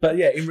at all. But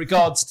in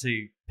regards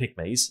to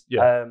pygmies,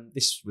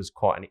 this was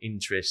quite an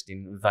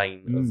interesting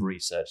vein of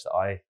research that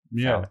I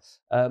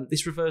found.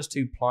 This refers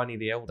to Pliny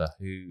the Elder,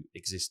 who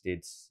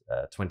existed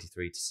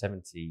 23 to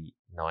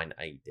 79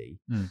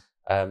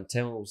 AD,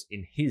 tells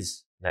in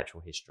his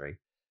natural history,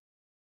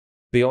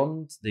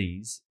 beyond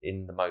these,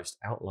 in the most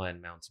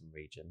outlying mountain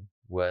region,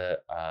 where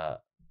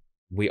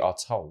we are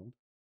told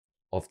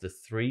of the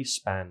 3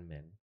 span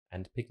men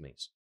and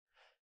pygmies,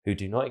 who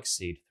do not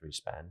exceed 3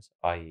 spans,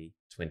 i.e.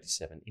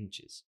 27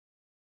 inches.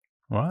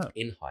 Right.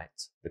 In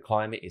height, the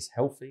climate is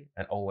healthy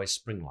and always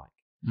spring-like,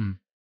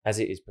 as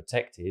it is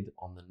protected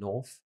on the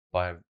north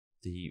by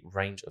the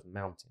range of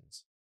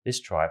mountains. This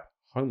tribe,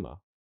 Homer,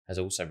 has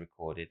also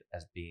recorded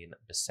as being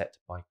beset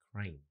by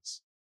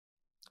cranes.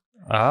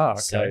 Ah, okay.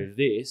 So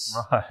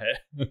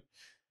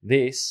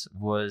this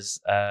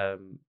was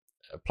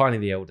Pliny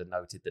the Elder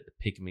noted that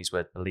the pygmies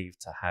were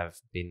believed to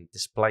have been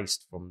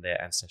displaced from their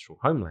ancestral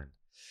homeland,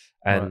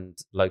 and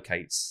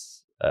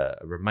locates a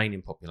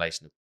remaining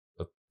population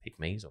of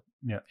pygmies or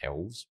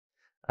elves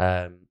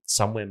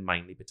somewhere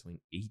mainly between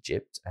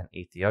Egypt and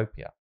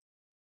Ethiopia,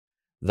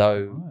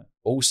 though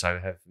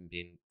also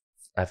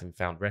having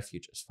found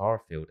refuge as far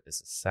afield as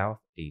the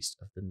southeast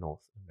of the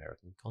North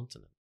American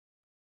continent.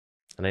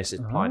 And this is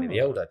Pliny the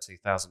Elder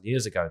 2,000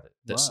 years ago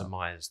that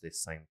surmised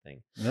this same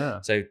thing. Yeah.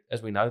 So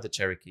as we know, the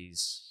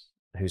Cherokees,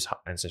 whose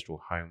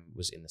ancestral home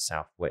was in the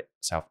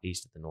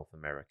southeast of the North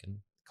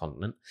American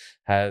continent,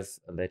 have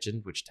a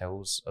legend which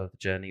tells of the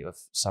journey of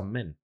some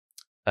men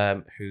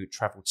who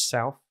travelled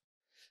south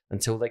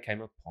until they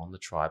came upon the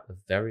tribe of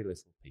very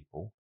little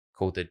people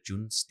called the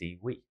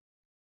Junstiwi.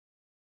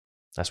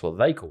 That's what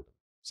they called them.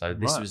 So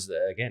this was,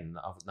 again,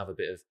 another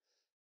bit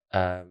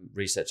of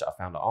research that I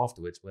found out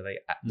afterwards, where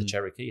the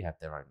Cherokee had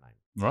their own name.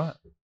 Right.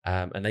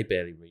 And they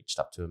barely reached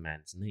up to a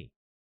man's knee.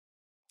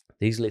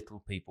 These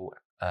little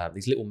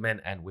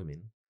men and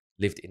women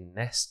lived in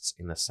nests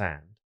in the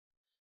sand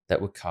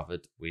that were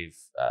covered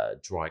with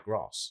dry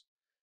grass,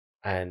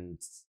 and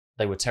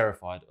they were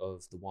terrified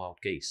of the wild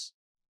geese.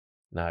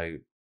 Now,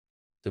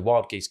 the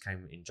wild geese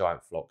came in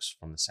giant flocks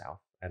from the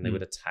south, and they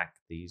would attack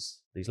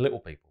these little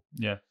people.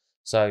 Yeah.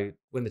 So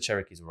when the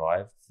Cherokees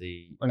arrived,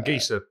 and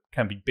geese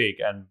can be big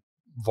and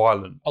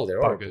violent. Oh,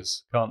 they're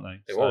buggers, can't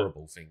they? They're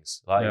horrible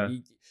things. Like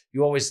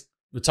you always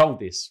were told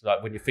this.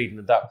 Like when you're feeding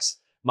the ducks,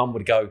 Mum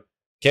would go,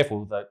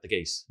 "Careful the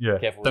geese. Yeah,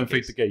 careful. Don't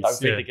feed the geese. Don't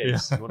feed the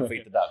geese. You want to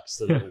feed the ducks.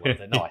 The little ones.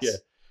 They're nice.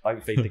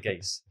 Don't feed the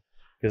geese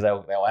because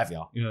they'll have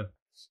you." Yeah.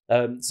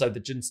 So the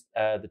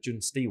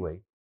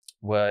Junstiwi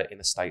were in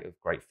a state of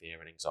great fear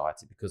and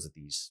anxiety because of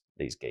these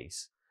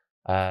geese.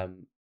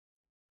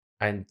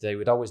 And they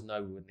would always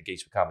know when the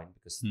geese were coming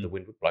because the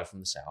wind would blow from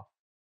the south.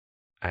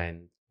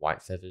 And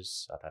white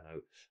feathers, I don't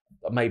know.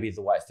 Maybe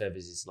the white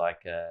feathers is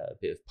like a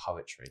bit of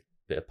poetry, a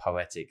bit of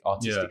poetic,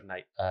 artistic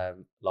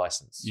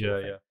license.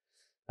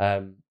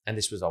 And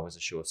this was always a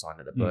sure sign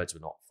that the birds were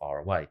not far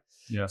away.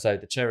 Yeah. So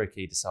the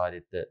Cherokee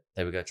decided that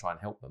they were going to try and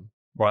help them.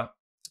 Right.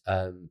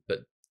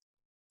 But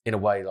in a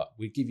way, like,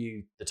 we give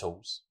you the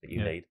tools that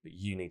you need, but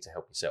you need to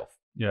help yourself.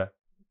 Yeah.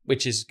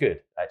 Which is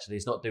good, actually.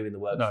 It's not doing the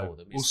work for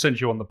them. We'll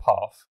send you on the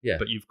path, Yeah.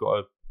 but you've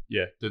got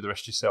to do the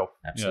rest yourself.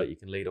 Absolutely. You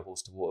can lead a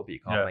horse to water, but you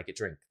can't make it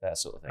drink, that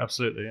sort of thing.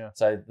 Absolutely, yeah.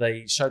 So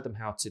they showed them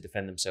how to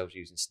defend themselves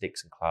using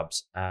sticks and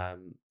clubs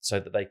so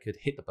that they could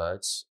hit the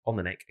birds on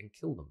the neck and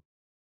kill them.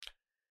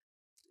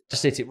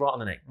 Just hit it right on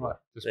the neck. Right.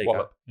 Just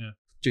wallop. Yeah.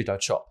 Judo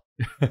chop.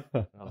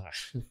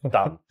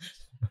 Done.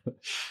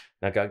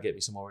 Now go and get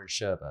me some orange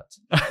sherbet.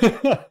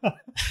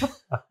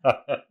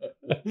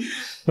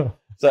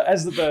 So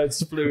as the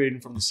birds flew in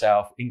from the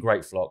south in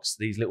great flocks,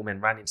 these little men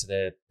ran into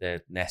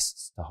their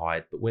nests to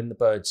hide. But when the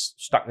birds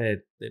stuck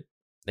their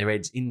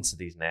heads into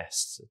these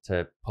nests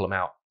to pull them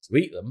out to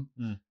eat them,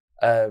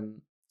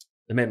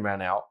 the men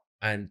ran out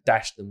and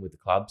dashed them with the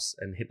clubs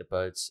and hit the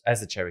birds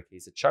as the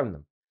Cherokees had shown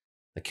them.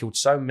 They killed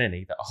so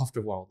many that after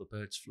a while the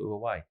birds flew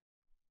away.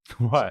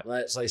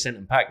 Right. So they sent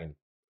them packing.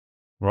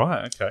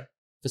 Right, okay.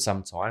 For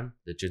some time,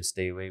 the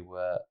Junstiwi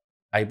were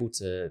able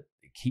to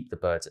keep the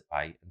birds at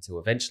bay until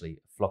eventually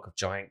a flock of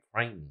giant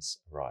cranes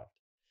arrived.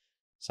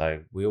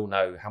 So we all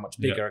know how much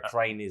bigger a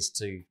crane is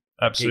to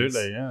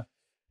Absolutely, geese.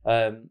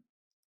 Yeah.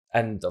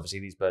 And obviously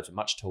these birds were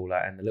much taller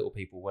and the little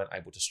people weren't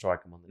able to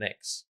strike them on the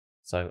necks.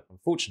 So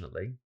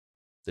unfortunately,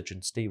 the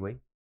Junstiwi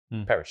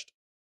perished.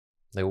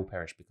 They all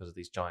perished because of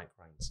these giant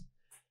cranes.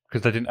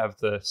 Because they didn't have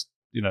the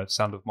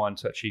sound of mind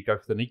to actually go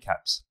for the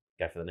kneecaps.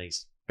 Go for the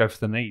knees. Go for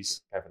the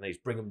knees. Go for the knees.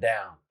 Bring them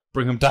down.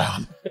 Bring them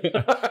down.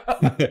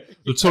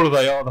 The taller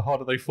they are, the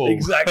harder they fall.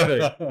 Exactly.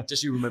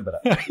 Just you remember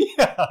that.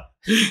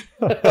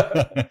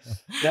 Yeah.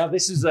 Now,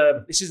 this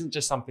isn't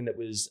just something that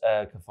was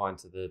confined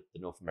to the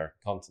North American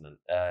continent.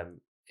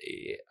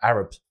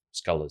 Arab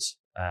scholars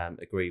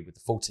agree with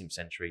the 14th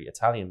century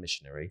Italian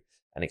missionary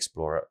and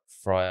explorer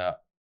Friar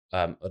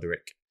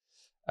Uderick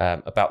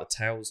about the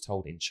tales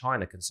told in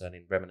China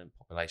concerning remnant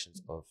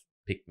populations of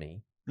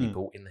Pygmy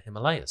people in the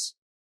Himalayas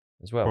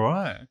as well.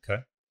 Right,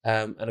 okay.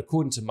 And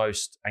according to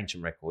most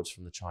ancient records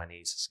from the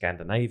Chinese,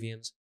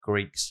 Scandinavians,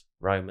 Greeks,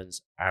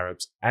 Romans,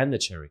 Arabs, and the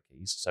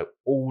Cherokees, so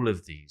all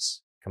of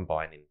these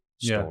combining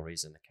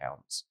stories and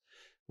accounts,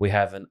 we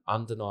have an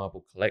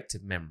undeniable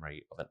collective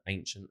memory of an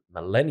ancient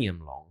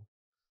millennium-long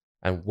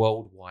and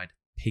worldwide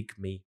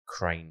Pygmy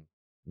crane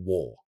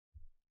war.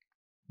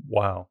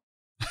 Wow.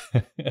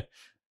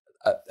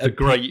 The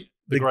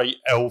great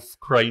elf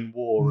crane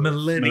war.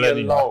 Millennia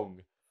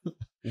long.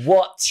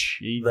 What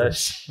the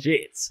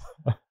shit?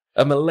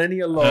 A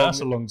millennia long.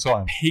 That's a long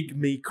time.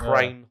 Pygmy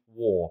crane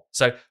war.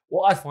 So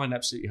what I find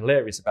absolutely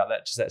hilarious about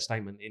that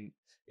statement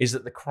is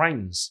that the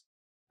cranes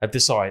have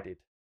decided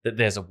that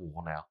there's a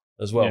war now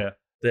as well. Yeah.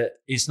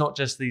 That it's not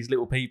just these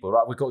little people,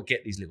 right? We've got to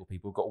get these little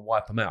people. We've got to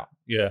wipe them out.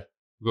 Yeah.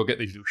 We've got to get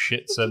these little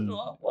shits. And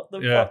what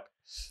the fuck?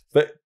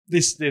 But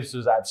this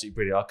was absolutely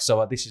brilliant.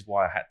 So this is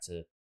why I had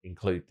to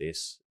include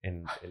this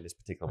in this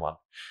particular one.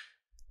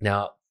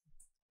 Now,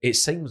 it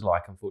seems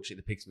like,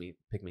 unfortunately,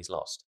 the Pygmies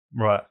lost.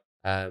 Right.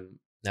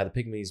 Now, the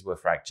Pygmies were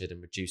fractured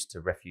and reduced to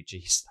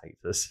refugee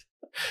status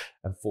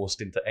and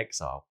forced into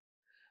exile.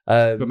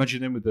 But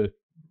imagine them with the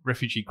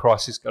refugee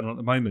crisis going on at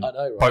the moment. I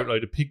know, right?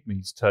 Boatload of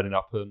Pygmies turning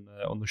up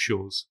on the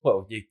shores.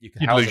 Well, you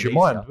could You'd lose your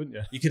mind, wouldn't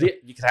you?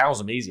 You could house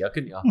them easier,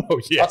 couldn't you? Oh,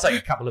 yeah. I'll take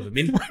a couple of them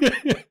in,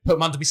 put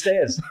them under my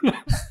stairs.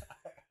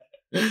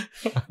 There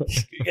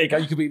you go,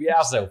 you could be your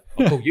house elf.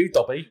 I'll call you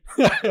Dobby.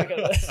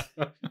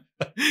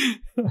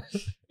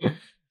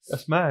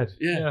 That's mad.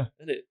 Yeah.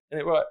 Isn't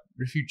it right?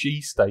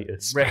 Refugee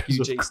status.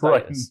 Refugee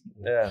status.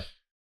 Yeah.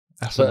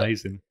 That's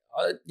amazing.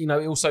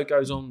 It also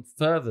goes on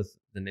further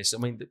than this. I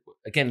mean,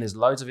 again, there's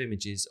loads of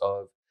images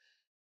of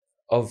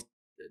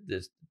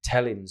the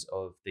tellings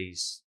of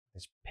this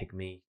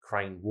Pygmy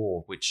crane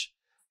war, which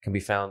can be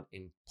found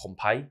in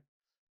Pompeii.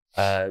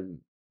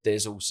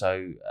 There's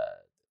also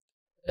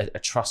a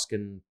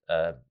Etruscan.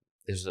 There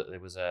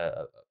was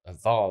a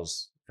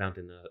vase found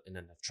in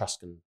an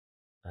Etruscan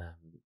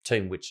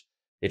tomb, which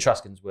the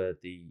Etruscans were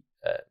the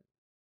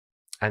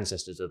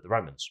ancestors of the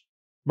Romans.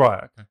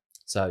 Right. Okay.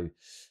 So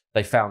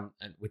they found,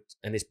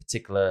 and this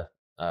particular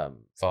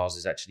vase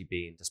is actually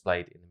being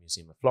displayed in the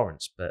Museum of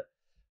Florence. But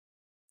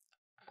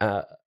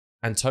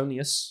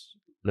Antonius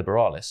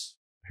Liberalis,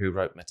 who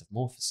wrote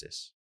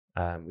Metamorphosis,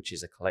 which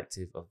is a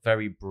collective of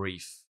very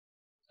brief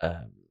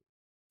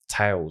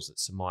tales that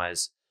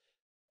surmise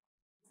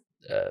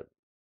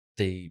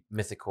the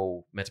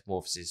mythical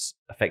metamorphosis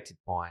affected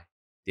by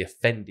the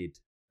offended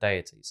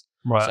deities.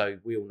 Right. So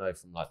we all know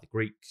from like the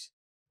Greek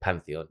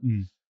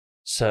pantheon,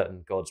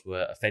 certain gods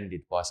were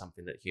offended by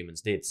something that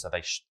humans did, so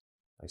they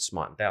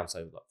smite them down. So,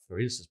 like, for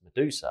instance,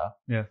 Medusa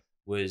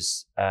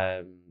was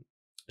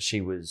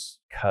she was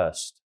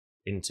cursed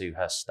into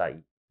her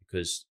state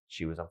because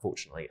she was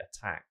unfortunately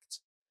attacked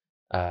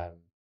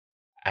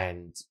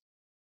and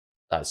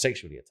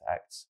sexually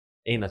attacked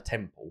in a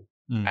temple,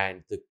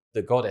 and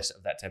the goddess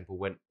of that temple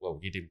went, well,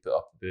 you didn't put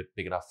up a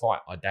big enough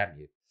fight, I damn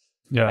you,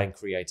 and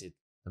created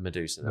the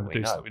Medusa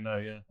that we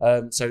know.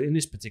 So in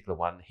this particular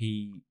one,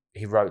 he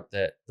wrote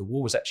that the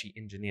war was actually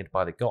engineered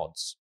by the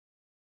gods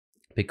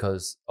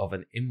because of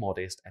an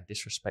immodest and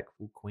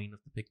disrespectful queen of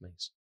the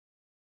Pygmies.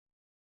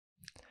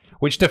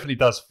 Which definitely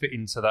does fit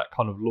into that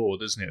kind of lore,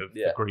 doesn't it, of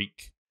the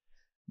Greek,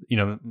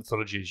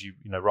 mythology, as you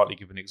rightly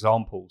give an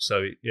example.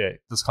 So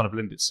it does kind of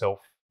lend itself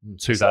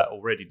to that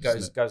already.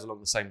 Goes along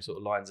the same sort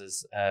of lines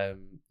as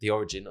the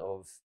origin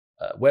of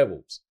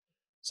werewolves.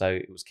 So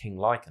it was King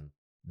Lycan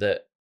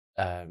that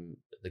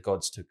the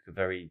gods took a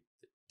very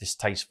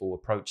distasteful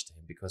approach to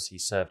him because he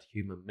served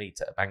human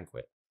meat at a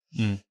banquet.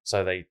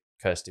 So they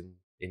cursed him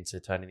into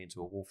turning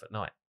into a wolf at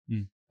night.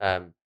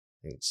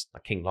 It's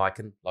like King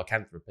Lycan,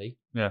 lycanthropy.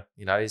 Yeah,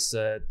 it's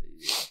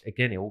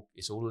again,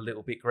 it's all a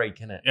little bit Greek,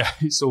 isn't it? Yeah,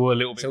 it's all a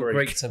little bit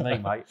Greek to me,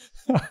 mate.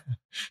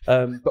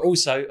 But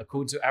also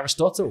according to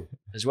Aristotle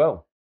as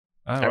well.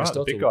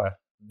 Aristotle, big guy.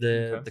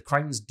 The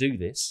cranes do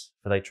this,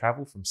 for they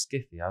travel from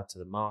Scythia to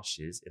the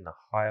marshes in the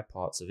higher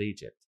parts of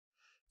Egypt,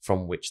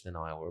 from which the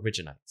Nile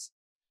originates.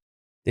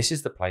 This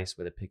is the place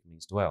where the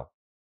Pygmies dwell,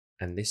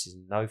 and this is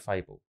no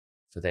fable,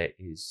 for there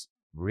is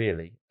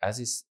really, as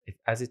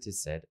it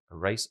is said, a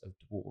race of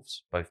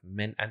dwarves, both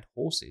men and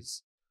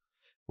horses,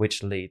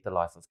 which lead the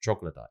life of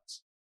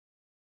troglodytes.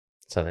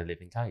 So they live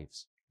in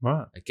caves.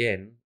 Right.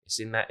 Again, it's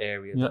in that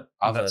area that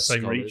other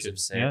scholars have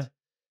said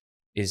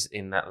is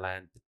in that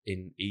land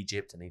in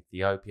Egypt and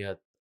Ethiopia,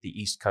 the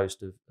east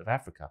coast of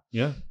Africa.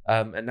 Yeah.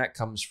 And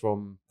that's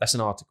an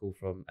article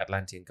from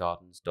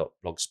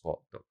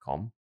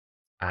atlanteangardens.blogspot.com,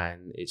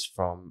 and it's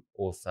from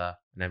author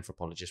and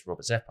anthropologist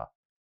Robert Zepper.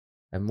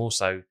 And more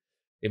so,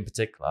 in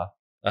particular,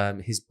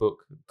 his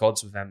book,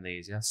 Gods with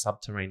Amnesia,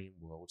 Subterranean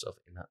Worlds of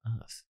Inner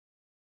Earth,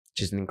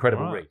 which is an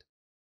incredible read.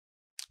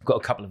 I've got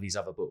a couple of his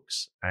other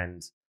books,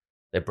 and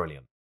they're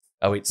brilliant.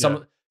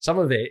 Some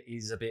of it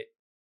is a bit,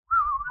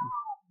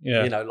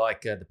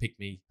 like the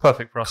Pygmy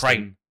perfect for us.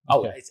 Crane.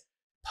 It's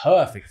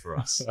perfect for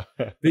us.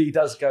 But he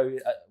does go.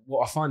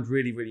 What I find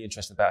really, really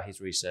interesting about his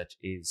research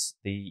is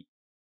the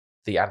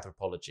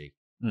anthropology.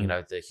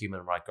 The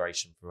human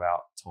migration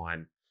throughout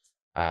time.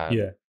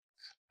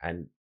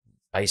 And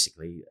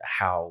basically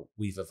how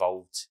we've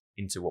evolved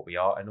into what we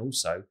are, and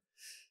also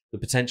the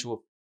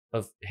potential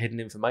of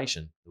hidden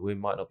information that we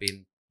might not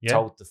be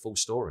told the full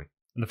story.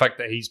 And the fact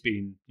that he's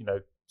been,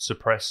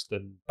 suppressed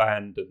and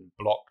banned and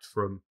blocked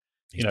from,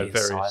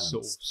 various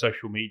sort of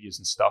social medias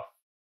and stuff.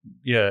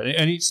 Yeah,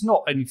 and it's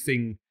not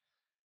anything.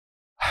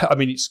 I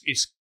mean,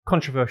 it's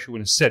controversial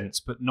in a sense,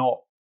 but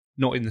not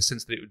in the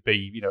sense that it would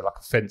be, like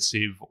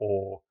offensive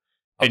or.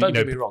 Don't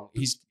get me wrong.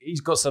 He's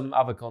got some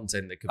other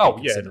content that could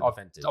be considered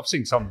offensive. I've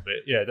seen some of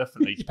it. Yeah,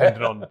 definitely,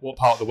 depending on what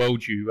part of the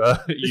world you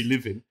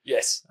live in.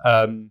 Yes,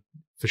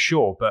 for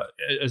sure. But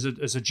as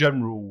a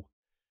general,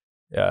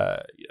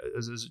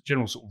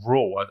 sort of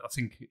rule, I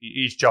think it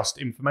is just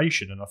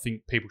information, and I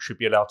think people should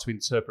be allowed to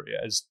interpret it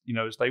as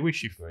as they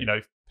wish. If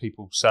if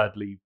people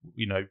sadly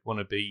want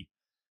to be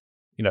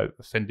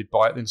offended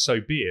by it, then so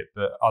be it.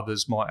 But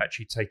others might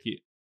actually take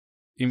it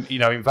in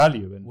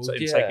value and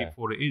take it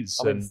for what it is.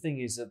 I mean, the thing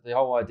is that the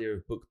whole idea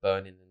of book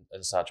burning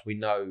and such, we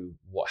know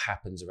what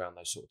happens around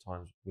those sort of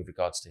times with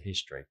regards to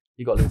history.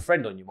 You got a little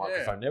friend on your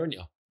microphone there, haven't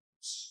you?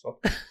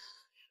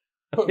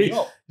 Put me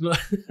up.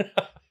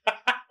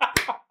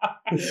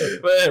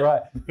 Well,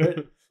 right.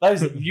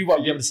 Those you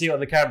won't be able to see it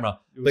on the camera,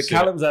 but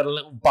Callum's had a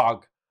little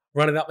bug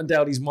running up and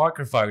down his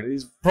microphone.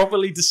 It's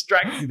properly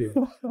distracted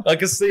him. I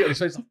can see it on his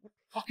face. What the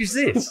fuck is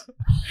this?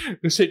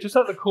 You see, just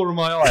at the corner of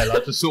my eye,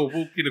 like just sort of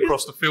walking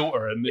across the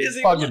filter, and it's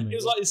bugging me. It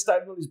was like he's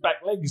standing on his back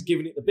legs,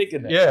 giving it the bigger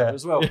neck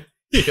as well.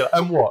 Yeah.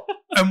 And what?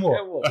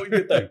 What are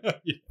you gonna do?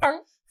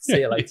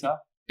 See you later.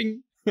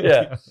 Ding.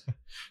 Yeah.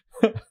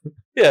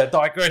 Yeah,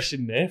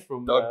 digression there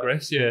from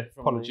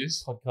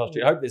apologies.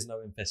 Podcast. I hope there's no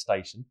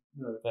infestation.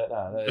 No.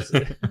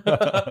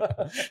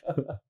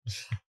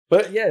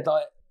 But yeah,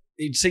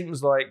 it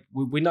seems like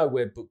we know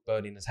where book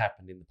burning has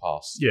happened in the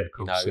past. Yeah, of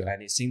course.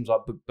 And it seems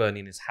like book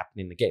burning is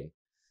happening again.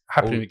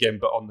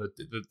 But on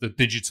the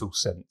digital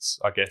sense,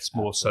 I guess,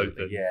 more so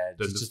than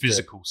the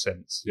physical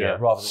sense. Yeah,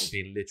 rather than it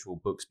being literal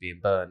books being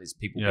burned, it's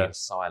people being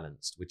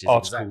silenced, which is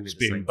articles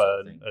exactly being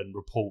burned and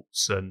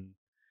reports and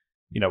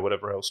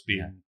whatever else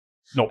being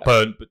not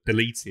burned but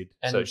deleted.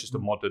 So it's just a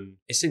modern.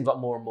 It seems like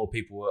more and more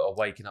people are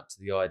waking up to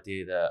the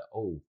idea that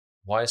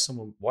why is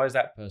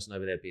that person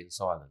over there being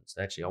silenced?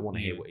 Actually, I want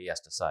to hear what he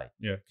has to say.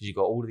 Yeah, because you've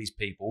got all of these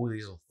people, all of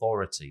these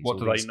authorities. What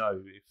do they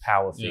know?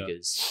 Power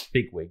figures,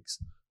 bigwigs,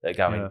 that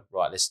are going,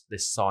 right, let's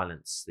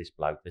silence this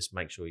bloke. Let's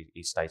make sure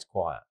he stays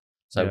quiet.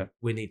 So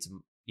we need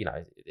to,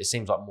 it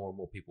seems like more and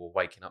more people are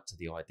waking up to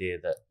the idea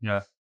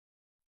that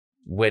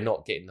we're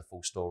not getting the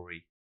full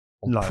story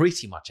on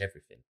pretty much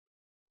everything.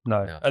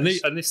 No, and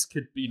this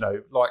could be,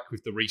 like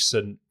with the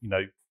recent,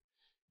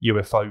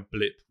 UFO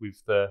blip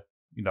with the,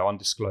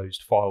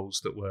 undisclosed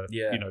files that were,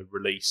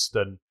 released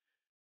and,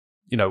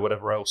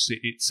 whatever else.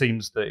 It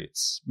seems that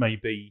it's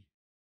maybe,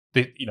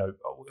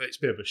 it's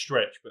a bit of a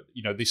stretch, but,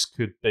 this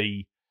could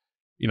be,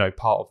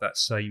 part of that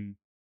same,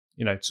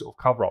 sort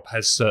of cover up.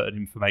 Has certain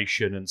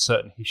information and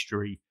certain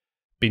history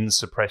been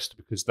suppressed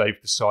because they've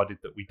decided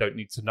that we don't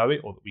need to know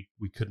it, or that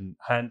we couldn't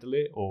handle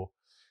it, or,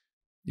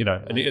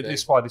 and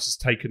it's why this has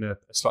taken a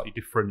slightly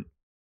different,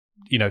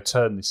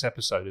 turn this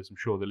episode, as I'm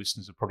sure the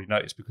listeners have probably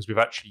noticed, because we've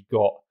actually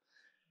got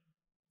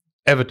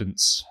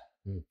evidence,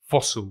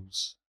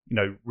 fossils,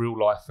 real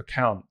life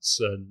accounts,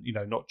 and,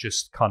 not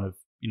just kind of,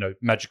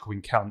 magical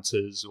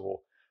encounters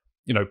or,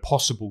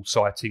 possible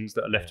sightings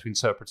that are left to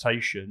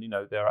interpretation.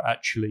 There are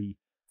actually,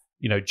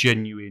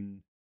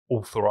 genuine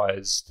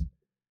authorized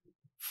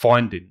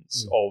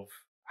findings of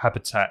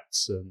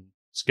habitats and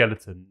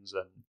skeletons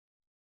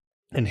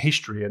and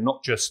history, and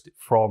not just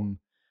from,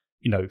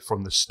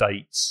 from the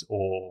States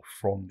or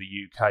from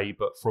the UK,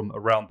 but from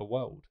around the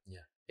world.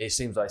 Yeah, it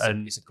seems like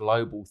it's a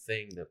global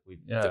thing that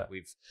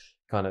we've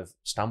kind of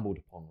stumbled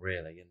upon,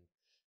 really.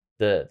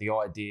 And the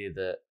idea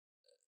that,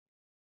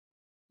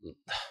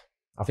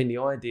 I think the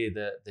idea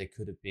that there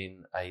could have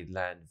been a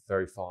land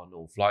very far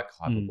north, like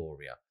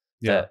Hyperborea,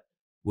 that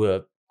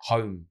were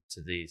home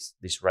to this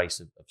race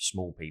of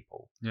small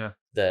people,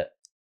 that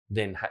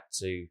then had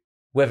to,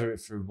 whether it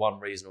through one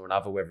reason or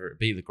another, whether it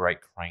be the Great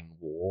Crane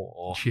War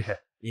or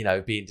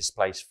being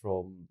displaced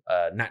from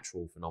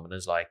natural phenomena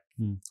like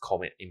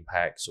comet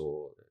impacts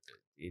or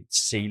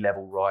sea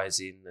level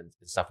rising and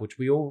stuff, which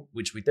we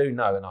do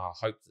know, and I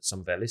hope that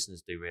some of our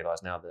listeners do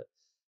realise now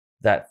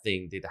that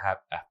thing did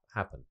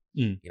happen.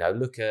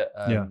 Look at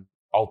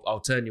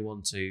I'll turn you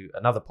on to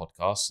another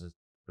podcast, a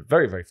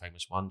very, very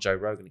famous one, Joe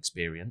Rogan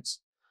Experience,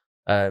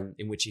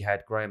 in which he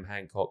had Graham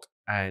Hancock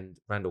and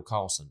Randall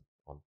Carlson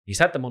on. He's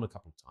had them on a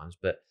couple of times,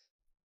 but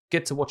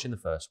get to watching the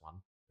first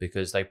one,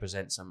 because they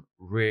present some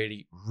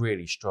really,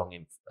 really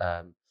strong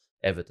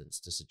evidence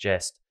to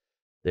suggest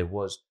there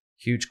was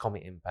huge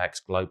comet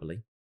impacts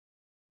globally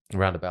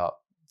around about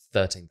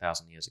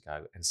 13,000 years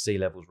ago, and sea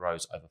levels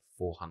rose over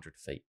 400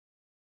 feet.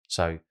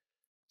 So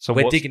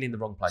we're digging in the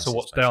wrong places. So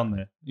what's down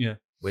there? Yeah,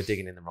 we're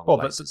digging in the wrong But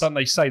places. don't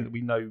they say that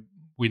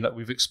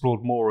we've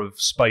explored more of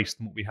space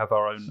than what we have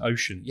our own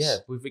oceans? Yeah,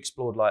 we've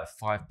explored like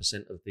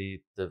 5% of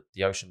the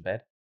ocean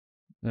bed.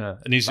 Yeah,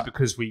 and is it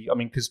because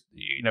because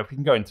if we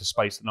can go into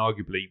space, then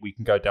arguably we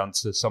can go down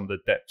to some of the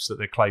depths that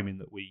they're claiming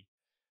that we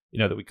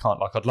can't.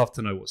 Like, I'd love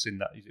to know what's in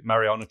that. Is it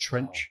Mariana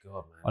Trench? Oh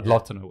God, man! I'd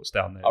love to know what's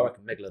down there. I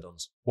reckon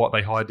megalodons. What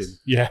are they hiding?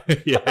 Yeah,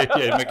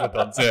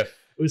 megalodons. Yeah,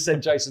 we'll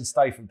send Jason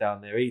Statham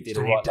down there. He did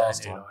all right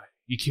last time.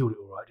 You killed it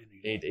all right, didn't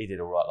you? He did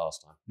all right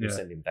last time. We'll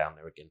send him down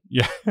there again.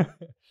 Yeah.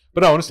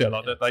 But no, honestly, I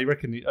like that. They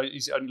reckon,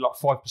 is it only like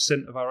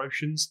 5% of our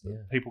oceans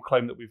that people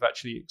claim that we've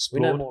actually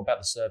explored? We know more about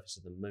the surface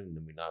of the moon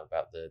than we know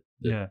about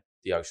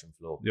the ocean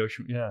floor. The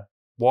ocean,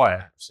 Why?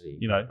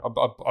 Absolutely.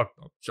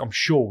 I'm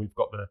sure we've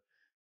got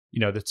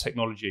the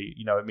technology.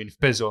 If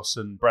Bezos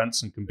and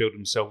Branson can build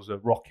themselves a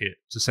rocket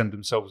to send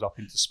themselves up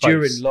into space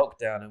during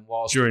lockdown and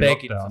whilst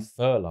begging for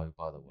furlough,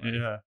 by the way.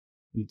 Yeah.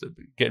 And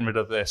getting rid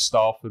of their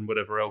staff and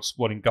whatever else,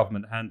 wanting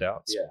government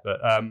handouts. Yeah.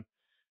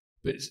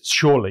 But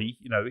surely,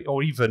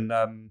 or even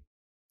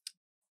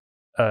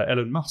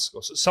Elon Musk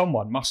or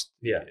someone must,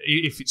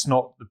 if it's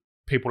not the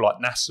people like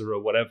NASA or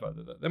whatever,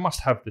 they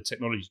must have the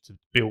technology to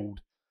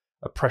build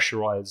a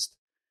pressurized,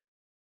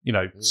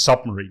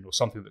 submarine or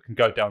something that can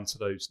go down to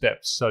those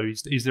depths. So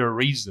is there a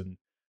reason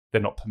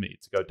they're not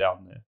permitted to go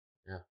down there?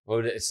 Yeah. Well,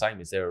 it's the same.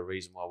 Is there a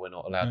reason why we're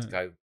not allowed to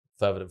go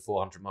further than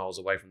 400 miles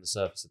away from the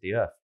surface of the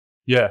Earth?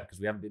 Yeah. Because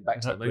we haven't been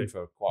back to the moon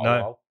for quite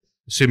a while.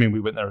 Assuming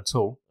we went there at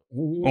all.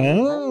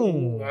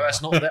 Ooh.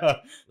 That's not that.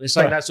 Let's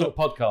say that sort of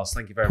podcast.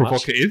 Thank you very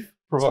much.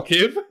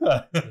 Provocative.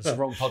 It's the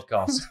wrong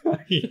podcast.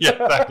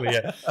 Yeah, exactly.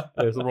 Yeah.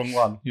 It was the wrong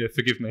one. Yeah,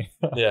 forgive me.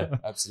 Yeah,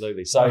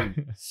 absolutely. So,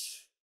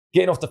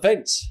 getting off the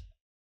fence.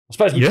 I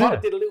suppose we kind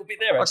of did a little bit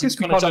there. Actually. I guess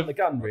we kind of jumped the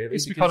gun, really. I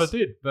guess we kind of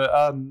did. But,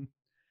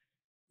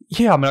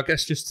 I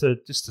guess just to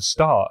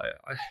start,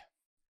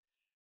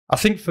 I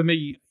think for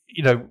me,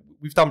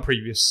 we've done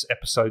previous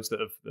episodes that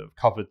have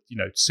covered,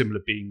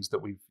 similar beings that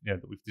we've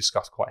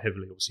discussed quite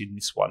heavily, obviously in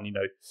this one,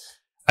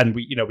 and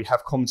we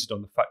have commented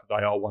on the fact that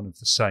they are one of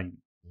the same,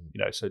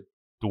 so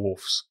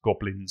dwarfs,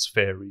 goblins,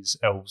 fairies,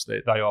 elves,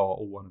 they are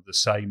all one of the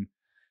same.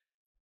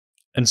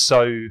 And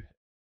so,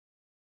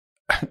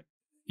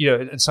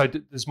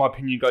 does my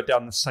opinion go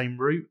down the same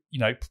route?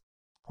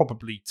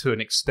 Probably to an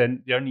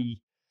extent. The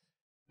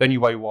only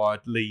way why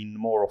I'd lean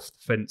more off the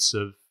fence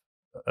of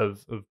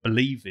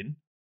believing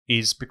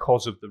is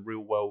because of the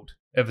real world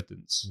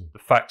evidence, the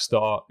facts that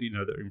are,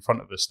 that are in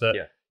front of us,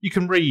 that you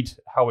can read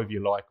however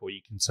you like, or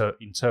you can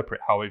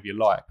interpret however you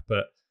like.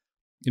 But,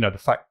 the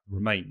fact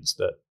remains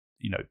that,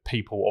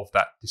 people of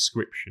that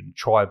description,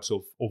 tribes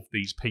of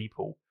these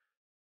people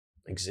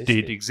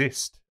did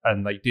exist,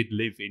 and they did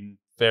live in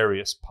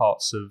various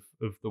parts of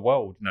the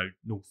world.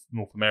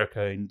 North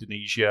America,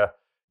 Indonesia,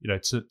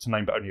 to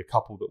name but only a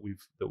couple that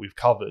we've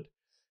covered.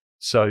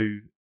 So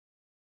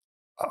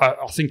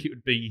I think it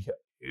would be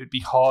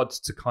hard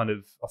to kind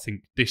of, I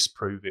think,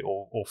 disprove it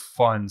or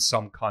find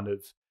some kind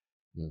of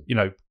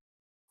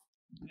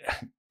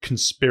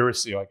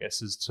conspiracy, I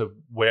guess, as to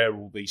where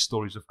all these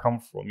stories have come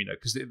from.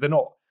 Because they're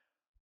not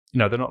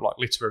like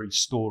literary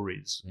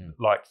stories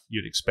like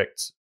you'd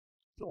expect,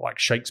 like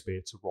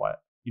Shakespeare to write.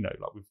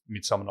 Like with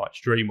Midsummer Night's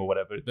Dream or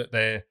whatever. That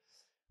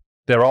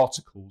they're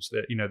articles.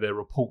 They're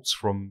reports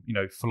from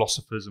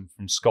philosophers and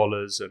from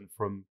scholars and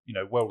from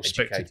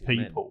well-respected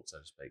people, men, so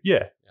to speak.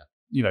 Yeah.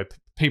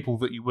 People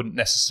that you wouldn't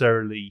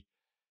necessarily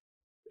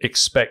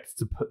expect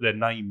to put their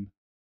name,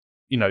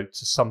 to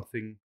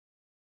something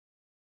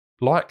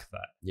like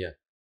that. Yeah.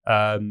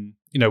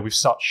 With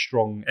such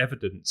strong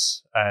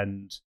evidence.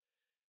 And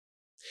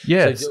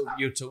so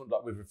you're talking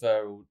like with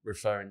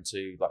referring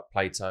to like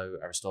Plato,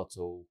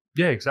 Aristotle,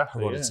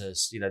 exactly,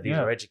 Herodotus. These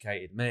are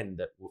educated men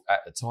that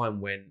at the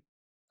time when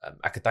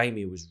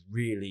academia was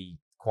really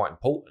quite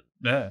important.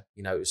 Yeah,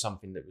 it was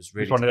something that was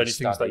really one of the only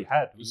things they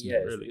had. Wasn't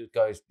it, really? It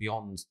goes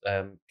beyond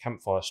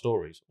campfire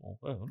stories.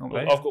 I've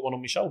got one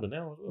on my shoulder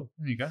now as well.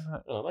 There you go.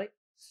 Hello, mate.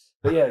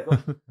 But yeah,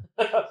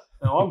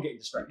 no, I'm getting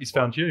distracted. He's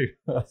found you.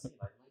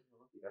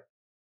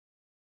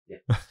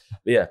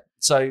 Yeah.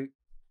 So,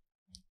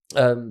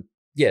 so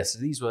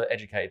these were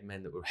educated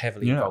men that were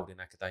heavily involved in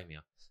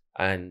academia,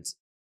 and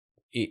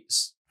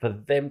it's for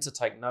them to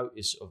take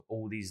notice of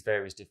all these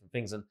various different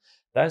things, and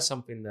that's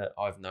something that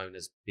I've known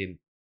as been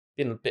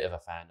a bit of a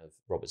fan of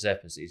Robert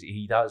Zepp's.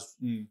 He does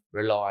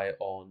rely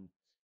on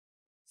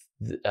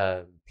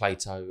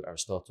Plato,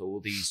 Aristotle, all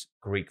these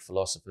Greek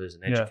philosophers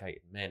and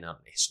educated men and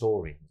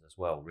historians as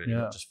well, really,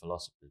 not just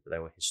philosophers, but they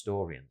were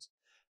historians.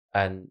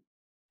 And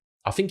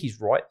I think he's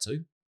right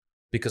to,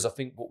 because I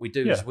think what we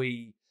do is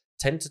we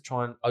tend to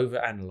try and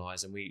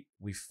overanalyze, and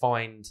we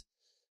find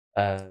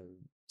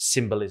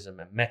symbolism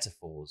and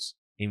metaphors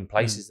in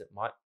places that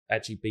might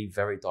actually be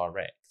very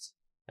direct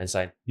and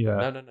saying,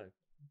 no.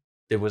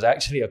 There was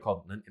actually a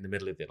continent in the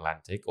middle of the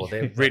Atlantic, or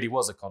there really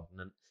was a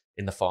continent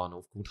in the far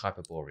north called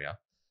Hyperborea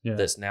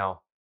that's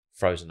now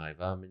frozen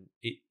over. I mean,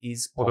 it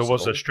is possible. Well, there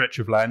was a stretch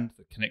of land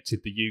that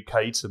connected the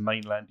UK to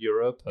mainland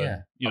Europe.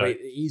 And, it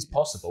is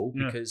possible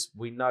because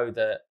we know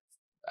that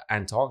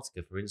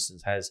Antarctica, for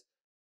instance, has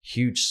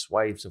huge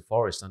swathes of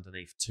forest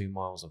underneath 2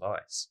 miles of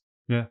ice.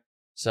 Yeah.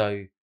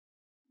 So,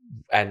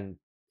 and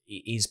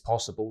it is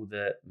possible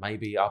that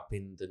maybe up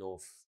in the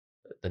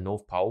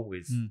North Pole,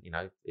 with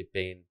it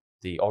being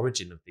the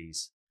origin of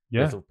these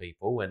little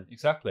people, and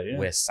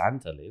where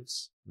Santa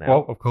lives now.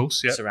 Well, of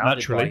course,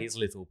 surrounded by his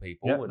little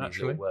people and his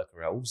little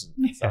worker elves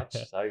and such.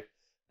 So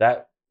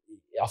that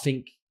I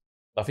think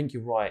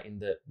you're right in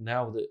that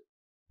now that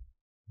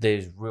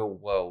there's real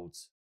world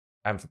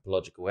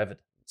anthropological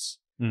evidence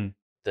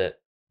that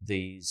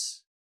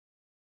these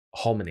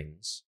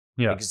hominins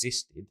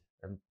existed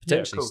and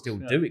potentially still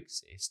do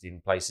exist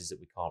in places that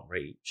we can't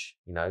reach.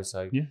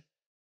 So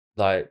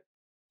like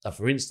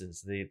for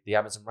instance, the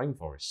Amazon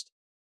rainforest,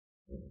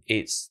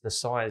 it's the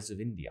size of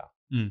India,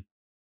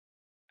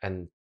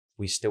 and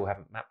we still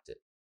haven't mapped it.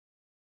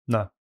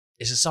 No,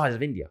 it's the size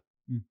of India.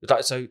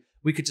 So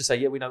we could just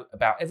say, we know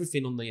about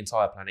everything on the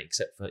entire planet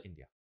except for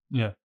India.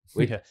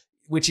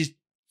 Which is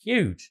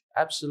huge,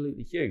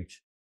 absolutely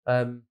huge.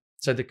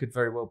 So there could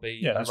very well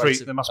be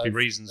there must be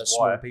reasons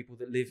why people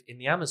that live in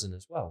the Amazon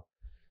as well.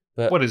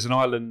 But there's an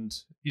island,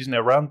 isn't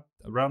there, around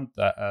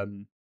that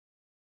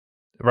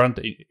around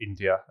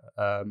India,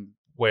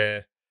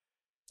 where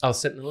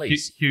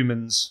Sentinelese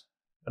humans,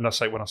 and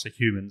when I say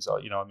humans,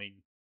 I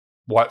mean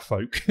white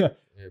folk,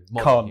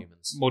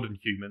 modern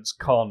humans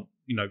can't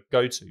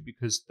go to,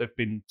 because they've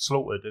been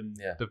slaughtered and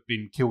they've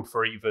been killed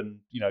for even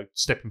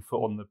stepping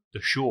foot on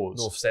the shores.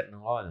 North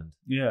Sentinel Island.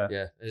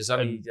 There's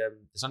only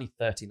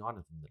 39 of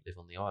them that live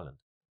on the island.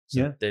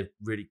 So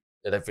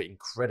they're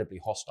incredibly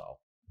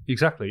hostile.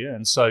 Exactly,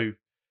 and so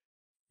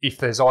if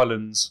there's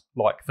islands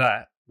like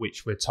that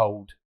which we're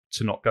told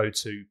to not go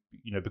to,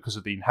 because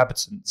of the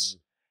inhabitants,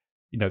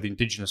 the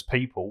indigenous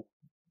people,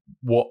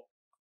 what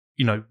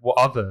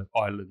other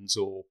islands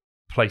or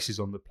places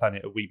on the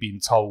planet are we being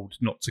told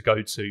not to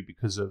go to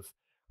because of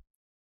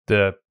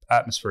the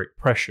atmospheric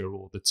pressure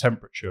or the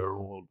temperature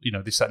or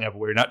this, that, and the other?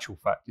 Where in actual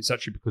fact, it's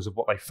actually because of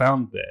what they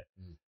found there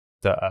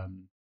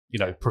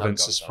that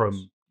prevents us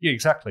from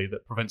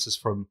that prevents us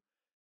from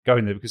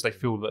going there, because they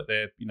feel that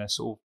they're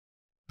sort of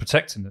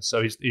protecting us.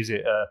 So is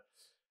it a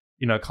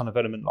kind of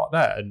element like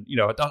that? And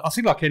I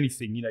think like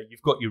anything,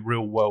 you've got your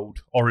real world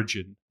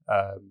origin,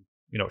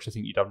 which I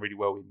think you've done really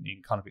well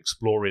in kind of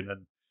exploring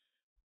and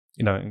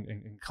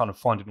and kind of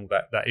finding all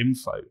that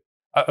info.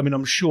 I mean,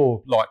 I'm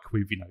sure, like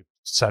with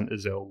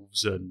Santa's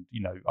elves and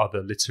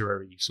other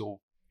literary sort of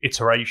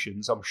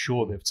iterations, I'm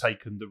sure they've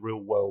taken the real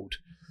world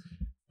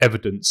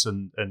evidence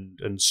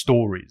and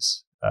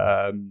stories,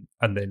 and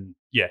then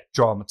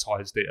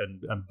dramatized it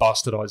and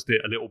bastardized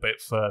it a little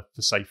bit for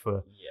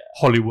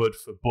Hollywood,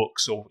 for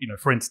books, or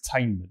for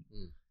entertainment.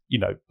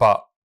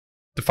 But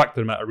the fact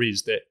of the matter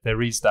is that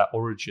there is that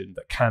origin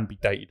that can be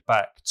dated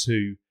back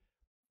to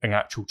an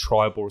actual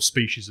tribe or a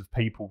species of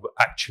people that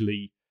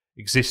actually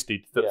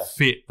existed that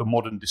fit the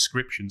modern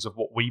descriptions of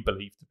what we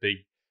believe to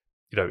be,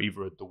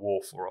 either a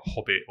dwarf or a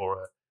hobbit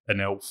or an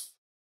elf,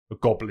 a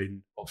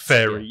goblin, or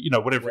fairy,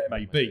 whatever it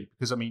may be.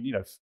 Because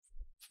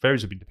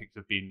fairies have been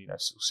depicted as being,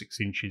 6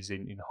 inches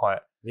in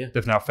height. Yeah.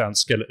 They've now found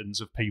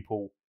skeletons of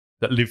people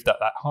that lived at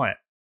that height.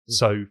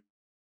 So,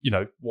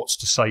 what's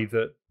to say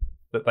that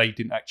they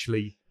didn't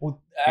actually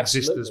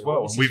exist as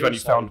well? And we've only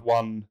found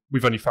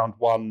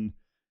one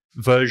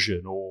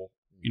version, or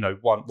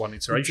one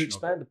iteration. To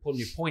expand upon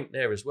your point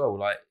there as well,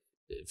 like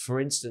for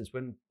instance,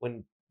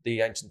 when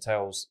the ancient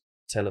tales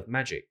tell of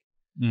magic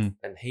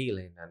and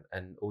healing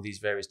and all these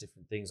various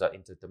different things like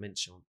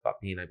interdimensional, but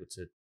being able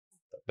to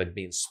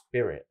being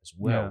spirit as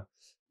well,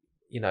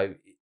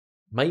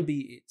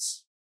 maybe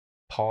it's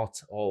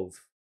part of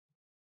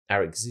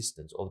our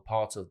existence or the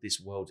part of this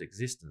world's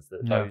existence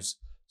that those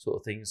sort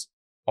of things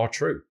are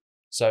true.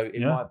 So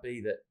it might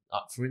be that,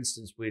 for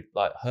instance, with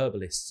like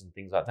herbalists and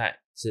things like that,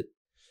 so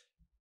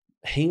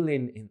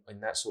healing in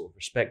that sort of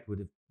respect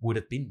would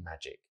have been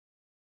magic,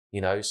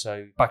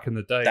 So back in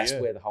the day, that's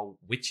where the whole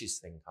witches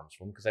thing comes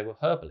from, because they were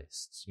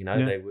herbalists.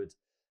 They would,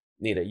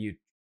 you'd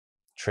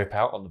trip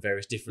out on the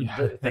various different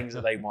things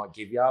that they might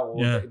give you,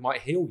 or it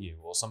might heal you,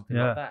 or something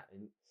like that.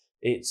 And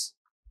it's,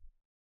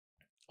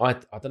 I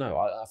don't know.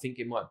 I think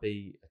it might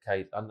be a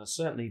case, and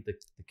certainly the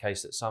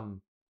case that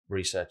some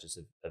researchers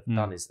have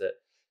done is that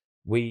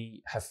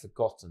we have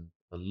forgotten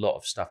a lot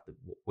of stuff that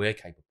we're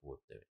capable of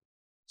doing.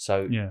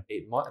 So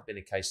it might have been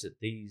a case that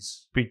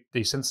these be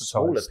desensitized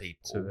smaller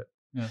people to it.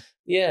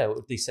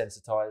 Or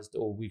desensitized,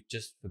 or we've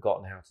just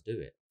forgotten how to do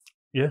it.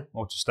 Yeah,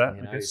 or just that.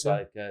 I guess, it's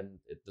like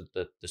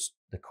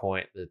the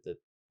coin,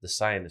 the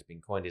saying that's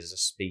been coined is a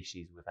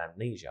species with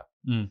amnesia.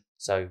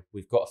 So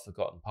we've got a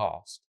forgotten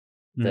past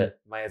that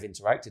may have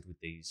interacted with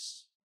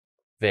these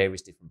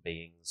various different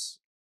beings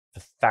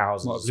for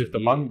thousands of years. Lived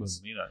among them,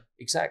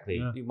 Exactly.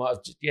 Yeah. You might have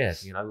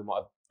we might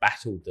have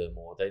battled them,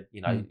 or they,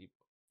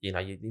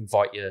 you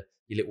invite your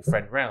little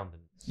friend round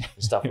and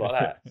stuff like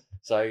that.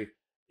 So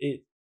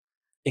it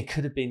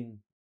could have been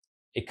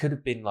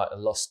like a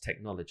lost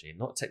technology,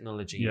 not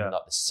technology like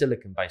the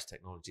silicon-based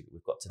technology that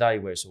we've got today,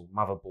 where it's all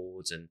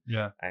motherboards and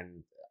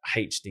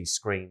HD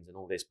screens and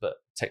all this, but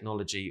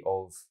technology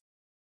of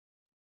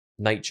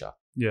nature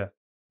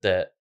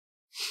that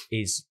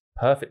is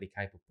perfectly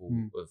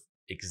capable of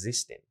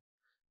existing.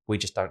 We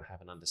just don't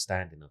have an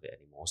understanding of it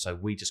anymore, so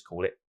we just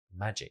call it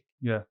magic.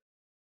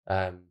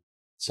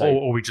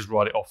 Or we just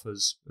write it off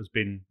as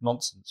being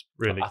nonsense,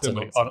 really.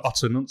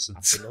 Utter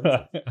nonsense. So,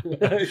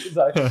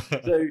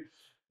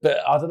 but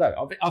I don't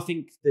know. I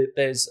think that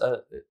there's,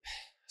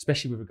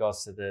 especially with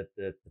regards to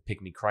the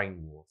pygmy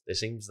crane war, there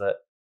seems that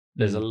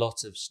there's a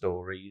lot of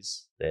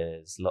stories.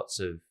 There's lots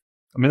of.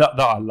 I mean that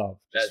I love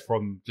just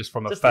from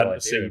a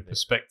fantasy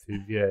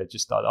perspective. Yeah,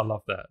 I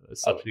love that.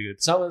 It's such a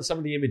good. Some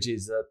of the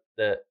images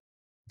that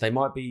they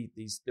might be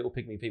these little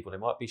pygmy people. They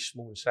might be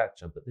small in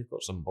stature, but they've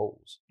got some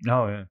balls.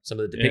 Oh yeah. Some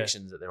of the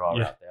depictions that there are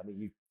out there. I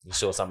mean, you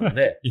saw some of them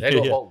there. They've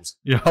got balls.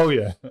 Yeah. Oh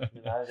yeah.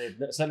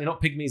 They're certainly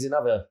not pygmies in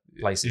other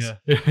places.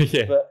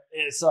 Yeah. But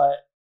it's like,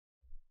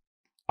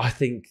 I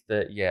think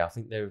there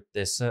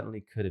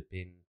certainly could have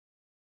been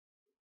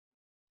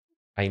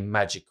a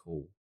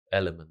magical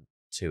element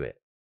to it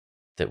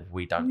that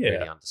we don't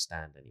really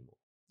understand anymore.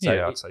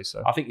 So I'd say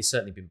so. I think it's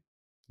certainly been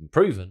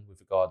proven with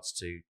regards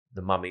to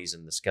the mummies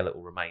and the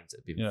skeletal remains that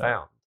have been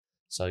found.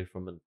 So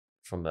from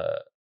a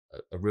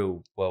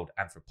real world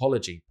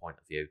anthropology point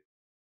of view,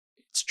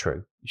 it's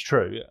true. It's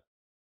true, yeah.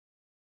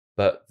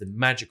 But the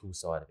magical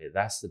side of it,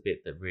 that's the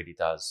bit that really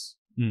does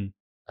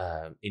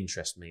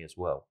interest me as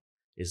well,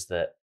 is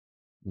that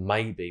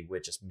maybe we're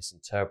just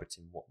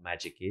misinterpreting what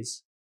magic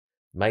is.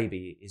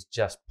 Maybe it's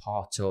just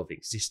part of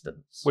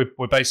existence.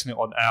 We're basing it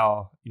on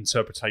our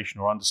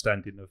interpretation or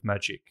understanding of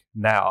magic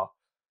now,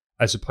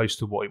 as opposed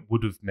to what it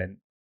would have meant,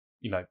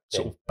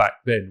 sort of back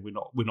then.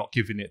 We're not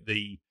giving it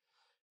the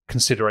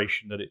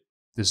consideration that it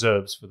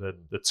deserves for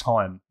the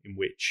time in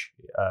which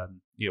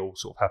it all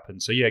sort of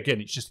happened. So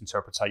again, it's just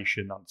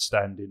interpretation,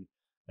 understanding,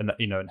 and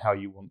and how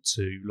you want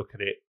to look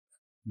at it,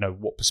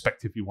 what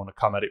perspective you want to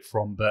come at it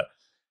from. But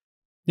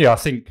I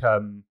think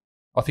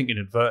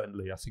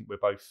inadvertently, I think we've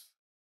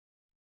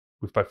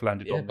both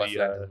landed on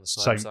the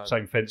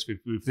same fence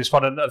with this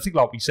one. And I think,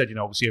 like we said,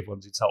 obviously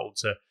everyone's entitled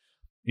to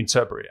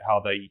interpret it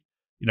how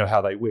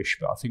they wish.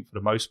 But I think for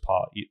the most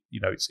part,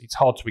 it's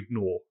hard to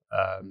ignore.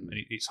 And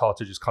it's hard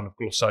to just kind of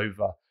gloss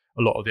over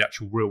a lot of the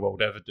actual real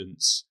world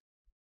evidence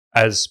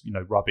as,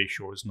 rubbish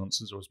or as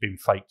nonsense or as being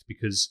faked,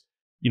 because,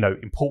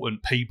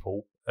 important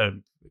people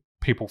and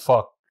people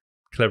far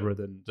cleverer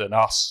than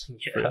us,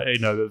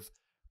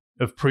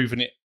 have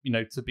proven it,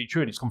 to be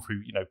true. And it's gone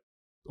through,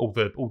 all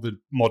the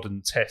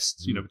modern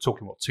tests. We're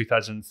talking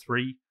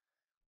 2003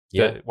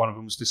 that one of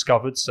them was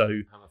discovered. So,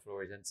 Hammer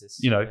fluorescensis.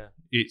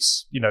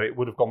 It's, it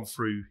would have gone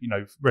through,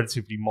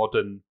 relatively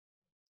modern,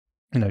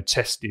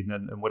 testing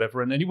and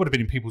whatever. And then it would have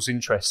been in people's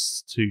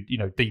interests to,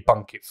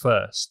 debunk it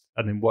first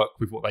and then work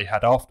with what they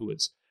had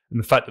afterwards. And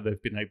the fact that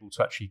they've been able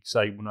to actually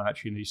say, well, no,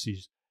 actually, this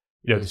is,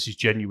 this is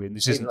genuine.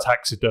 This isn't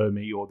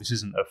taxidermy, or this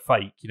isn't a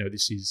fake.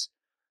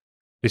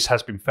 This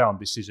has been found.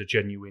 This is a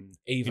genuine,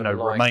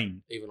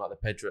 remain. Even like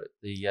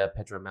the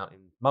Pedro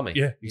Mountain mummy.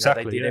 Yeah,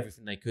 exactly. They did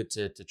everything they could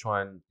to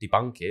try and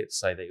debunk it,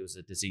 say that it was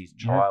a diseased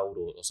child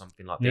or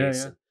something like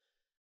this. Yeah.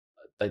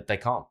 And they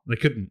can't. They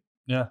couldn't.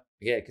 Yeah.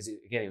 Yeah, because it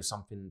was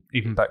something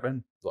even back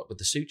then, like with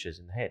the sutures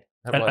in the head.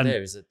 That right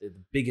there is the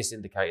biggest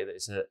indicator that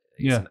it's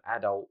an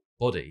adult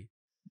body.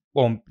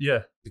 Well,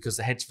 yeah, because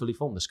the head's fully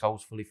formed, the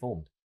skull's fully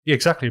formed. Yeah,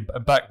 exactly.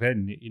 And back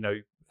then,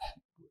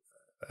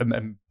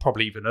 and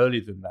probably even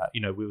earlier than that,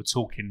 we were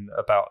talking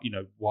about,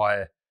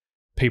 why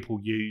people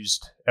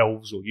used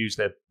elves or used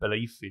their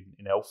belief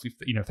in elf,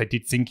 if they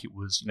did think it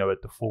was, a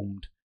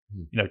deformed,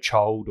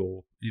 child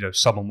or,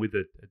 someone with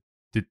a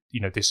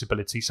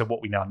disability. So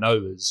what we now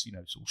know as,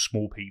 sort of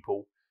small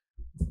people,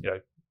 sort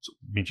of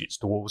midgets,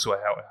 dwarves, or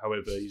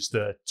however is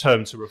the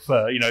term to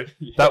refer,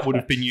 that would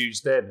have been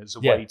used then as a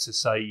way to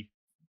say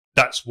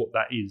that's what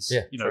that is,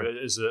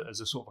 as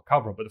a sort of a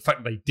cover. But the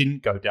fact that they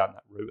didn't go down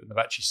that route and they've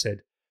actually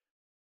said,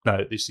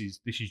 no, this is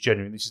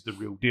genuine, this is the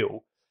real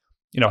deal.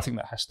 I think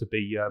that has to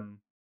be,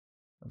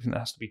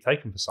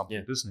 taken for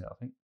something, doesn't it? I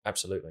think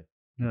absolutely,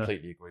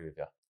 completely agree with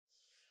you.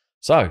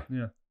 So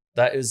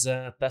that is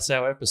that's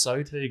our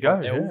episode. There you go.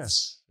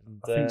 Elves.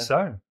 And, I think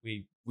so.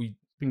 We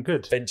been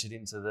good. Ventured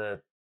into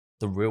the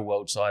real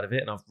world side of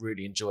it, and I've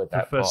really enjoyed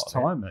that for the first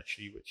time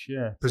actually, which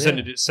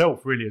presented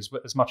itself really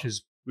as much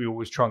as we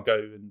always try and go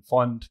and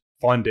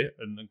find it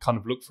and kind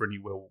of look for any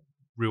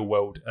real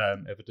world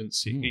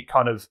evidence. It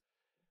kind of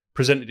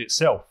presented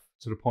itself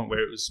to the point where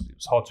it was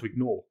hard to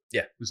ignore.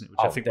 Yeah, wasn't it? Which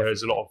I think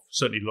there's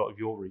certainly a lot of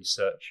your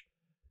research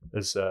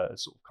has sort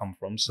of come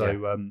from. So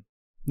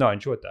no, I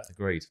enjoyed that.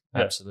 Agreed.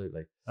 Yeah.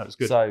 Absolutely. That was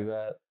good.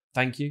 So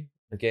thank you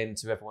again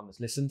to everyone that's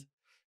listened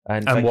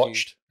and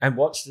watched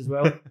as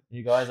well.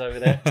 You guys over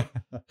there,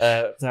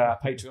 to our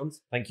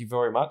Patreons. Thank you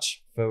very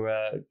much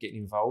for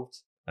getting involved.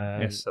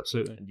 Yes,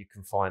 absolutely. And you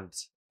can find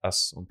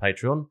us on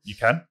Patreon. You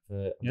can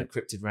the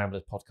Cryptid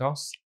Ramblers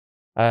podcast.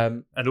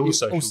 And all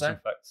socials, in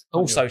fact.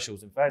 All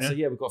socials, in fact. So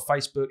we've got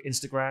Facebook,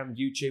 Instagram,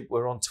 YouTube.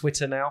 We're on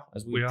Twitter now,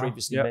 as we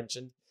previously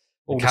mentioned.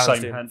 All the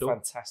same handle.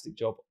 Fantastic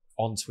job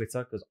on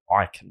Twitter because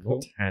I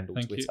cannot handle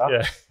Twitter.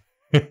 Yeah.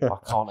 I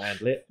can't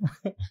handle it.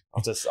 I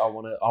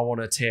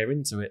want to tear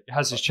into it. It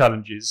has its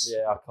challenges.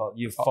 Yeah, I can't.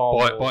 You're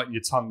far biting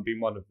your tongue being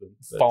one of them.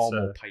 Far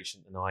more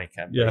patient than I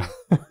can be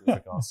with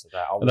regards to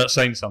that. And that's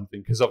saying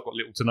something because I've got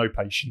little to no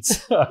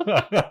patience. So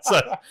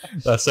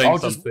that's saying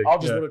something. I'll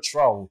just want to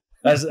troll.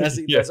 That's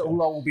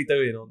all I will be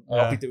doing.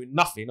 I'll be doing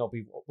nothing.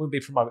 We'll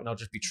be promoting. I'll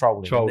just be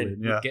trolling and then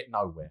we'll get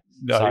nowhere.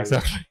 No,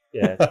 exactly.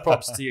 Yeah,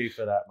 props to you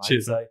for that, mate.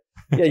 Cheers. So,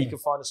 you can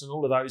find us on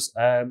all of those.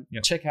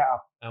 Check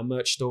out our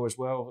merch store as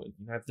well.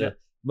 You have the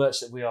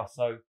merch that we are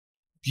so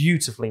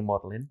beautifully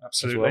modelling.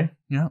 Absolutely.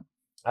 As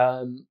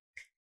well.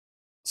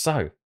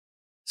 So,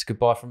 it's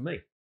goodbye from me.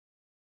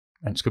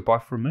 And it's goodbye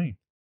from me.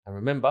 And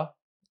remember,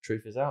 the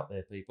truth is out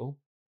there, people.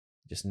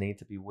 You just need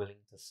to be willing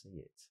to see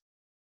it.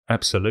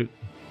 Absolutely.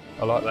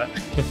 I like that.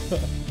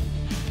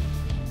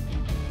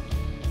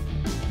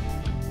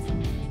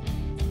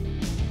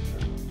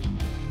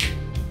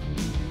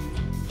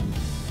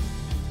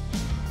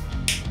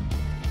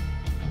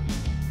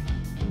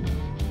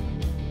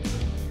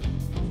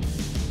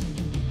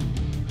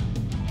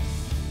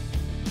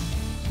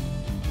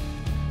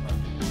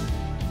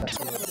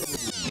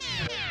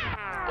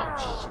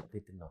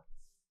 Didn't I?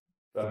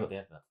 Forgot the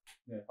advert.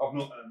 Yeah, I've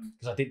not.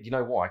 Because I did. You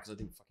know why? Because I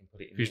didn't fucking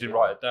put it in. Because you didn't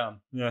write it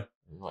down. Yeah.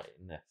 Write it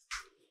in there.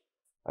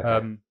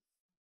 Okay.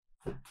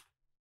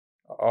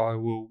 I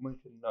will make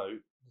a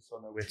note so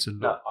I know where to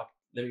look. No,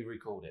 let me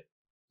record it.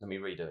 Let me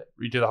redo it.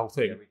 Redo the whole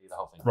thing? Yeah, redo the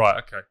whole thing. Right,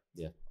 okay.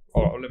 Yeah.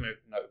 All right, let me make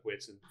a note of where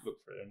to look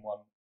for it in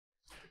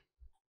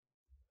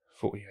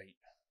 1:48.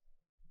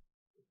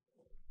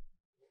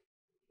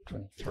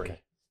 23.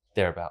 Okay.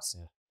 Thereabouts,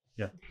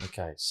 yeah.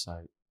 Okay,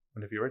 so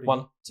whenever you're ready.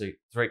 1, 2,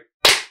 3.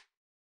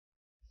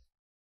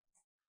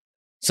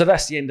 So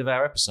that's the end of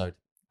our episode.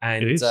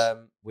 And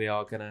we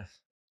are going to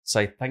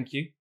say thank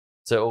you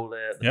to all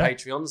the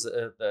Patreons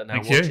that are now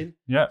watching.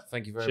 Yeah.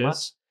 Thank you very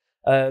much.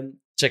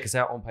 Check us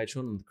out on Patreon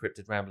on the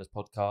Cryptid Ramblers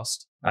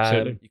podcast.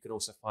 You can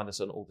also find us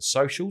on all the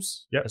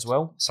socials as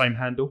well. Same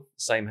handle,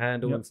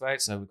 in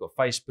fact. So we've got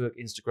Facebook,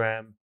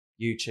 Instagram,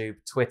 YouTube,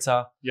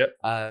 Twitter. Yep.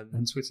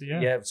 And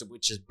Twitter,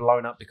 which has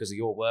blown up because of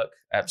your work.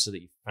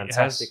 Absolutely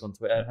fantastic on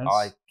Twitter.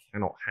 I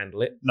cannot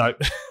handle it. No,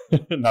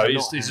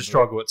 it's a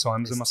struggle at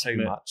times. It's I must too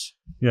admit. much.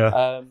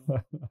 Yeah.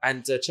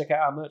 And check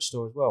out our merch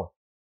store as well.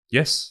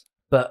 Yes.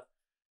 But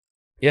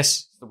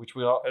which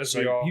we are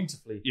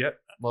beautifully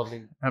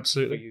modelling.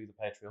 Absolutely. For you, the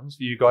Patreons.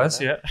 For you guys,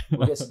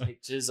 We'll get some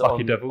pictures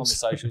on the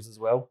socials as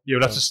well.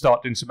 You'll have to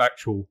start doing some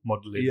actual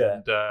modelling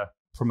and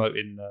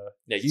promoting.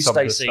 You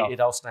stay seated.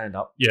 I'll stand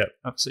up. Yeah,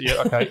 absolutely.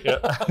 Yeah, okay.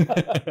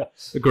 Yeah.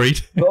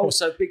 Agreed. But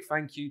also, big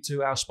thank you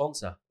to our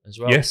sponsor as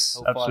well. Yes,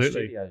 Hellfire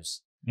absolutely.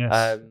 Studios.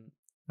 Yes.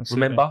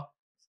 Remember,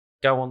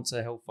 go on to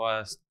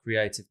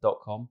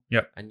hellfirecreative.com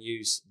yep. and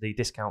use the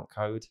discount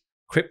code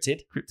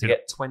Cryptid to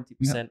get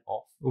 20%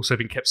 off. Also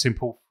been kept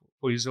simple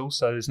for you all,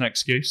 so there's no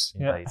excuse.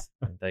 Indeed,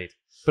 indeed.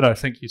 But no,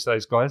 thank you to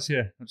those guys.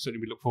 Yeah,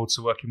 absolutely. We look forward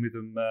to working with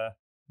them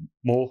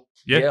more.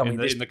 Yeah, in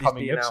the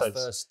coming episodes.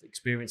 Our first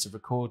experience of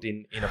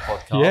recording in a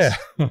podcast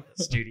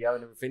studio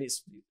and everything.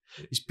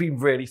 It's been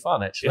really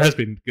fun, actually. It has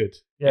been good.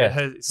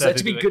 Yeah, so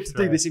it's been good to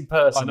do this in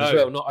person as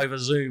well, not over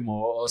Zoom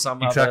or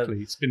some other.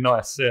 It's been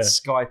nice. Yeah,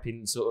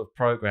 Skyping sort of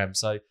program.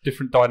 So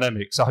different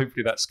dynamics. So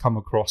hopefully that's come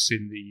across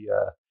in the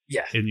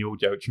in the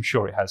audio, which I'm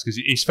sure it has, because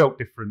it's felt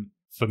different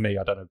for me.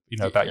 I don't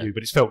know, about you,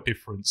 but it's felt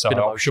different. So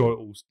I'm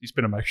sure it's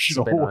been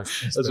emotional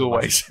as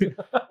always.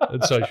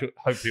 And so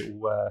hopefully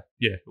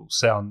it will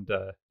sound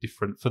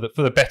different for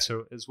the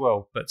better as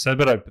well. But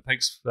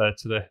thanks to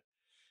the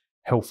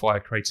Hellfire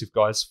Creative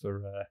guys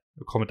for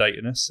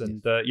accommodating us,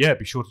 and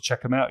be sure to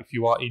check them out if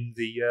you are in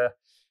the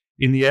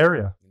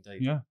area.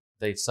 Indeed,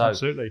 indeed. So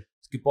absolutely,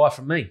 it's goodbye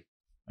from me,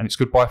 and it's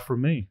goodbye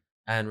from me.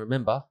 And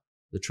remember,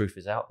 the truth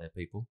is out there,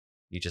 people.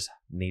 You just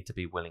need to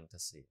be willing to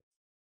see it.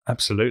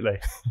 Absolutely.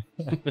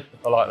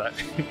 I like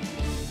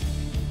that.